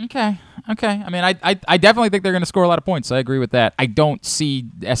line. Okay. I mean, I definitely think they're going to score a lot of points. I agree with that. I don't see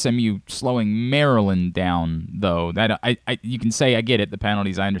SMU slowing Maryland down, though. That you can say I get it, the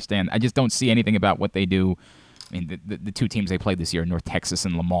penalties, I understand. I just don't see anything about what they do. I mean, the 2 teams they played this year, North Texas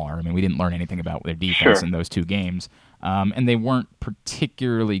and Lamar. I mean, we didn't learn anything about their defense in those 2 games. And they weren't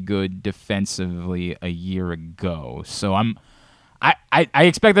particularly good defensively a year ago. So I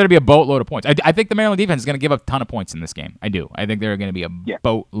expect there to be a boatload of points. I think the Maryland defense is going to give up a ton of points in this game. I do. I think there are going to be a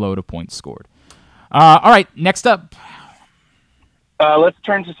boatload of points scored. All right, next up. Let's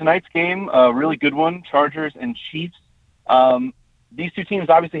turn to tonight's game, a really good one, Chargers and Chiefs. These 2 teams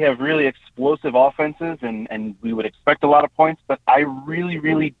obviously have really explosive offenses, and we would expect a lot of points, but I really,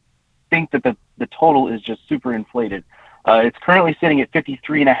 really think that the total is just super inflated. It's currently sitting at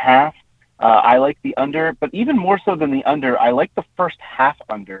 53.5. I like the under, but even more so than the under, I like the first half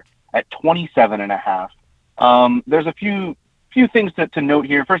under at 27.5. There's a few things to note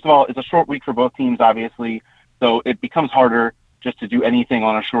here. First of all, it's a short week for both teams, obviously, so it becomes harder just to do anything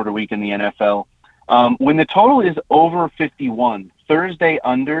on a shorter week in the NFL. When the total is over 51, Thursday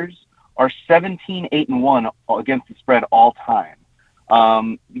unders are 17-8-1 against the spread all time.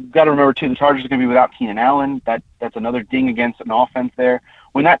 You've got to remember, too, the Chargers are going to be without Keenan Allen. That's another ding against an offense there.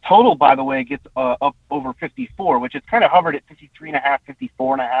 When that total, by the way, gets up over 54, which it's kind of hovered at 53.5,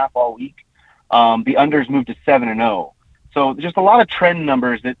 54.5 all week, the unders moved to 7-0. So just a lot of trend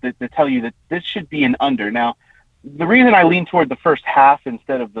numbers that tell you that this should be an under. Now, the reason I lean toward the first half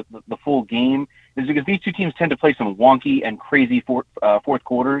instead of the full game is because these 2 teams tend to play some wonky and crazy fourth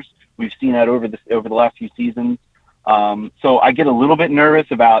quarters. We've seen that over the last few seasons. So I get a little bit nervous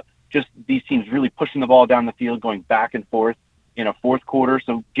about just these teams really pushing the ball down the field, going back and forth in a fourth quarter.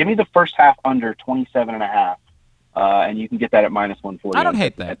 So give me the first half under 27.5, and you can get that at minus 140. I don't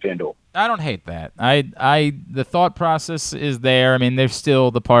hate that. At FanDuel. I don't hate that. The thought process is there. I mean, there's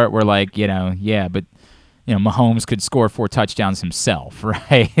still the part where but Mahomes could score 4 touchdowns himself,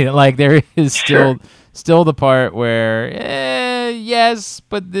 right? Like there is still the part where yes,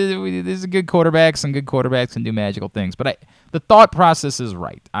 but there's a good quarterbacks, and good quarterbacks can do magical things. But the thought process is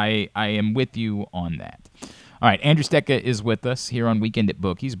right. I am with you on that. All right, Andrew Stecca is with us here on Weekend at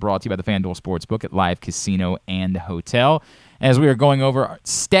Bookies, brought to you by the FanDuel Sportsbook at Live Casino and Hotel, as we are going over our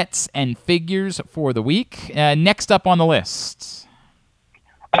stats and figures for the week. Next up on the list.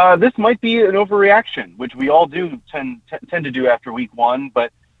 This might be an overreaction, which we all do tend to do after week 1.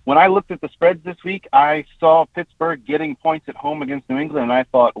 But when I looked at the spreads this week, I saw Pittsburgh getting points at home against New England, and I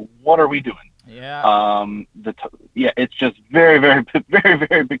thought, what are we doing? Yeah. It's just very, very, very,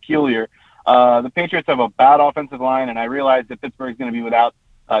 very peculiar. The Patriots have a bad offensive line, and I realize that Pittsburgh is going to be without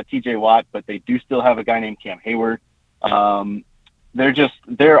T.J. Watt, but they do still have a guy named Cam Hayward.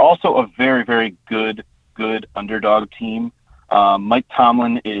 They're also a very, very good underdog team. Mike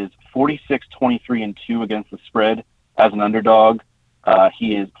Tomlin is 46-23-2 against the spread as an underdog.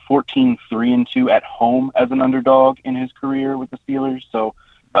 He is 14-3-2 at home as an underdog in his career with the Steelers. So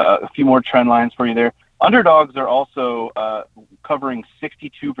a few more trend lines for you there. Underdogs are also covering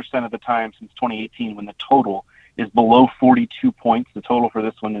 62% of the time since 2018 when the total is below 42 points. The total for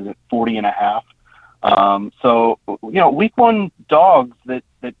this one is at 40.5. So, week 1 dogs that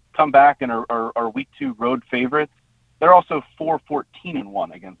come back and are week 2 road favorites, they're also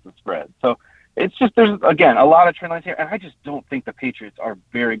 4-14-1 against the spread. So it's just there's again a lot of trend lines here, and I just don't think the Patriots are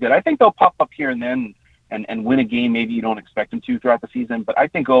very good. I think they'll pop up here and then and win a game maybe you don't expect them to throughout the season, but I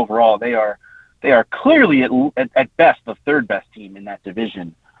think overall they are clearly at best the third best team in that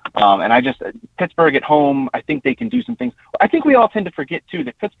division. And Pittsburgh at home, I think they can do some things. I think we all tend to forget too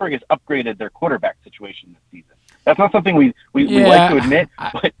that Pittsburgh has upgraded their quarterback situation this season. That's not something we like to admit.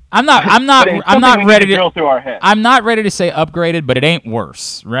 But I'm not ready to drill through our head. I'm not ready to say upgraded, but it ain't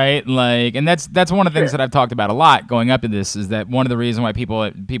worse, right? Like, and that's one of the things that I've talked about a lot going up to this is that one of the reasons why people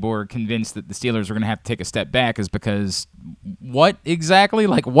were convinced that the Steelers were going to have to take a step back is because what exactly?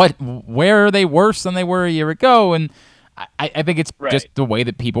 Like, where are they worse than they were a year ago? And I think it's just the way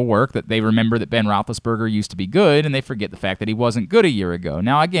that people work, that they remember that Ben Roethlisberger used to be good, and they forget the fact that he wasn't good a year ago.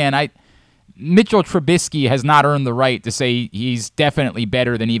 Now, again, Mitchell Trubisky has not earned the right to say he's definitely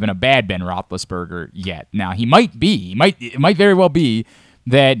better than even a bad Ben Roethlisberger yet. Now, he might be. It might very well be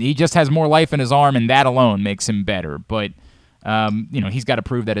that he just has more life in his arm, and that alone makes him better. But, he's got to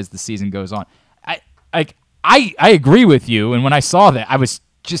prove that as the season goes on. I agree with you, and when I saw that, I was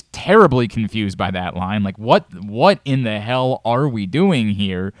just terribly confused by that line. Like, what in the hell are we doing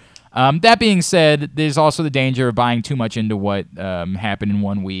here? That being said, there's also the danger of buying too much into what happened in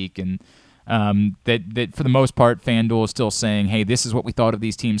 1 week, and that for the most part, FanDuel is still saying, hey, this is what we thought of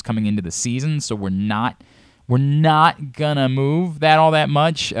these teams coming into the season, so we're not gonna move that all that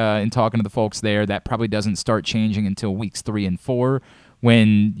much. In talking to the folks there, that probably doesn't start changing until weeks 3 and 4,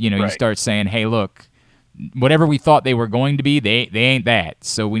 when you start saying, hey, look, whatever we thought they were going to be, they ain't that,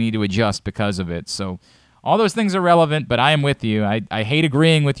 so we need to adjust because of it. So all those things are relevant, but I am with you. I hate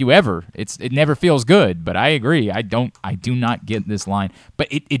agreeing with you ever. It never feels good, but I agree. I do not get this line. But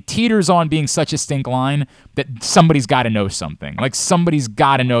it teeters on being such a stink line that somebody's got to know something. Like, somebody's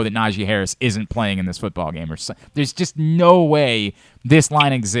got to know that Najee Harris isn't playing in this football game. There's just no way this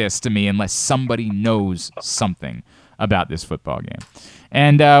line exists to me unless somebody knows something about this football game.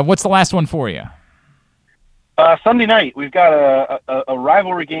 And what's the last one for you? Sunday night, we've got a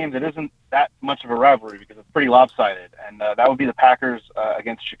rivalry game that isn't that much of a rivalry because it's pretty lopsided, and that would be the Packers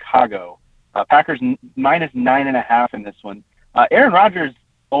against Chicago. Packers minus 9.5 in this one. Aaron Rodgers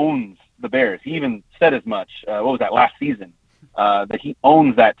owns the Bears. He even said as much. What was that, last season? That he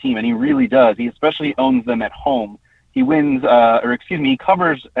owns that team, and he really does. He especially owns them at home. He he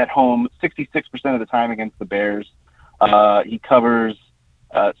covers at home 66% of the time against the Bears. He covers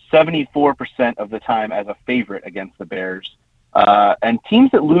 74% of the time as a favorite against the Bears. And teams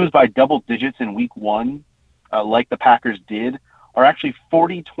that lose by double digits in week 1, like the Packers did, are actually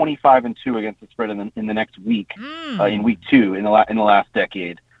 40, 25, and 2 against the spread in the next week, in week 2 in the last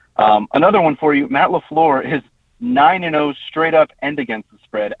decade. Another one for you, Matt LaFleur is 9-0 straight up and against the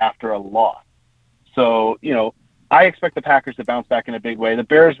spread after a loss. So, I expect the Packers to bounce back in a big way. The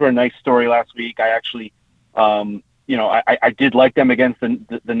Bears were a nice story last week. I actually, I did like them against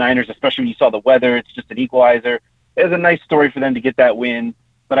the Niners, especially when you saw the weather. It's just an equalizer. It was a nice story for them to get that win.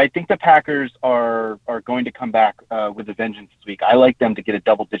 But I think the Packers are going to come back with a vengeance this week. I like them to get a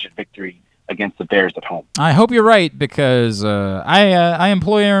double-digit victory against the Bears at home. I hope you're right, because I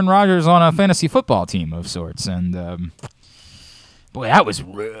employ Aaron Rodgers on a fantasy football team of sorts, and boy, that was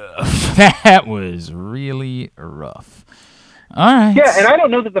rough. That was really rough. All right. Yeah, and I don't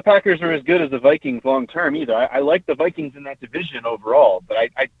know that the Packers are as good as the Vikings long term either. I like the Vikings in that division overall, but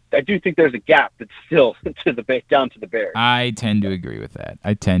I do think there's a gap that's still down to the Bears. I tend to agree with that.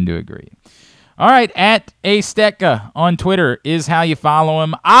 All right, at Stetka on Twitter is how you follow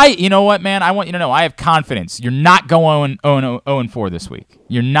him. You know what, man? I want you to know I have confidence. You're not going 0-4 this week.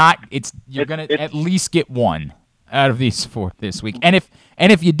 You're not. You're gonna at least get one out of these 4 this week. And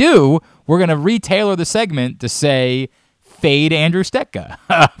if you do, we're gonna retailor the segment to say, fade Andrew Stetka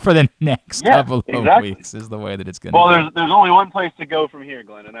for the next couple of weeks is the way that it's going to be. Well, there's only one place to go from here,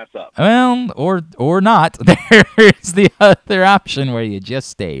 Glenn, and that's up. Well, or not. There's the other option where you just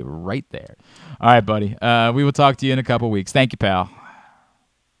stay right there. All right, buddy. We will talk to you in a couple of weeks. Thank you, pal.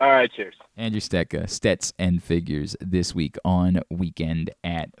 All right, cheers. Andrew Stetka, Stets and Figures this week on Weekend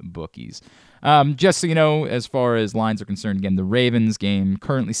at Bookies. Just so you know, as far as lines are concerned, again, the Ravens game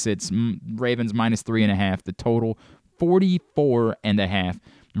currently sits Ravens minus 3.5. The total 44.5.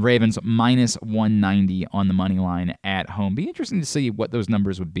 Ravens minus 190 on the money line at home. Be interesting to see what those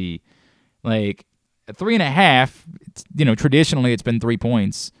numbers would be. Like 3.5, traditionally it's been 3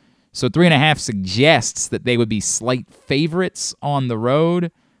 points. So 3.5 suggests that they would be slight favorites on the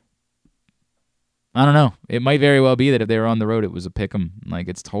road. I don't know. It might very well be that if they were on the road, it was a pick'em. Like,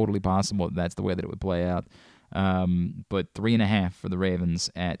 it's totally possible that's the way that it would play out. But 3.5 for the Ravens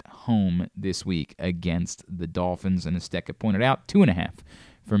at home this week against the Dolphins. And as Stetka pointed out, 2.5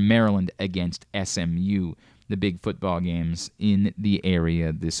 for Maryland against SMU, the big football games in the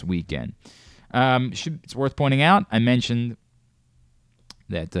area this weekend. It's worth pointing out, I mentioned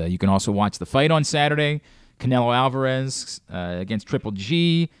that you can also watch the fight on Saturday, Canelo Alvarez against Triple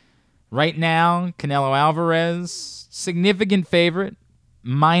G. Right now, Canelo Alvarez, significant favorite,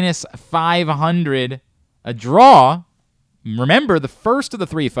 minus 500, a draw. Remember, the first of the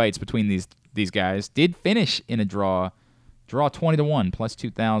 3 fights between these guys did finish in a draw 20-1, plus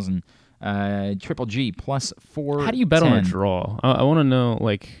 2,000. Triple G, plus 4. How do you bet on a draw? I want to know,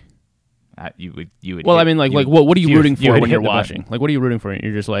 like... You would. Well, hit, I mean, like, what are you rooting for when you're hit watching? Like, what are you rooting for?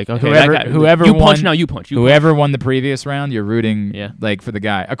 You're just like, okay, whoever you won, punch now, you punch. Whoever won the previous round, you're rooting like for the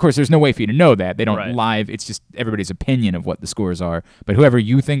guy. Of course, there's no way for you to know that. They don't live. It's just everybody's opinion of what the scores are. But whoever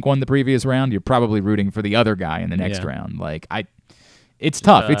you think won the previous round, you're probably rooting for the other guy in the next round. Like it's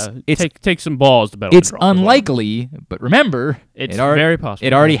tough. It's take some balls to bet. It's unlikely, but remember, it's very possible.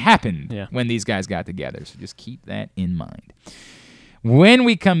 It already happened when these guys got together. So just keep that in mind. When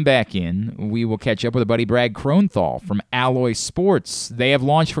we come back in, we will catch up with our buddy Brad Kronthal from Alloy Sports. They have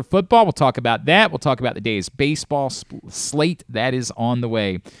launched for football. We'll talk about that. We'll talk about the day's baseball slate that is on the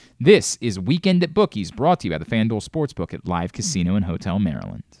way. This is Weekend at Bookies, brought to you by the FanDuel Sportsbook at Live Casino and Hotel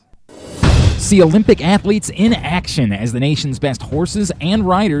Maryland. See Olympic athletes in action as the nation's best horses and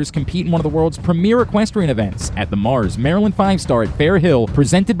riders compete in one of the world's premier equestrian events at the Mars Maryland 5-Star at Fair Hill,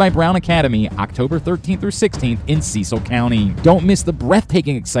 presented by Brown Academy, October 13th through 16th in Cecil County. Don't miss the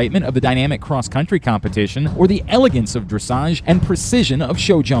breathtaking excitement of the dynamic cross-country competition or the elegance of dressage and precision of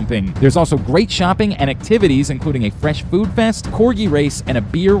show jumping. There's also great shopping and activities, including a fresh food fest, corgi race, and a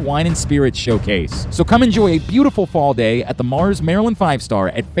beer, wine, and spirits showcase. So come enjoy a beautiful fall day at the Mars Maryland 5-Star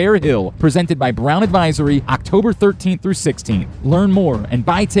at Fair Hill, presented by Brown Advisory, October 13th through 16th. Learn more and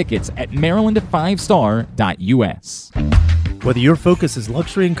buy tickets at maryland5star.us. Whether your focus is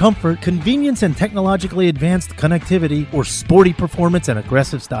luxury and comfort, convenience and technologically advanced connectivity, or sporty performance and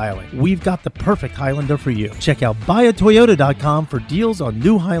aggressive styling, we've got the perfect Highlander for you. Check out buyatoyota.com for deals on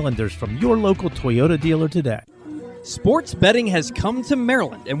new Highlanders from your local Toyota dealer today. Sports betting has come to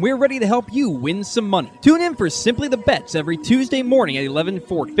Maryland, and we're ready to help you win some money. Tune in for Simply the Bets every Tuesday morning at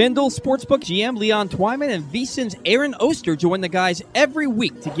 11:40. FanDuel Sportsbook GM Leon Twyman and VSiN's Aaron Oster join the guys every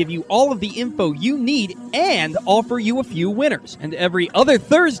week to give you all of the info you need and offer you a few winners. And every other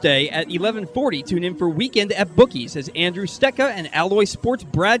Thursday at 11:40, tune in for Weekend at Bookies as Andrew Stecca and Alloy Sports'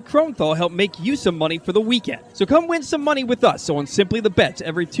 Brad Kronthal help make you some money for the weekend. So come win some money with us on Simply the Bets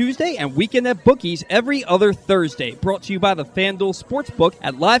every Tuesday and Weekend at Bookies every other Thursday. Brought to you by the FanDuel Sportsbook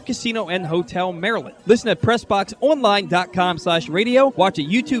at Live Casino and Hotel Maryland. Listen at PressBoxOnline.com/radio. Watch at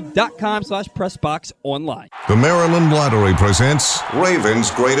YouTube.com/PressBoxOnline. The Maryland Lottery presents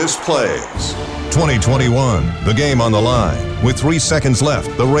Ravens' Greatest Plays. 2021, the game on the line. With 3 seconds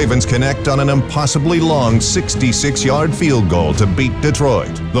left, the Ravens connect on an impossibly long 66-yard field goal to beat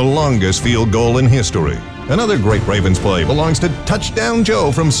Detroit, the longest field goal in history. Another great Ravens play belongs to Touchdown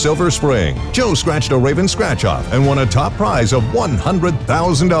Joe from Silver Spring. Joe scratched a Ravens scratch-off and won a top prize of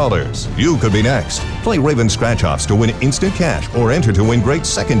 $100,000. You could be next. Play Ravens scratch-offs to win instant cash or enter to win great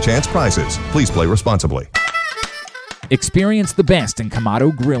second-chance prizes. Please play responsibly. Experience the best in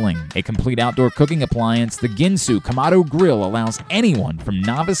Kamado Grilling, a complete outdoor cooking appliance. The Ginsu Kamado Grill allows anyone from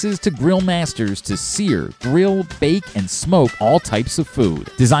novices to grill masters to sear, grill, bake, and smoke all types of food.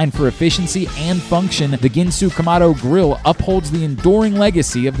 Designed for efficiency and function, the Ginsu Kamado Grill upholds the enduring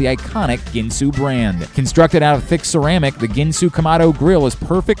legacy of the iconic Ginsu brand. Constructed out of thick ceramic, the Ginsu Kamado Grill is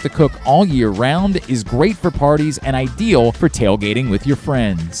perfect to cook all year round, is great for parties, and ideal for tailgating with your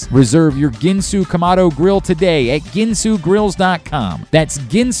friends. Reserve your Ginsu Kamado Grill today at ginsugrills.com. That's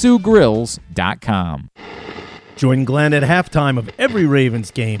ginsugrills.com. Join Glenn at halftime of every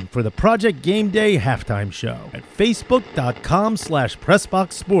Ravens game for the Project Game Day halftime show at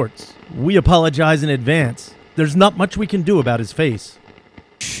facebook.com/PressBoxSports. We apologize in advance. There's not much we can do about his face.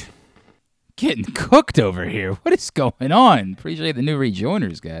 Getting cooked over here. What is going on? Appreciate the new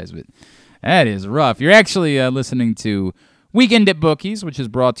rejoiners, guys, but that is rough. You're actually listening to Weekend at Bookies, which is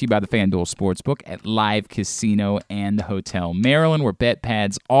brought to you by the FanDuel Sportsbook at Live Casino and Hotel Maryland, where bet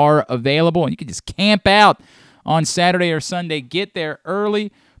pads are available, and you can just camp out on Saturday or Sunday. Get there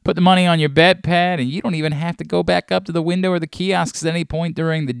early, put the money on your bet pad, and you don't even have to go back up to the window or the kiosks at any point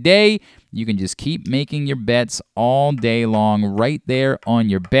during the day. You can just keep making your bets all day long right there on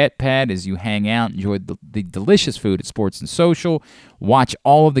your bet pad as you hang out, enjoy the delicious food at Sports and Social, watch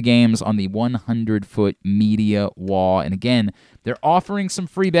all of the games on the 100-foot media wall. And again, they're offering some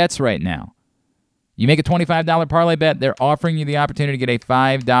free bets right now. You make a $25 parlay bet, they're offering you the opportunity to get a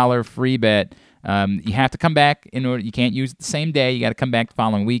 $5 free bet You have to come back in order. You can't use it the same day. You got to come back the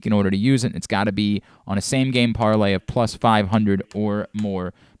following week in order to use it. And it's got to be on a same-game parlay of plus 500 or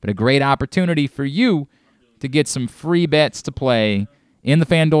more. But a great opportunity for you to get some free bets to play in the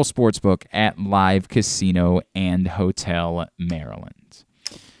FanDuel Sportsbook at Live Casino and Hotel Maryland.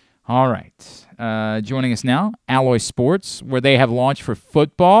 All right. Joining us now, Alloy Sports, where they have launched for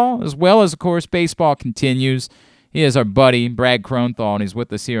football, as well as, of course, baseball continues. He is our buddy, Brad Kronthal, and he's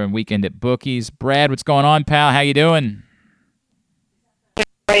with us here on Weekend at Bookies. Brad, what's going on, pal? How you doing?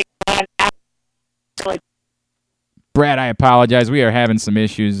 Brad, I apologize. We are having some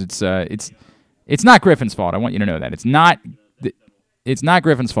issues. It's not Griffin's fault. I want you to know that. It's not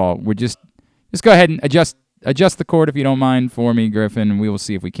Griffin's fault. We're just go ahead and adjust the cord if you don't mind for me, Griffin, and we will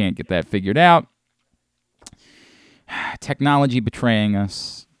see if we can't get that figured out. Technology betraying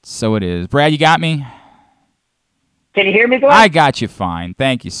us. So it is. Brad, you got me? Can you hear me, Glenn? I got you fine.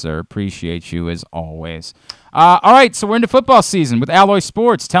 Thank you, sir. Appreciate you as always. All right, so we're into football season with Alloy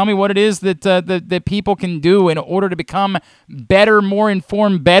Sports. Tell me what it is that people can do in order to become better, more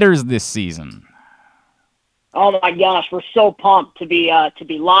informed bettors this season. Oh my gosh, we're so pumped to be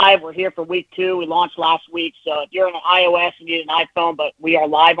live. We're here for week 2. We launched last week, so if you're on an iOS and you need an iPhone, but we are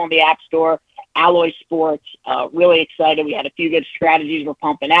live on the App Store. Alloy Sports. Really excited. We had a few good strategies we're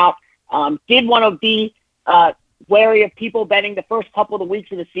pumping out. Did want to be wary of people betting the first couple of the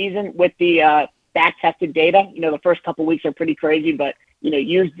weeks of the season with the back-tested data. The first couple of weeks are pretty crazy, but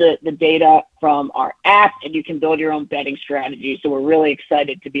use the data from our app and you can build your own betting strategy. So we're really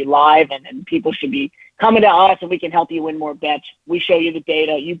excited to be live, and people should be coming to us and we can help you win more bets. We show you the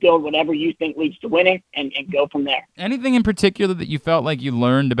data. You build whatever you think leads to winning and go from there. Anything in particular that you felt like you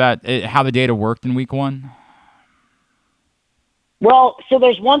learned about how the data worked in week 1? Well, so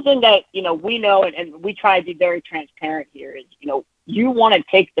there's one thing that, we know, and we try to be very transparent here is, you want to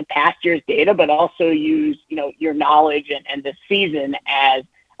take the past year's data, but also use, your knowledge and the season as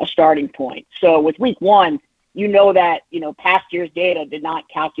a starting point. So with week 1, that, past year's data did not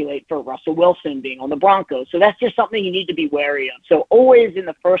calculate for Russell Wilson being on the Broncos. So that's just something you need to be wary of. So always in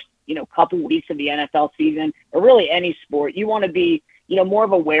the first, couple weeks of the NFL season, or really any sport, you want to be, more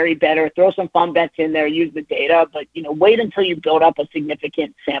of a wary bettor, throw some fun bets in there, use the data, but, wait until you build up a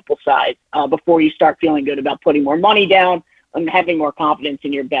significant sample size before you start feeling good about putting more money down and having more confidence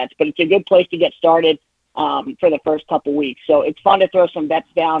in your bets. But it's a good place to get started for the first couple weeks. So it's fun to throw some bets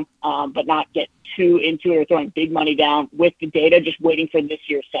down, but not get too into it or throwing big money down with the data, just waiting for this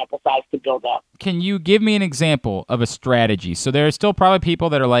year's sample size to build up. Can you give me an example of a strategy? So there are still probably people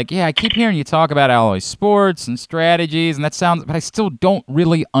that are like, yeah, I keep hearing you talk about Alloy Sports and strategies, and that sounds, but I still don't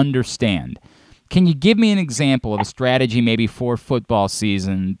really understand. Can you give me an example of a strategy maybe for football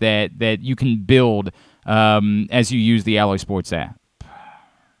season that you can build as you use the Alloy Sports app?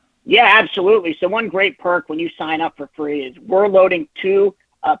 Yeah, absolutely. So one great perk when you sign up for free is we're loading 2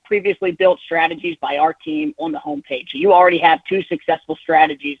 previously built strategies by our team on the homepage. So you already have 2 successful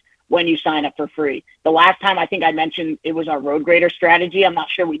strategies when you sign up for free. The last time I think I mentioned it was our Road Grader strategy. I'm not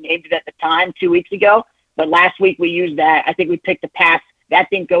sure we named it at the time 2 weeks ago, but last week we used that. I think we picked a pass. That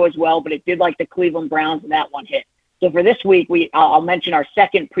didn't go as well, but it did like the Cleveland Browns and that one hit. So for this week, I'll mention our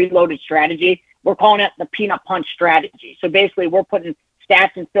second preloaded strategy. We're calling it the Peanut Punch strategy. So basically we're putting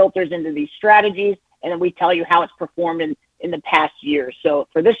stats and filters into these strategies, and then we tell you how it's performed in the past year. So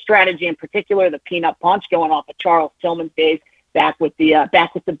for this strategy in particular, the Peanut Punch, going off of Charles Tillman's days back with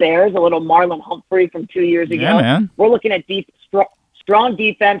the Bears, a little Marlon Humphrey from 2 years ago. Yeah, man. We're looking at strong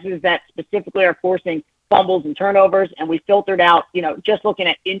defenses that specifically are forcing fumbles and turnovers, and we filtered out, just looking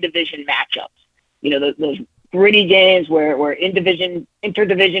at in-division matchups. Those gritty games where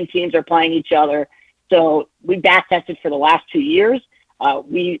interdivision teams are playing each other. So we back-tested for the last 2 years.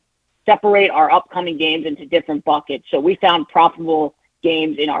 We separate our upcoming games into different buckets. So we found profitable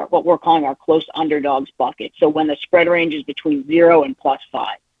games in what we're calling our close underdogs bucket. So when the spread range is between 0 and +5.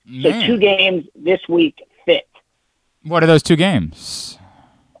 Man. So 2 games this week fit. What are those 2 games?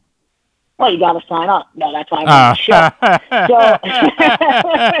 Well, you got to sign up. No, that's why I'm on the show. So,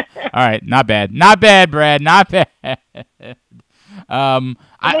 all right, not bad. Not bad, Brad. Not bad. To make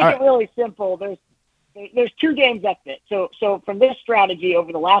it really simple, there's 2 games that fit. So from this strategy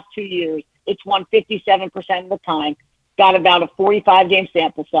over the last 2 years, it's won 57% of the time, got about a 45-game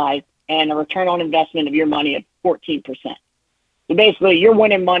sample size, and a return on investment of your money of 14%. So basically, you're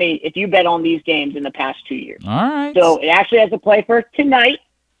winning money if you bet on these games in the past 2 years. All right. So it actually has a play for tonight.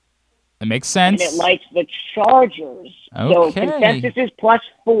 That makes sense. And it likes the Chargers. Okay. So consensus is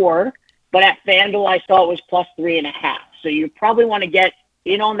 +4, but at FanDuel I saw it was +3.5. So you probably want to get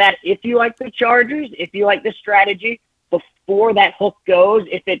in on that if you like the Chargers, if you like the strategy. before that hook goes,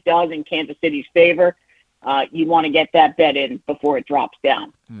 if it does in Kansas City's favor, you want to get that bet in before it drops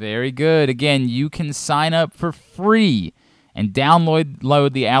down. Very good. Again, you can sign up for free and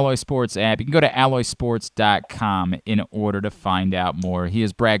download the Alloy Sports app. You can go to alloysports.com in order to find out more. He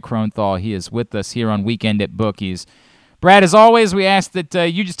is Brad Kronthal. He is with us here on Weekend at Bookies. Brad, as always, we ask that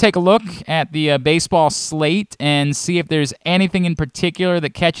you just take a look at the baseball slate and see if there's anything in particular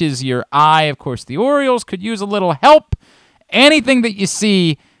that catches your eye. Of course, the Orioles could use a little help. Anything that you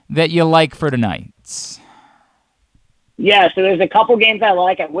see that you like for tonight? Yeah, so there's a couple games I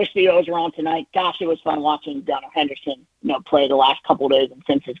like. I wish the O's were on tonight. Gosh, it was fun watching Gunnar Henderson, play the last couple of days and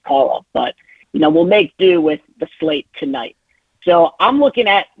since his call-up. But, we'll make do with the slate tonight. So I'm looking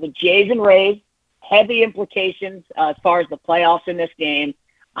at the Jays and Rays, heavy implications as far as the playoffs in this game.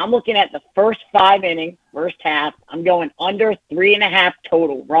 I'm looking at the first 5 innings, first half. I'm going under 3.5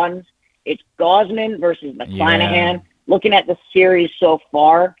 total runs. It's Gausman versus McClanahan. Yeah. Looking at the series so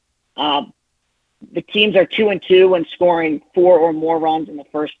far, the teams are 2-2 when scoring 4 or more runs in the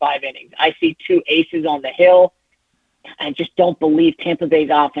first 5 innings. I see 2 aces on the hill. I just don't believe Tampa Bay's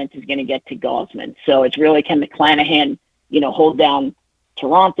offense is going to get to Gausman. So it's really, can McClanahan, hold down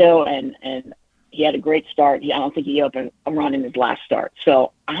Toronto? And he had a great start. I don't think he opened a run in his last start.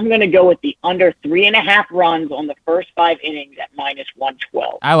 So I'm going to go with the under 3.5 runs on the first 5 innings at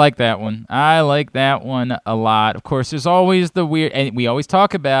 -112. I like that one. I like that one a lot. Of course, there's always the weird, and we always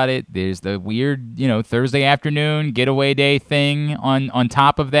talk about it, there's the weird, Thursday afternoon getaway day thing on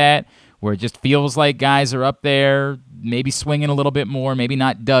top of that, where it just feels like guys are up there, maybe swinging a little bit more, maybe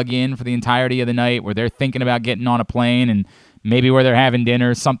not dug in for the entirety of the night, where they're thinking about getting on a plane and maybe where they're having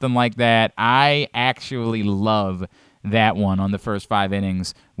dinner, something like that. I actually love that one on the first 5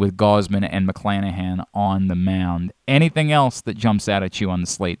 innings with Gausman and McClanahan on the mound. Anything else that jumps out at you on the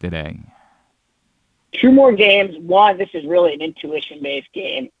slate today? 2 more games. One, this is really an intuition-based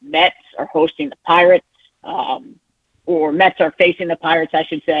game. Mets are hosting the Pirates, or Mets are facing the Pirates, I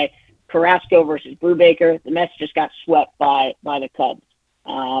should say. Carrasco versus Brubaker. The Mets just got swept by the Cubs.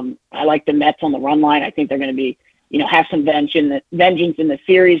 I like the Mets on the run line. I think they're going to be, have some vengeance in the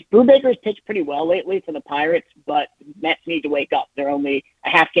series. Brubaker's pitched pretty well lately for the Pirates, but Mets need to wake up. They're only a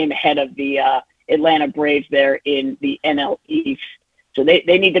half game ahead of the Atlanta Braves there in the NL East. So they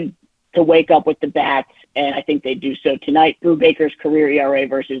need to wake up with the bats, and I think they do so tonight. Brubaker's career ERA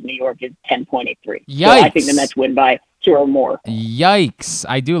versus New York is 10.83. Yikes. So I think the Mets win by 2 or more. Yikes.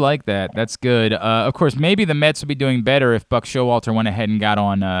 I do like that. That's good. Of course, maybe the Mets would be doing better if Buck Showalter went ahead and got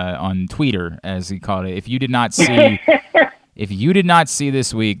on Twitter, as he called it. If you did not see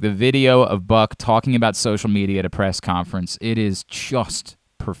this week the video of Buck talking about social media at a press conference, it is just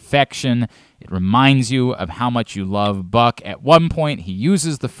perfection. It reminds you of how much you love Buck. At one point, he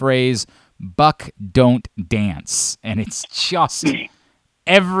uses the phrase, "Buck don't dance," and it's just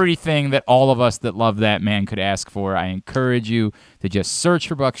everything that all of us that love that man could ask for. I encourage you to just search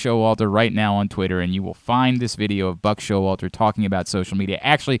for Buck Showalter right now on Twitter, and you will find this video of Buck Showalter talking about social media.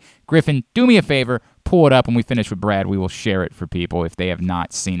 Actually, Griffin, do me a favor, pull it up when we finish with Brad. We will share it for people if they have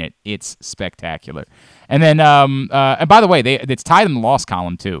not seen it. It's spectacular. And then, and by the way, it's tied in the loss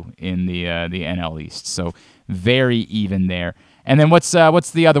column too in the NL East, so very even there. And then what's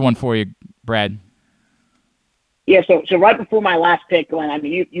the other one for you, Brad? Yeah, so right before my last pick, Glenn, I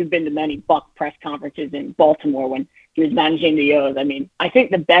mean, you've been to many Buck press conferences in Baltimore when he was managing the O's. I mean, I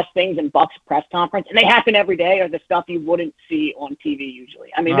think the best things in Buck's press conference, and they happen every day, are the stuff you wouldn't see on TV usually.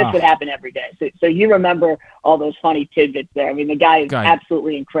 I mean, this would happen every day. So you remember all those funny tidbits there. I mean, the guy is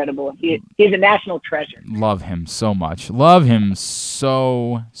absolutely incredible. He's a national treasure. Love him so much. Love him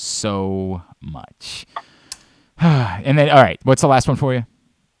so much. And then, all right, what's the last one for you?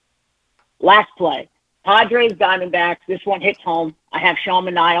 Last play. Padres, Diamondbacks. This one hits home. I have Sean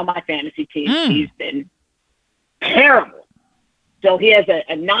Manaea on my fantasy team. He's been terrible. So he has a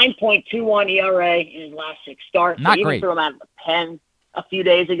 9.21 ERA in his last 6 starts. Not so great. Threw him out of the pen a few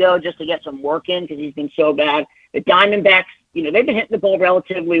days ago just to get some work in because he's been so bad. The Diamondbacks, they've been hitting the ball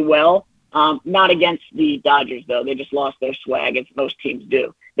relatively well. Not against the Dodgers, though. They just lost their swag, as most teams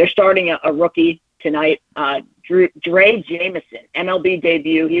do. They're starting a rookie tonight, Dre Jameson, MLB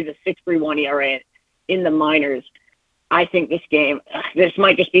debut. He's a 6.31 ERA in the minors. I think this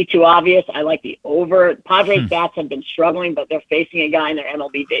might just be too obvious. I like the over. Padres bats have been struggling, but they're facing a guy in their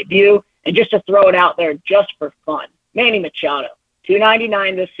MLB debut. And just to throw it out there just for fun, Manny Machado,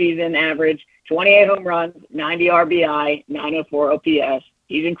 299 this season average, 28 home runs, 90 RBI, 904 OPS.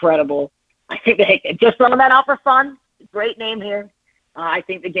 He's incredible. I think just throwing that out for fun. Great name here. I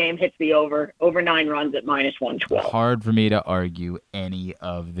think the game hits the over 9 runs at -112. Hard for me to argue any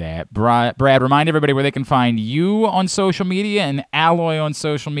of that. Brad, remind everybody where they can find you on social media and Alloy on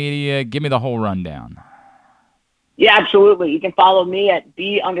social media. Give me the whole rundown. Yeah, absolutely. You can follow me at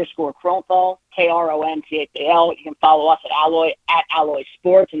B_Kronthal, KRONTHAL. You can follow us at Alloy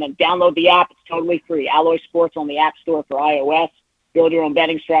Sports, and then download the app. It's totally free. Alloy Sports on the App Store for iOS. Build your own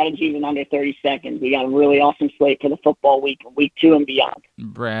betting strategies in under 30 seconds. We got a really awesome slate for the football week, week 2 and beyond.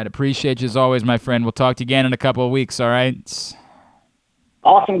 Brad, appreciate you as always, my friend. We'll talk to you again in a couple of weeks, all right?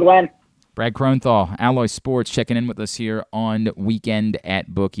 Awesome, Glenn. Brad Kronthal, Alloy Sports, checking in with us here on Weekend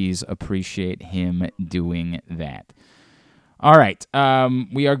at Bookies. Appreciate him doing that. All right,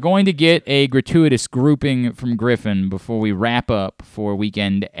 we are going to get a gratuitous grouping from Griffin before we wrap up for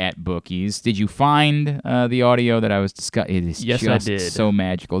Weekend at Bookies. Did you find the audio that I was discussing? It is yes, just I did. So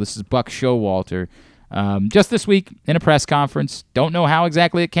magical. This is Buck Showalter. Just this week in a press conference. Don't know how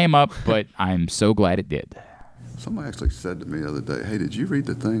exactly it came up, but I'm so glad it did. Somebody actually said to me the other day, hey, did you read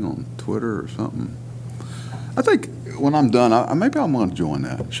the thing on Twitter or something? I think when I'm done, maybe I'm going to join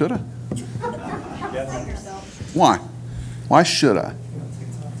that. Should I? Why? Why should I?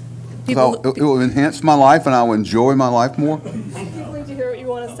 It will enhance my life and I will enjoy my life more? People need to hear what you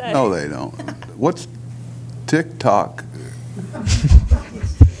want to say. No, they don't. What's TikTok?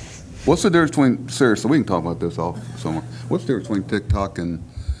 What's the difference between, seriously, we can talk about this off somewhere. What's the difference between TikTok and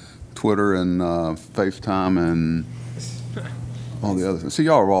Twitter and FaceTime and all the others? See,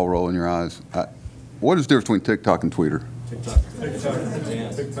 y'all are all rolling your eyes. What is the difference between TikTok and Twitter? TikTok's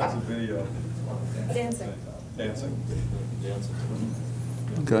a video. Dancing.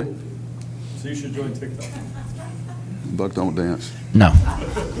 Okay. So you should join TikTok. Buck don't dance. No.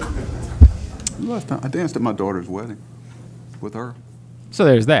 Last time I danced at my daughter's wedding with her. So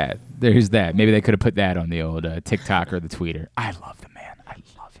there's that. Maybe they could have put that on the old TikTok or the tweeter. I love the man. I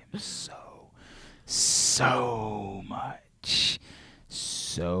love him so much.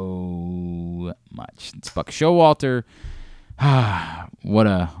 So much. It's Buck Showalter. What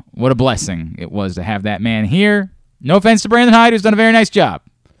a blessing it was to have that man here. No offense to Brandon Hyde, who's done a very nice job.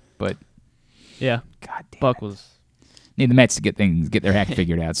 But yeah, Buck was. Need the Mets to get their act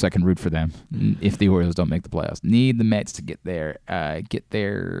figured out so I can root for them if the Orioles don't make the playoffs. Need the Mets to get their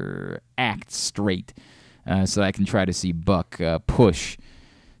act straight so I can try to see Buck push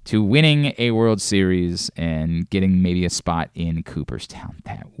to winning a World Series and getting maybe a spot in Cooperstown.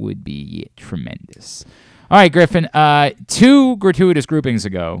 That would be tremendous. All right, Griffin, 2 gratuitous groupings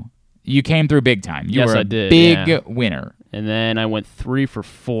ago, you came through big time. You were a big winner. And then I went 3 for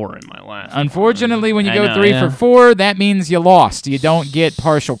 4 in my last. Unfortunately, when you go 3 for 4, that means you lost. You don't get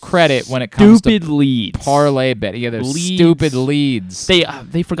partial credit when it comes to leads. Parlay bet. Yeah, those stupid leads. They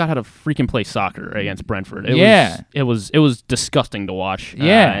forgot how to freaking play soccer against Brentford. It was disgusting to watch.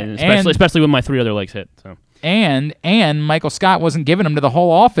 Yeah, especially when my 3 other legs hit. So. And Michael Scott wasn't giving them to the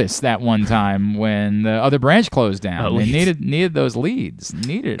whole office that one time when the other branch closed down. They needed those leads.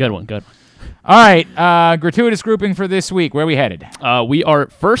 Good one. All right, gratuitous grouping for this week. Where are we headed? We are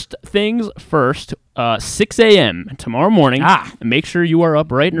first things first, 6 a.m. tomorrow morning. Make sure you are up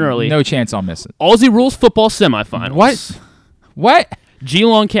bright and early. No chance I'll miss it. Aussie Rules football semifinals. What?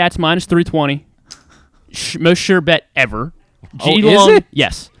 Geelong Cats minus 320. Most sure bet ever. Is it?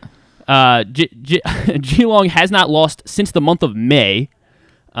 Yes. Geelong has not lost since the month of May.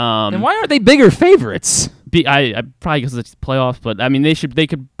 Then why aren't they bigger favorites? I probably because it's playoffs, but I mean they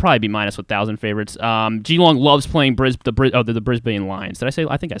could probably be minus 1,000 favorites. Geelong loves playing the Brisbane Lions. Did I say?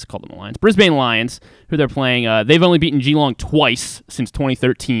 I think I called them the Lions. Brisbane Lions, who they're playing. They've only beaten Geelong twice since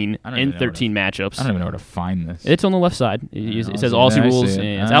 2013 in 13 matchups. I don't even know where to find this. It's on the left side. It says Aussie Rules.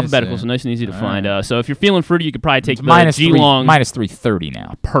 It's alphabetical, so nice and easy to find. So if you're feeling fruity, you could probably take the Geelong minus 330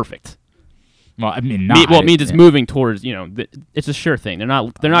 now. Perfect. Well, I mean, it means it's moving towards, it's a sure thing. They're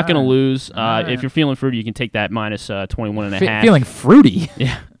not going to lose. If you're feeling fruity, you can take that minus 21.5. Feeling fruity?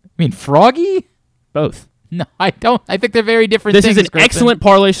 Yeah. I mean, froggy? Both. No, I don't. I think they're very different things. This is an excellent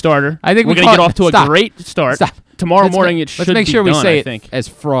parlay starter. I think we're going to get off to a great start. Stop. Tomorrow morning it should be Let's make sure we done, say I think. it as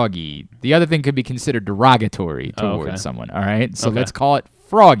froggy. The other thing could be considered derogatory towards someone, all right? So let's call it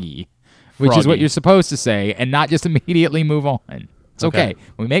froggy, which is what you're supposed to say, and not just immediately move on. It's okay.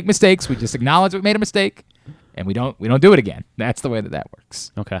 When we make mistakes, we just acknowledge we made a mistake, and we don't do it again. That's the way that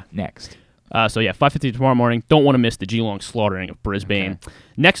works. Okay. Next. 5:50 tomorrow morning. Don't want to miss the Geelong slaughtering of Brisbane. Okay.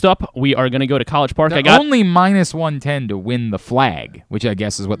 Next up, we are going to go to College Park. They're only minus 110 to win the flag, which I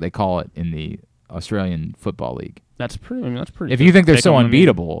guess is what they call it in the Australian Football League. That's pretty. If you think they're so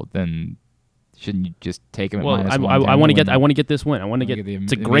unbeatable, then shouldn't you just take them at minus 110? I want to get this win. I want to get.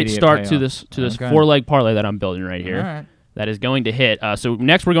 It's a great start to this 4-leg parlay that I'm building right here. All right. that is going to hit. So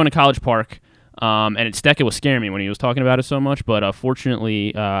next we're going to College Park. And Stecca was scaring me when he was talking about it so much, but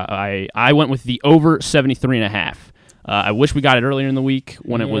fortunately, I went with the over 73.5. I wish we got it earlier in the week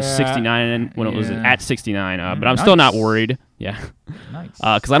when it was 69, when it was at 69, but I'm still not worried. Yeah. Nice.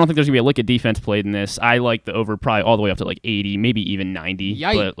 Because I don't think there's going to be a lick of defense played in this. I like the over probably all the way up to like 80, maybe even 90.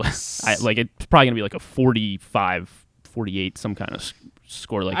 Yikes. But it's probably going to be like a 45, 48, some kind of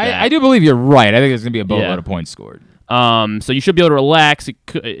score like that. I do believe you're right. I think there's going to be a boatload of points scored. So you should be able to relax. It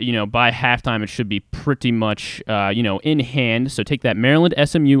could, by halftime, it should be pretty much, in hand. So take that Maryland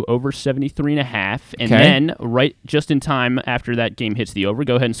SMU over 73.5, and then right just in time after that game hits the over,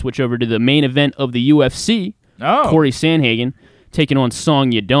 go ahead and switch over to the main event of the UFC. Corey Sandhagen taking on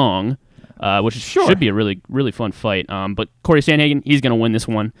Song Yadong. Which should be a really, really fun fight. But Corey Sandhagen, he's going to win this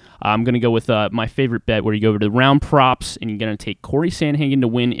one. I'm going to go with my favorite bet, where you go over to round props, and you're going to take Corey Sandhagen to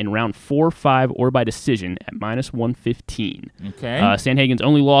win in round 4, 5, or by decision at -115. Okay. Sandhagen's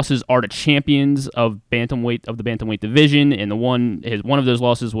only losses are to champions of the bantamweight division, and one of those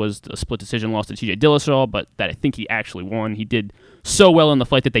losses was a split decision loss to TJ Dillashaw, but that I think he actually won. He did so well in the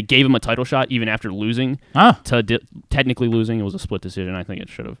fight that they gave him a title shot even after losing. Technically losing, it was a split decision. I think it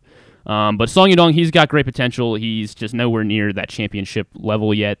should have. But Song Yadong, he's got great potential. He's just nowhere near that championship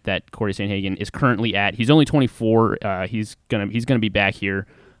level yet that Corey Sandhagen is currently at. He's only 24. He's gonna be back here.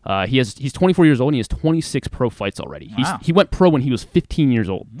 He's 24 years old and he has 26 pro fights already. Wow. He went pro when he was 15 years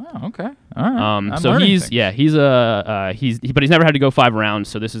old. Oh, okay. All right. So but he's never had to go 5 rounds.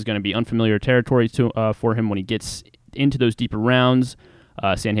 So this is going to be unfamiliar territory for him when he gets into those deeper rounds.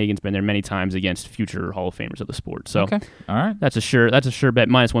 Sandhagen's been there many times against future Hall of Famers of the sport. So all right. That's a sure bet.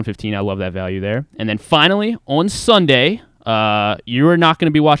 -115. I love that value there. And then finally on Sunday, you're not going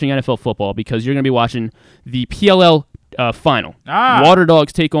to be watching NFL football because you're going to be watching the PLL final. Water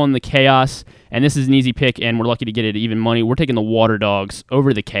Dogs take on the Chaos, and this is an easy pick, and we're lucky to get it at even money. We're taking the Water Dogs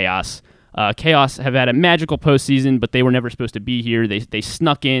over the Chaos. Chaos have had a magical postseason, but they were never supposed to be here. They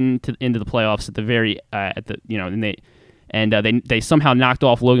snuck into the playoffs at the very and they somehow knocked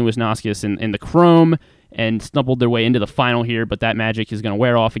off Logan Wisnauskas in the Chrome and stumbled their way into the final here, but that magic is going to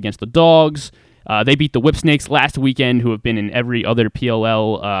wear off against the Dogs. They beat the Whipsnakes last weekend, who have been in every other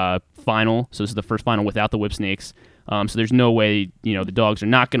PLL final, so this is the first final without the Whipsnakes. So there's no way the Dogs are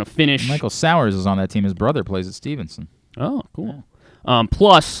not going to finish. Michael Sowers is on that team. His brother plays at Stevenson. Oh, cool.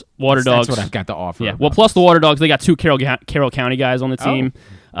 Plus Water Dogs. That's what I've got to offer. Yeah. Well, plus the Water Dogs, they got 2 Carroll County guys on the team.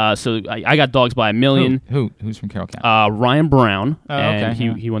 So I got Dogs by 1 million. Who's from Carroll County? Ryan Brown. And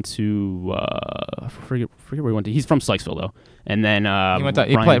okay. he went to I forget where he went to. He's from Sykesville though. And then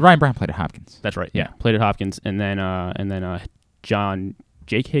Ryan Brown played at Hopkins. That's right. Yeah, played at Hopkins. And then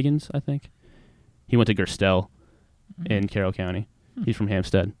Jake Higgins, I think. He went to Gerstel in Carroll County. He's from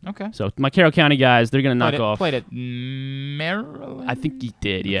Hampstead. Okay. So my Carroll County guys, they're going to knock off. Played at Maryland? I think he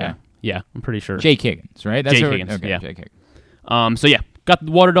did, yeah. Okay. Yeah, I'm pretty sure. Jake Higgins, right? Jake Higgins, okay, yeah. Jake Higgins. So yeah, got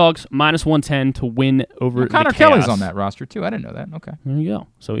the Water Dogs -110 to win over Connor the Chaos. Kelly's on that roster too. I didn't know that. Okay. There you go.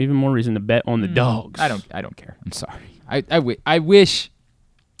 So even more reason to bet on the Dogs. I don't care. I'm sorry. I wish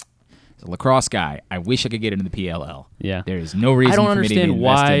as a lacrosse guy, I wish I could get into the PLL. Yeah. There is no reason for me to be invested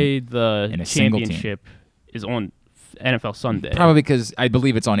why the in a single team. championship is on NFL Sunday. Probably because I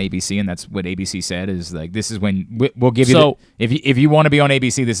believe it's on ABC, and that's what ABC said is like this is when we'll give you. If you want to be on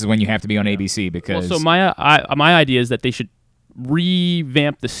ABC, this is when you have to be on ABC because. Well, so my idea is that they should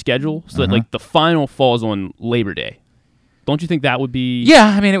revamp the schedule so that like the final falls on Labor Day. Don't you think that would be? Yeah,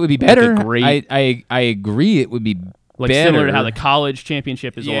 I mean it would be better. Great. I agree. It would be. Better. Similar to how the college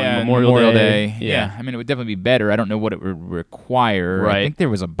championship is on Memorial Day. Yeah, I mean, it would definitely be better. I don't know what it would require. Right. I think there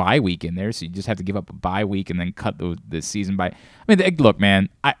was a bye week in there, so you just have to give up a bye week and then cut the season by. I mean, look, man,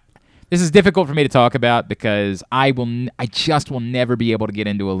 this is difficult for me to talk about because I just will never be able to get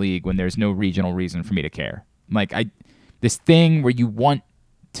into a league when there's no regional reason for me to care. Like this thing where you want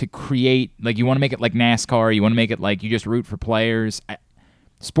to create, like you want to make it like NASCAR, you want to make it like you just root for players.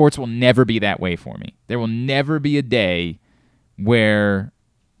 Sports will never be that way for me. There will never be a day where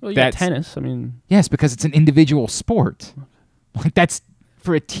you got tennis. I mean, yes, because it's an individual sport. Like that's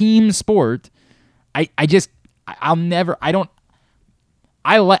for a team sport. I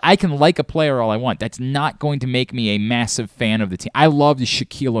can like a player all I want. That's not going to make me a massive fan of the team. I loved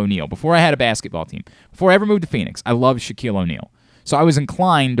Shaquille O'Neal before I had a basketball team. Before I ever moved to Phoenix, I loved Shaquille O'Neal. So I was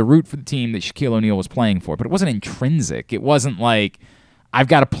inclined to root for the team that Shaquille O'Neal was playing for, but it wasn't intrinsic. It wasn't like I've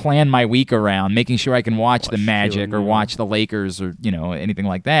got to plan my week around making sure I can watch the Magic or watch the Lakers or anything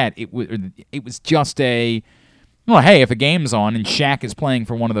like that. It was just hey, if a game's on and Shaq is playing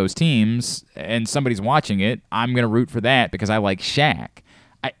for one of those teams and somebody's watching it, I'm going to root for that because I like Shaq.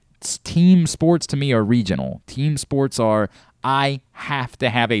 team sports to me are regional. Team sports are, I have to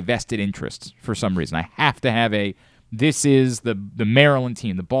have a vested interest for some reason. I have to have this is the Maryland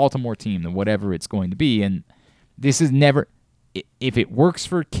team, the Baltimore team, the whatever it's going to be. And this is never, if it works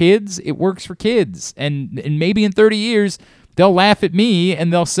for kids, it works for kids. And maybe in 30 years, they'll laugh at me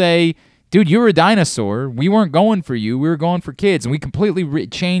and they'll say, dude, you were a dinosaur. We weren't going for you. We were going for kids. And we completely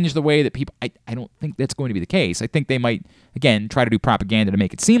changed the way that people... I don't think that's going to be the case. I think they might, again, try to do propaganda to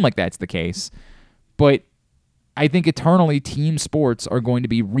make it seem like that's the case. But I think eternally team sports are going to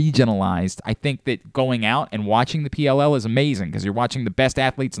be regionalized. I think that going out and watching the PLL is amazing because you're watching the best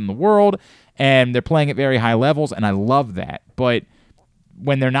athletes in the world and they're playing at very high levels, and I love that. But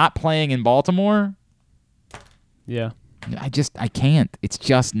when they're not playing in Baltimore... Yeah. I can't. It's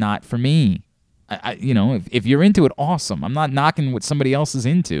just not for me. If you're into it, awesome. I'm not knocking what somebody else is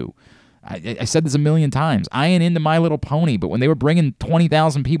into. I said this a million times. I ain't into My Little Pony, but when they were bringing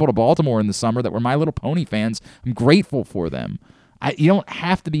 20,000 people to Baltimore in the summer that were My Little Pony fans, I'm grateful for them. You don't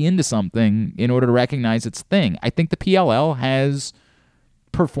have to be into something in order to recognize its thing. I think the PLL has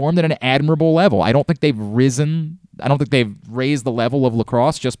performed at an admirable level. I don't think they've risen. I don't think they've raised the level of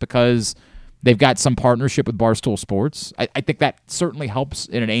lacrosse just because they've got some partnership with Barstool Sports. I think that certainly helps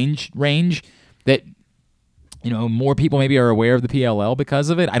in an age range that, more people maybe are aware of the PLL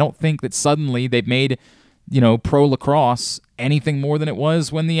because of it. I don't think that suddenly they've made, pro lacrosse anything more than it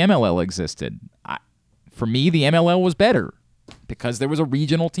was when the MLL existed. For me, the MLL was better because there was a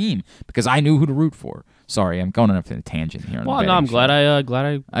regional team, because I knew who to root for. Sorry, I'm going off on a tangent here. Well, no, I'm glad I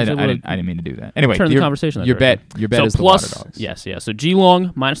didn't mean to do that. Anyway, turn the conversation. Your bet is the Water Dogs. Yes, yeah. So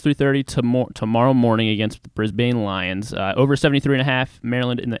Geelong -330 tomorrow morning against the Brisbane Lions. Over 73.5.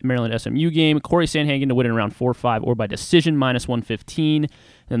 Maryland in the Maryland SMU game. Corey Sandhagen to win in around 4-5 or by decision -115.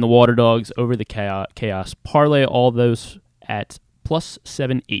 And the Water Dogs over the Chaos parlay. All those at plus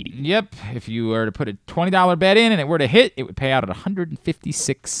 780. Yep. If you were to put a $20 bet in and it were to hit, it would pay out at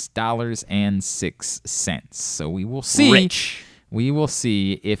 $156.06. So we will see. Rich. We will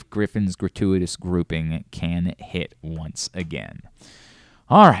see if Griffin's gratuitous grouping can hit once again.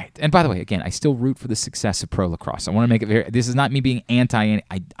 All right. And by the way, again, I still root for the success of pro lacrosse. I want to make it very... This is not me being anti...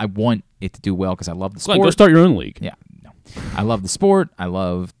 I want it to do well because I love the sport. Go start your own league. Yeah. No. I love the sport. I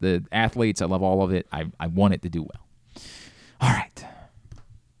love the athletes. I love all of it. I want it to do well. All right.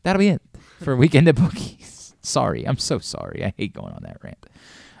 That'll be it for Weekend at Bookies. Sorry. I'm so sorry. I hate going on that rant.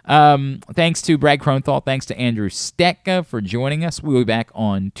 Thanks to Brad Kronthal. Thanks to Andrew Stetka for joining us. We'll be back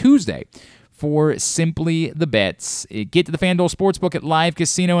on Tuesday for Simply the Bets. Get to the FanDuel Sportsbook at Live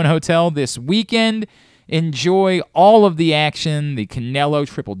Casino and Hotel this weekend. Enjoy all of the action, the Canelo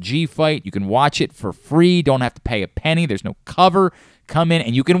Triple G fight. You can watch it for free. Don't have to pay a penny. There's no cover. Come in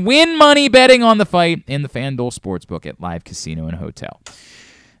and you can win money betting on the fight in the FanDuel Sportsbook at Live Casino and Hotel.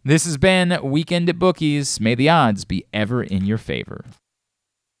 This has been Weekend at Bookies. May the odds be ever in your favor.